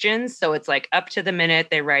questions. So it's like up to the minute.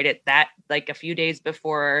 They write it that like a few days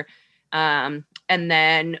before. And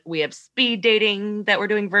then we have speed dating that we're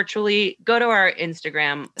doing virtually. Go to our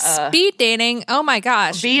Instagram. Speed dating. Oh my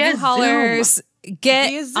gosh. Via Zoom.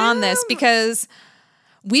 Get on this, because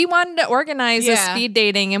We wanted to organize a Yeah. speed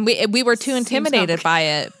dating, and we were too intimidated by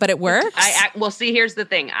it, but it works. Well, see, here's the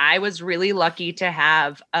thing. I was really lucky to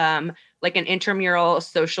have like an intramural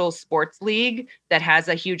social sports league that has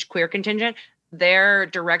a huge queer contingent. Their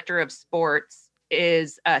director of sports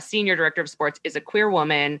is senior director of sports is a queer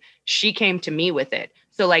woman. She came to me with it.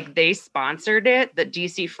 So like they sponsored it. The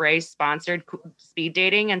DC Fray sponsored speed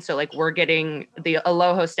dating. And so like we're getting the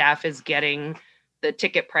Aloho staff is getting the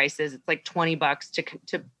ticket prices. It's like $20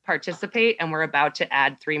 to participate. And we're about to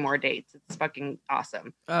add 3 more dates. It's fucking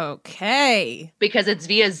awesome. Okay. Because it's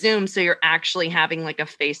via Zoom. So you're actually having like a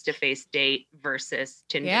face-to-face date versus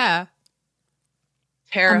Tinder. Yeah.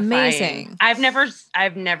 Terrifying. Amazing. I've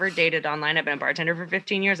never dated online. I've been a bartender for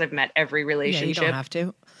 15 years. I've met every Yeah, relationship you don't have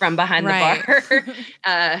to. from behind Right. the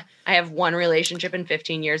bar. I have one relationship in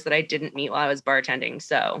 15 years that I didn't meet while I was bartending.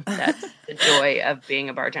 So that's the joy of being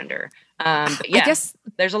a bartender. But yeah, I guess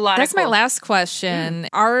there's a lot that's of cool. my last question.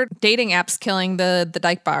 Are dating apps killing the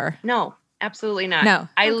dyke bar? No, absolutely not. No.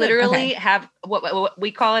 I Oh, good. literally Okay. have what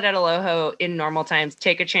we call it at Aloho in normal times,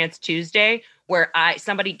 Take a Chance Tuesday, where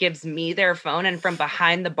somebody gives me their phone and from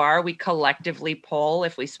behind the bar, we collectively poll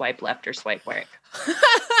if we swipe left or swipe right.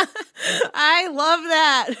 I love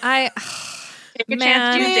that. Take a Man.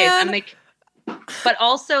 Chance Tuesdays. I'm like, but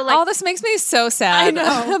also like, All this makes me so sad. I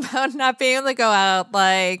know. About not being able to go out.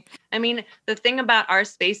 Like, I mean, the thing about our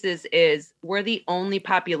spaces is we're the only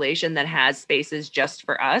population that has spaces just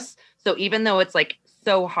for us. So even though it's like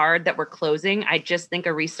so hard that we're closing, I just think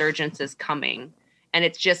a resurgence is coming. And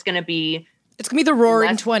it's just going to be, It's going to be the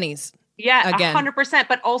roaring Less- 20s. yeah, Again. 100%,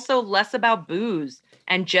 but also less about booze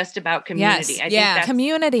and just about community. yes, I think yeah. that's,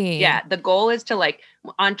 community. yeah, the goal is to like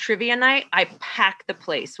on trivia night, I pack the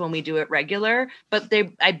place when we do it regular, but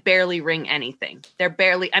I barely ring anything. They're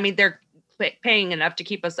paying enough to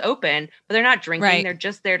keep us open, but they're not drinking. Right. They're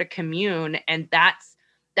just there to commune. And that's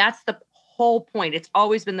the whole point. It's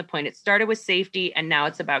always been the point. It started with safety and now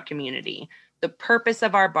it's about community. The purpose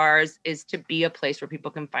of our bars is to be a place where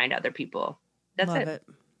people can find other people. That's Love it. it.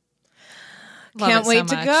 Love Can't it so wait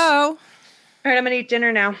to much. go. All right, I'm gonna eat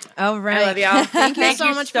dinner now. All right. I love y'all. Thank you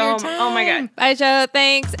so much for your time. Oh my God. Bye, Joe.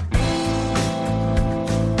 Thanks.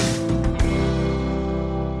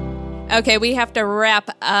 Okay, we have to wrap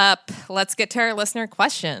up. Let's get to our listener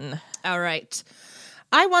question. All right.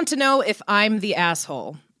 I want to know if I'm the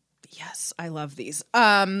asshole. Yes, I love these.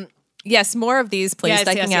 Yes, more of these, please. Yes,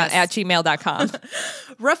 Dyking out yes. at gmail.com.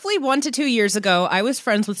 Roughly 1 to 2 years ago, I was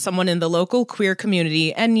friends with someone in the local queer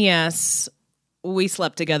community, and yes, we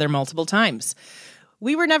slept together multiple times.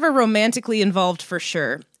 We were never romantically involved for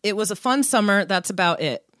sure. It was a fun summer, that's about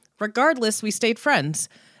it. Regardless, we stayed friends.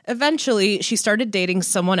 Eventually, she started dating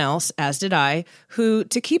someone else, as did I, who,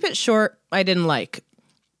 to keep it short, I didn't like.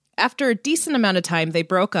 After a decent amount of time, they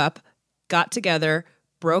broke up, got together,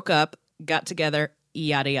 broke up, got together,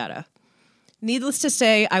 yada yada. Needless to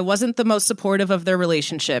say, I wasn't the most supportive of their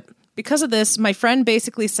relationship. Because of this, my friend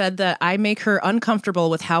basically said that I make her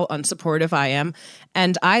uncomfortable with how unsupportive I am,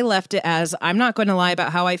 and I left it as, I'm not going to lie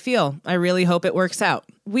about how I feel. I really hope it works out.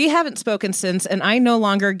 We haven't spoken since, and I no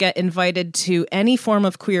longer get invited to any form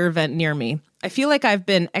of queer event near me. I feel like I've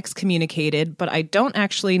been excommunicated, but I don't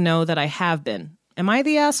actually know that I have been. Am I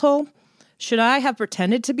the asshole? Should I have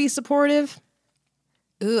pretended to be supportive?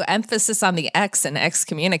 Ooh, emphasis on the X and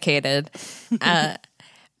excommunicated.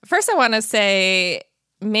 First, I want to say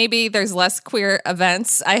maybe there's less queer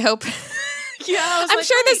events. I hope. I'm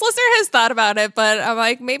sure this listener has thought about it, but I'm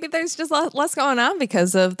like, maybe there's just less going on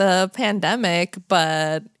because of the pandemic.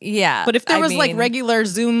 But yeah. But if there I was like mean, regular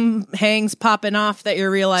Zoom hangs popping off that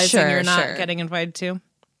you're realizing Sure, you're not sure. getting invited to,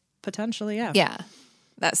 potentially, yeah. Yeah,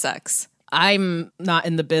 that sucks. I'm not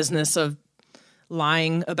in the business of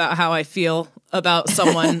lying about how I feel about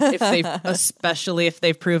someone especially if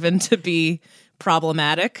they've proven to be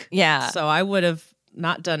problematic. Yeah. So I would have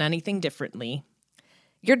not done anything differently.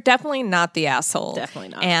 You're definitely not the asshole. Definitely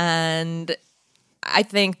not. And I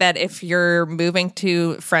think that if you're moving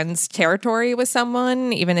to friends territory with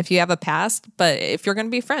someone, even if you have a past, but if you're going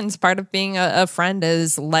to be friends, part of being a friend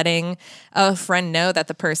is letting a friend know that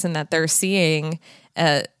the person that they're seeing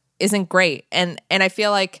isn't great. And I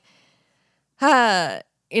feel like, I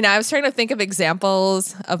was trying to think of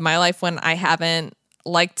examples of my life when I haven't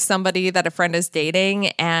liked somebody that a friend is dating,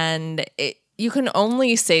 and you can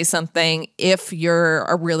only say something if you're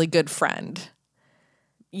a really good friend.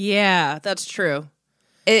 Yeah, that's true.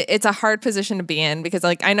 It's a hard position to be in because,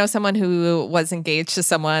 like, I know someone who was engaged to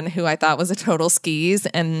someone who I thought was a total skis,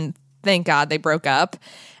 and thank God they broke up.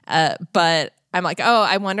 But I'm like, oh,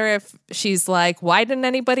 I wonder if she's like, why didn't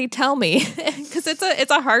anybody tell me? Because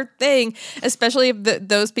it's a hard thing, especially if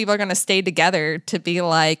those people are going to stay together, to be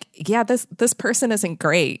like, yeah, this person isn't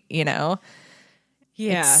great, you know?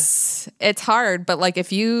 Yeah. It's hard, but like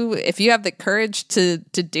if you have the courage to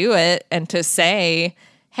do it and to say,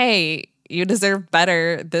 hey, you deserve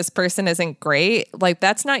better, this person isn't great, like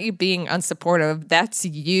that's not you being unsupportive. That's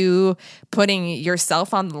you putting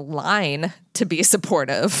yourself on the line to be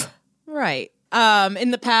supportive. Right.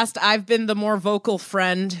 In the past, I've been the more vocal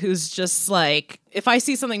friend who's just like, if I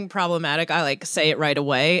see something problematic, I like say it right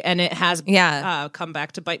away. And it has come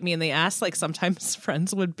back to bite me in the ass. Like sometimes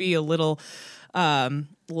friends would be a little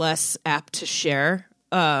less apt to share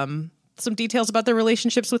some details about their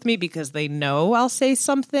relationships with me because they know I'll say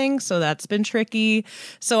something. So that's been tricky.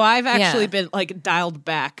 So I've actually been like dialed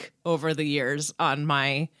back over the years on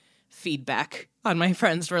my feedback on my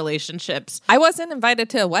friends' relationships. I wasn't invited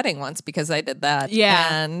to a wedding once because I did that.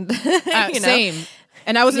 Yeah. And same.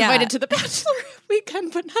 And I was invited to the bachelorette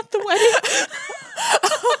weekend, but not the wedding.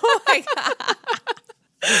 Oh my God.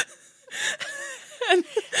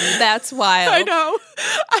 That's wild. I know.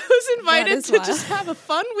 I was invited to just have a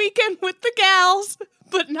fun weekend with the gals,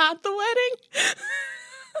 but not the wedding.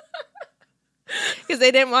 Because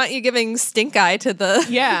they didn't want you giving stink eye to the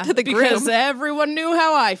to the groom. Because everyone knew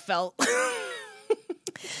how I felt.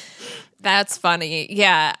 That's funny.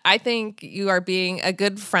 Yeah, I think you are being a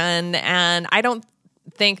good friend, and I don't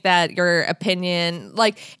think that your opinion,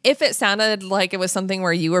 like if it sounded like it was something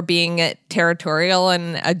where you were being territorial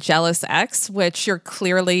and a jealous ex, which you're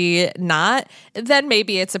clearly not, then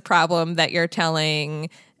maybe it's a problem that you're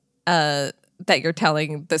telling this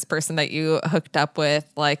person that you hooked up with,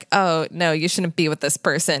 like, oh no, you shouldn't be with this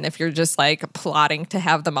person if you're just like plotting to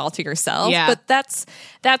have them all to yourself. Yeah. But that's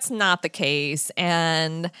not the case.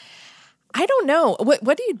 And I don't know.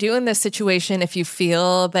 What do you do in this situation if you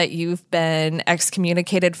feel that you've been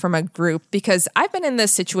excommunicated from a group? Because I've been in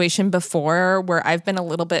this situation before where I've been a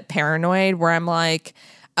little bit paranoid, where I'm like,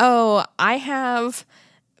 oh, I have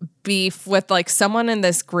beef with like someone in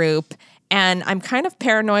this group, and I'm kind of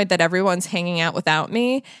paranoid that everyone's hanging out without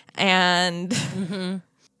me. And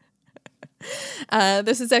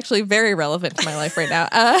this is actually very relevant to my life right now.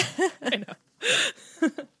 I know.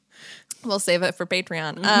 We'll save it for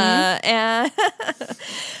Patreon.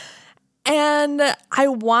 And I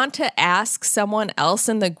want to ask someone else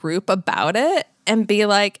in the group about it and be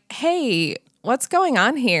like, hey, what's going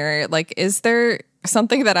on here? Like, is there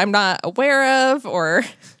something that I'm not aware of, or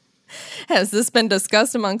has this been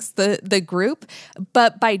discussed amongst the group?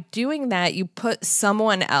 But by doing that, you put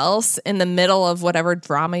someone else in the middle of whatever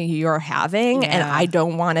drama you're having. And I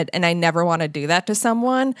don't want it. And I never want to do that to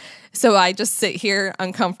someone. So I just sit here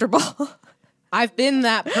uncomfortable. I've been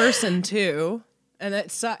that person too. And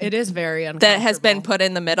it is very uncomfortable. That has been put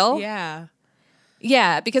in the middle? Yeah.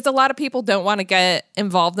 Yeah, because a lot of people don't want to get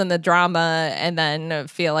involved in the drama and then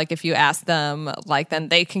feel like if you ask them, like, then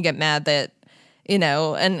they can get mad that, you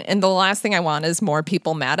know, and the last thing I want is more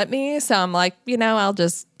people mad at me. So I'm like, you know, I'll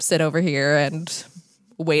just sit over here and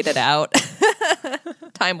wait it out.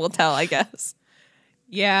 Time will tell, I guess.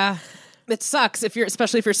 Yeah. It sucks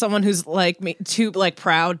especially if you're someone who's like me, too like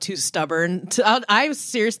proud, too stubborn. I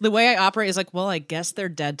seriously, the way I operate is like, well, I guess they're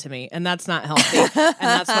dead to me, and that's not healthy. And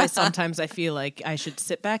that's why sometimes I feel like I should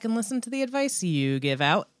sit back and listen to the advice you give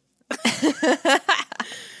out.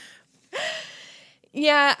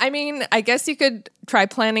 Yeah, I mean, I guess you could try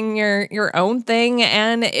planning your own thing,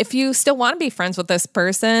 and if you still want to be friends with this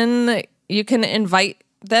person, you can invite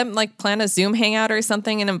them, like plan a Zoom hangout or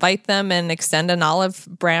something and invite them and extend an olive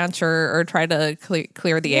branch or try to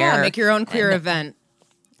clear the air. Yeah, make your own queer event.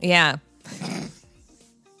 Yeah.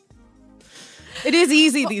 It is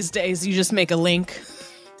easy these days. You just make a link.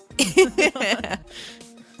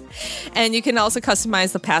 And you can also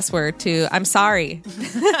customize the password to "I'm sorry."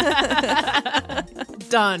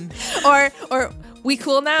 Done. Or we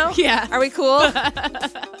cool now? Yeah. Are we cool?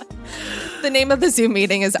 The name of the Zoom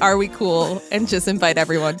meeting is "Are We Cool?" and just invite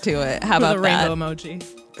everyone to it. How about that? Rainbow emoji.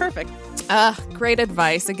 Perfect. Great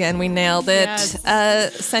advice. Again, we nailed it.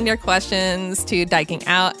 Yes. Send your questions to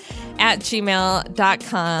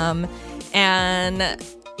dikingout@gmail.com. And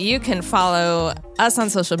you can follow us on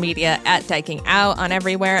social media at Diking Out on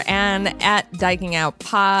everywhere and at Diking Out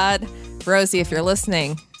Pod. Rosie, if you're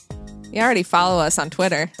listening, you already follow us on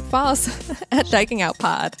Twitter. Follow us at Diking Out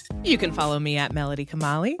Pod. You can follow me at Melody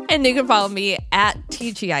Kamali. And you can follow me at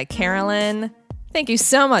TGI Carolyn. Thank you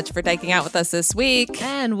so much for diking out with us this week.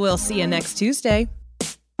 And we'll see you next Tuesday.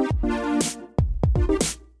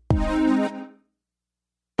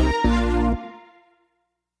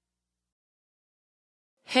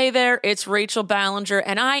 Hey there, it's Rachel Ballinger,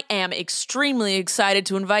 and I am extremely excited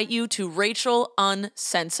to invite you to Rachel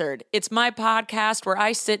Uncensored. It's my podcast where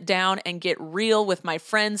I sit down and get real with my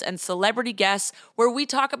friends and celebrity guests, where we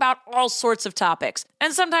talk about all sorts of topics.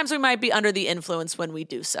 And sometimes we might be under the influence when we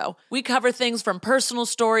do so. We cover things from personal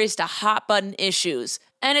stories to hot button issues.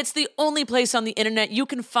 And it's the only place on the internet you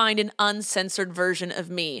can find an uncensored version of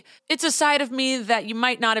me. It's a side of me that you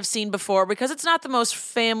might not have seen before because it's not the most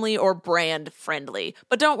family or brand friendly.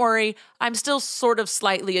 But don't worry, I'm still sort of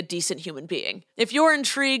slightly a decent human being. If you're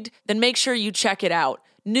intrigued, then make sure you check it out.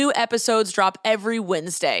 New episodes drop every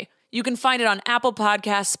Wednesday. You can find it on Apple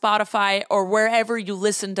Podcasts, Spotify, or wherever you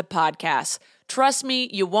listen to podcasts. Trust me,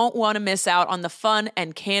 you won't want to miss out on the fun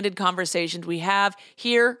and candid conversations we have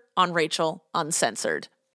here on Rachel Uncensored.